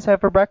did you guys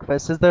have for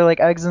breakfast? Is there like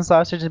eggs and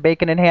sausage and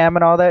bacon and ham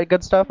and all that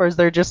good stuff, or is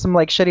there just some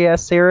like shitty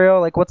ass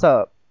cereal? Like, what's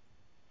up?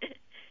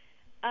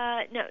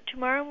 No,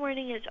 tomorrow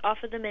morning is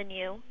off of the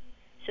menu.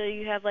 So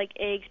you have like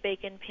eggs,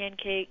 bacon,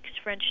 pancakes,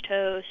 French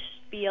toast,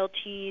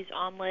 BLTs,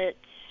 omelets,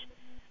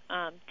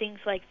 things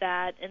like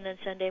that, and then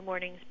Sunday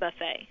morning's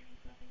buffet.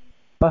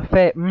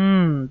 Buffet.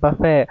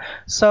 Buffet.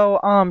 So,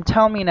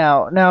 tell me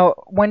now. Now,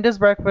 when does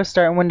breakfast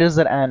start and when does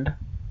it end?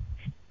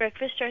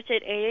 Breakfast starts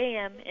at 8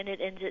 a.m. and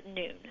it ends at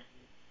noon.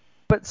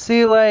 But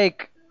see,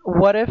 like,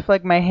 what if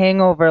like my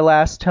hangover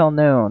lasts till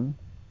noon?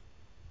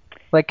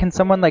 Like, can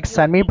someone like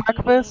send me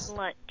breakfast?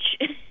 Lunch.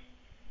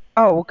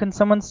 Oh, well, can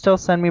someone still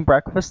send me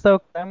breakfast though?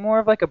 'Cause I'm more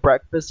of like a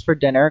breakfast for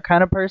dinner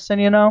kind of person,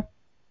 you know?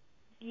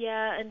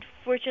 Yeah,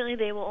 unfortunately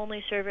they will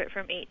only serve it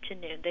from 8 to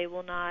noon. They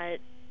will not,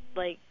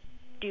 like,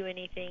 do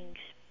anything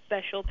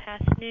special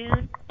past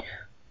noon.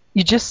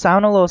 You just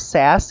sound a little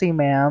sassy,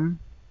 ma'am.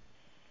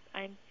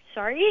 I'm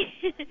sorry?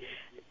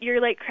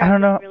 You're, like, I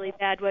don't crackling know. really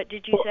bad. What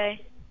did you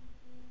say?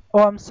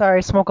 Oh, I'm sorry.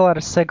 I smoke a lot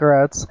of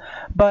cigarettes.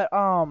 But,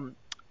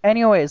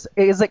 anyways,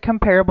 is it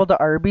comparable to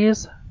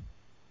Arby's?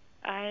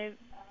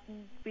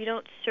 We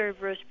don't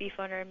serve roast beef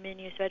on our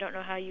menu, so I don't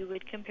know how you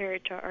would compare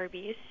it to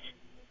Arby's.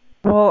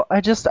 Well,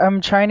 I'm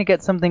trying to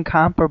get something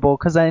comparable,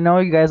 because I know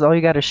you guys, all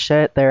you got is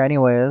shit there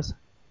anyways.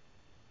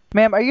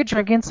 Ma'am, are you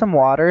drinking some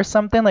water or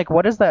something? Like,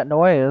 what is that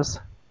noise?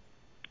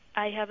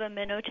 I have a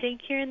minnow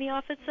tank here in the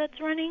office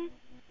that's running.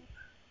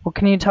 Well,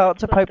 can you tell it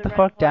to pipe the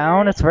fuck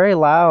down? It's very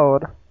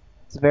loud.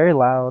 It's very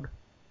loud.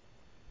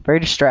 Very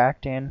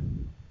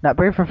distracting. Not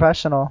very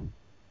professional.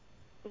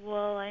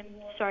 Well, I'm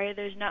sorry,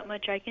 there's not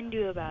much I can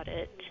do about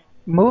it.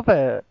 Move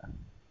it.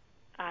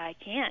 I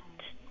can't.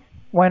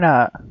 Why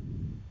not?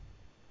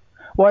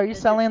 Well, are you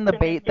selling the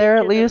bait there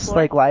at least?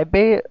 Like live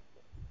bait?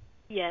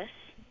 Yes.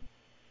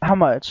 How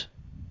much?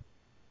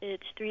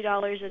 It's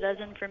 $3 a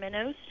dozen for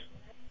minnows.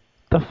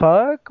 The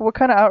fuck? What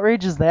kind of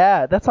outrage is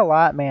that? That's a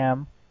lot,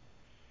 ma'am.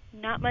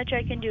 Not much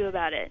I can do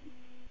about it.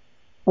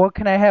 Well,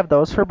 can I have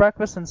those for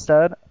breakfast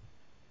instead?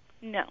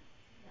 No.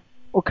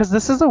 Well, 'cause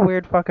this is a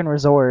weird fucking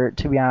resort,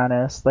 to be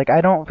honest. Like,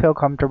 I don't feel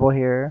comfortable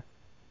here.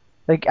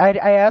 Like,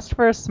 I asked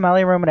for a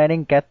smelly room and I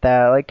didn't get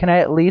that. Like, can I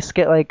at least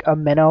get, like, a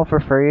minnow for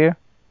free?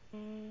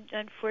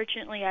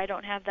 Unfortunately, I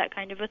don't have that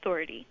kind of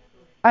authority.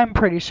 I'm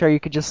pretty sure you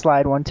could just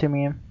slide one to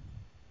me.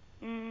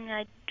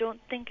 I don't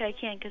think I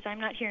can because I'm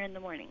not here in the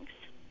mornings.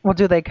 Well,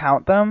 do they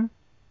count them?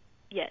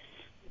 Yes.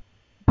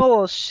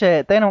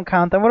 Bullshit. They don't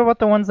count them. What about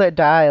the ones that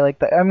die?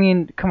 Like, I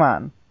mean, come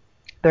on.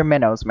 They're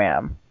minnows,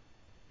 ma'am.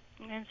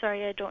 I'm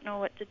sorry, I don't know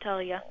what to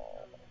tell you.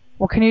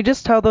 Well, can you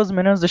just tell those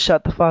minnows to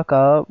shut the fuck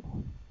up?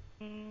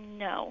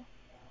 No.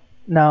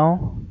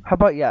 No? How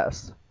about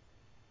yes?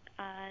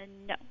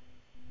 No.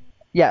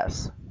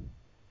 Yes.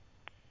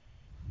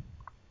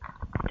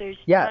 There's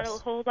Yes. not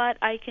a whole lot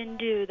I can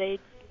do. They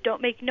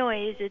don't make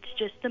noise. It's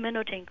just the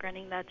minnow tank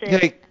running. That's it.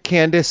 Hey,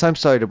 Candace, I'm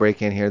sorry to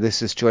break in here.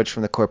 This is George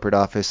from the corporate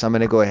office. I'm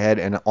going to go ahead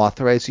and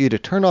authorize you to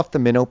turn off the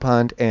minnow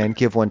pond and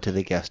give one to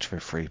the guest for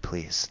free,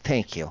 please.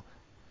 Thank you.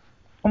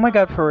 Oh my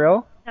god, for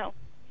real? No.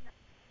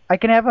 I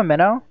can have a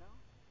minnow?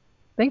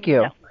 Thank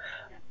you. No.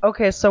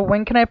 Okay, so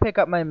when can I pick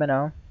up my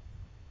minnow?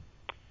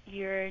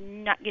 You're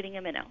not getting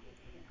a minnow.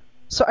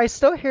 So I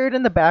still hear it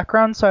in the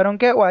background, so I don't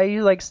get why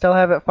you, like, still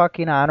have it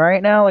fucking on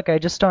right now. Like, I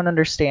just don't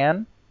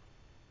understand.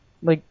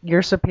 Like,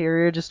 your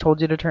superior just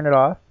told you to turn it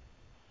off?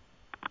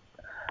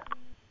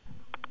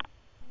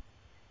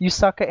 You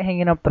suck at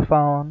hanging up the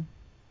phone.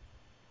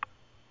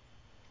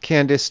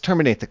 Candace,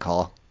 terminate the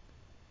call.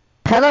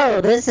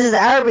 Hello, this is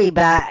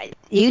Arbybot.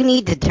 You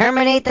need to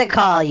terminate the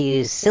call,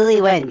 you silly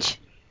wench.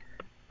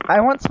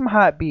 I want some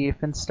hot beef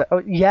instead.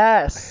 Oh,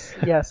 yes!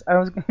 Yes, I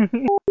was...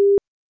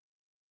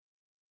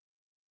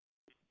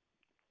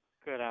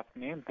 Good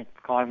afternoon. Thanks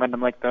for calling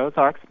Wyndham Lake the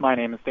Ozarks. My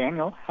name is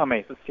Daniel. How may I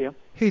assist you?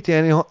 Hey,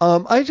 Daniel.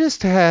 I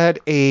just had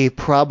a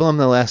problem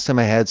the last time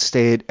I had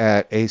stayed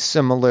at a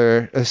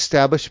similar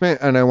establishment,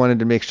 and I wanted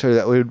to make sure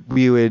that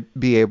we would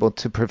be able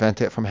to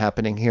prevent it from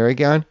happening here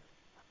again.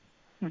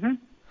 Mm-hmm.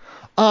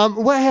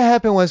 What had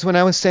happened was when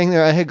I was staying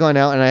there, I had gone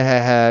out and I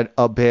had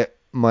a bit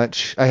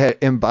much. I had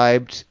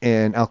imbibed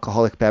in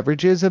alcoholic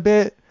beverages a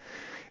bit.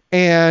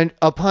 And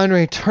upon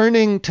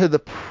returning to the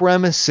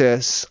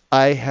premises,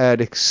 I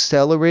had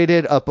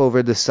accelerated up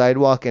over the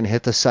sidewalk and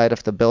hit the side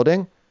of the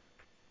building.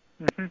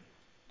 Mm-hmm.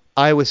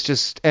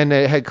 And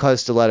it had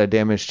caused a lot of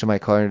damage to my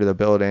car into the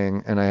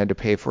building, and I had to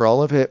pay for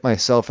all of it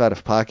myself out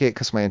of pocket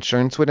because my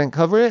insurance wouldn't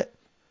cover it.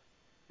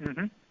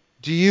 Mm-hmm.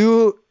 Do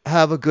you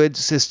have a good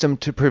system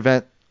to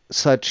prevent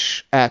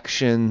such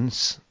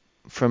actions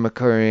from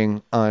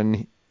occurring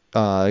on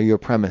your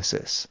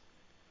premises?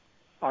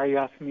 Are you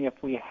asking me if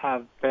we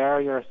have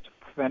barriers to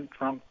prevent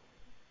drunk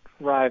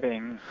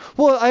driving?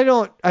 Well, I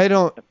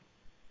don't.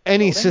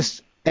 Any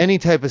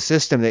type of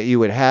system that you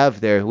would have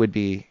there would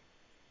be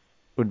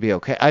would be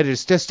okay. I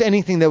just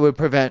anything that would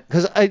prevent,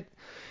 because I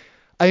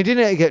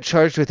didn't get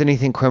charged with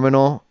anything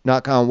criminal,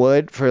 knock on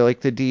wood, for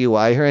like the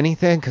DUI or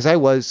anything, because I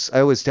was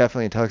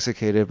definitely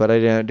intoxicated, but I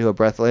didn't do a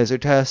breathalyzer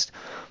test.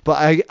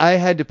 But I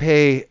had to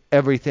pay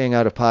everything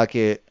out of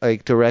pocket,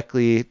 like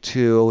directly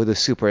to the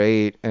Super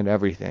 8 and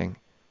everything.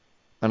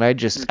 And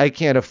I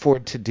can't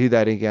afford to do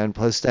that again.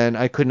 Plus then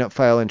I couldn't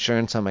file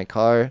insurance on my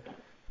car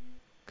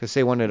because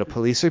they wanted a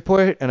police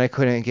report and I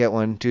couldn't get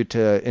one due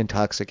to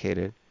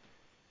intoxicated.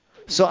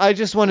 So I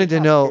just wanted to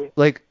know,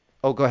 like,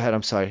 oh, go ahead.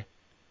 I'm sorry.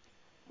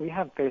 We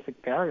have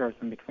basic barriers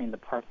in between the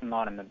parking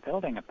lot and the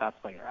building, if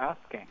that's what you're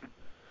asking.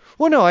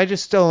 Well, no,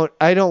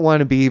 I don't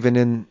want to be even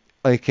in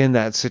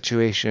that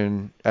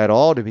situation at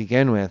all to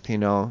begin with, you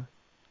know.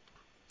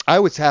 I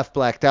was half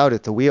blacked out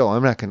at the wheel.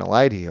 I'm not going to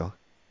lie to you.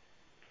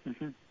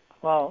 Mm-hmm.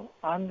 Well,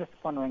 I'm just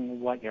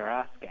wondering what you're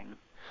asking.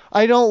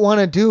 I don't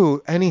want to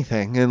do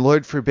anything, and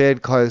Lord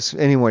forbid cause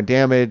any more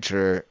damage,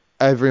 or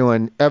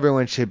everyone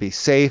should be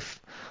safe.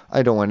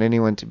 I don't want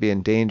anyone to be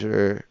in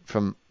danger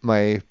from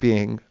my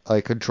being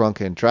like a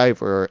drunken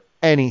driver or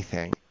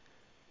anything.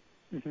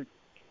 Mm-hmm.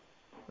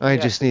 I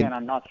just need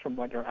I'm not sure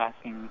what you're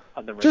asking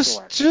of the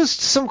resort.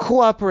 just some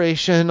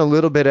cooperation, a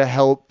little bit of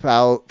help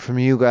out from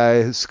you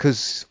guys,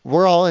 because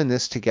we're all in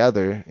this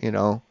together, you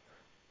know.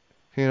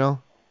 You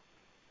know?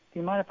 Do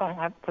you mind if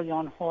I put you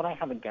on hold? I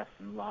have a guest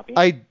in the lobby.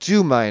 I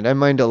do mind. I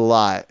mind a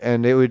lot,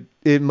 and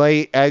it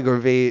might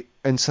aggravate,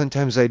 and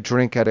sometimes I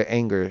drink out of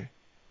anger.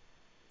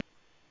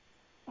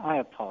 I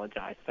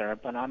apologize, sir,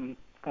 but I'm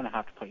going to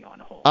have to put you on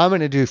hold. I'm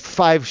going to do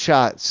 5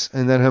 shots,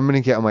 and then I'm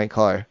going to get in my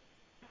car.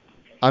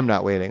 I'm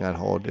not waiting on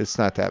hold. It's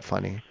not that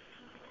funny.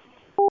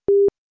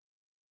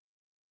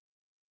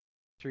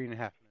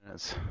 3.5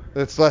 minutes.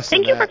 It's less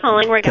Thank than you for that.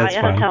 calling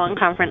Regalia Hotel and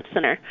Conference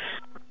Center.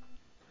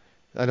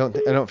 I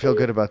don't feel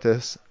good about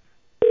this.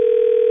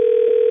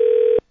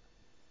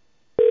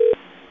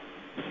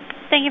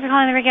 Thank you for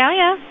calling the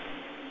Regalia.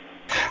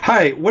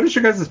 Hi, what is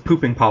your guys'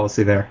 pooping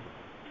policy there?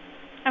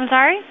 I'm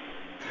sorry?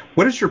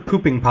 What is your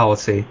pooping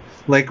policy?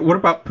 Like, what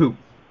about poop?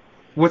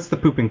 What's the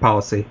pooping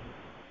policy?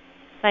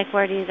 Like,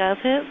 where do you go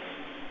poop?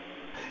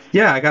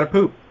 Yeah, I gotta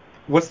poop.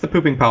 What's the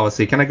pooping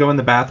policy? Can I go in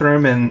the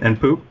bathroom and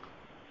poop?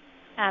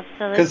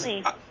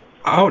 Absolutely.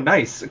 Oh,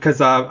 nice. Because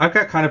I've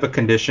got kind of a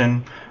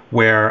condition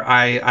where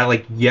I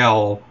like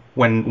yell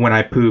when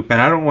I poop,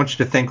 and I don't want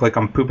you to think like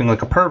I'm pooping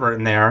like a pervert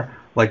in there,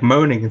 like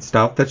moaning and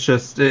stuff. That's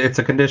just, it's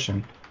a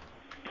condition.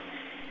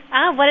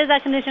 What is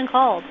that condition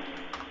called?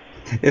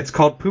 It's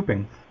called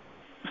pooping.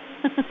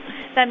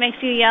 That makes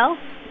you yell?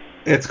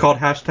 It's called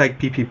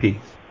 #PPP.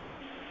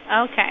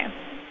 Okay.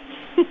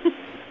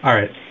 All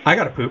right, I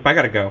gotta poop. I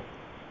gotta go.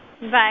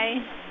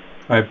 Bye.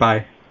 All right,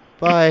 bye.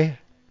 Bye.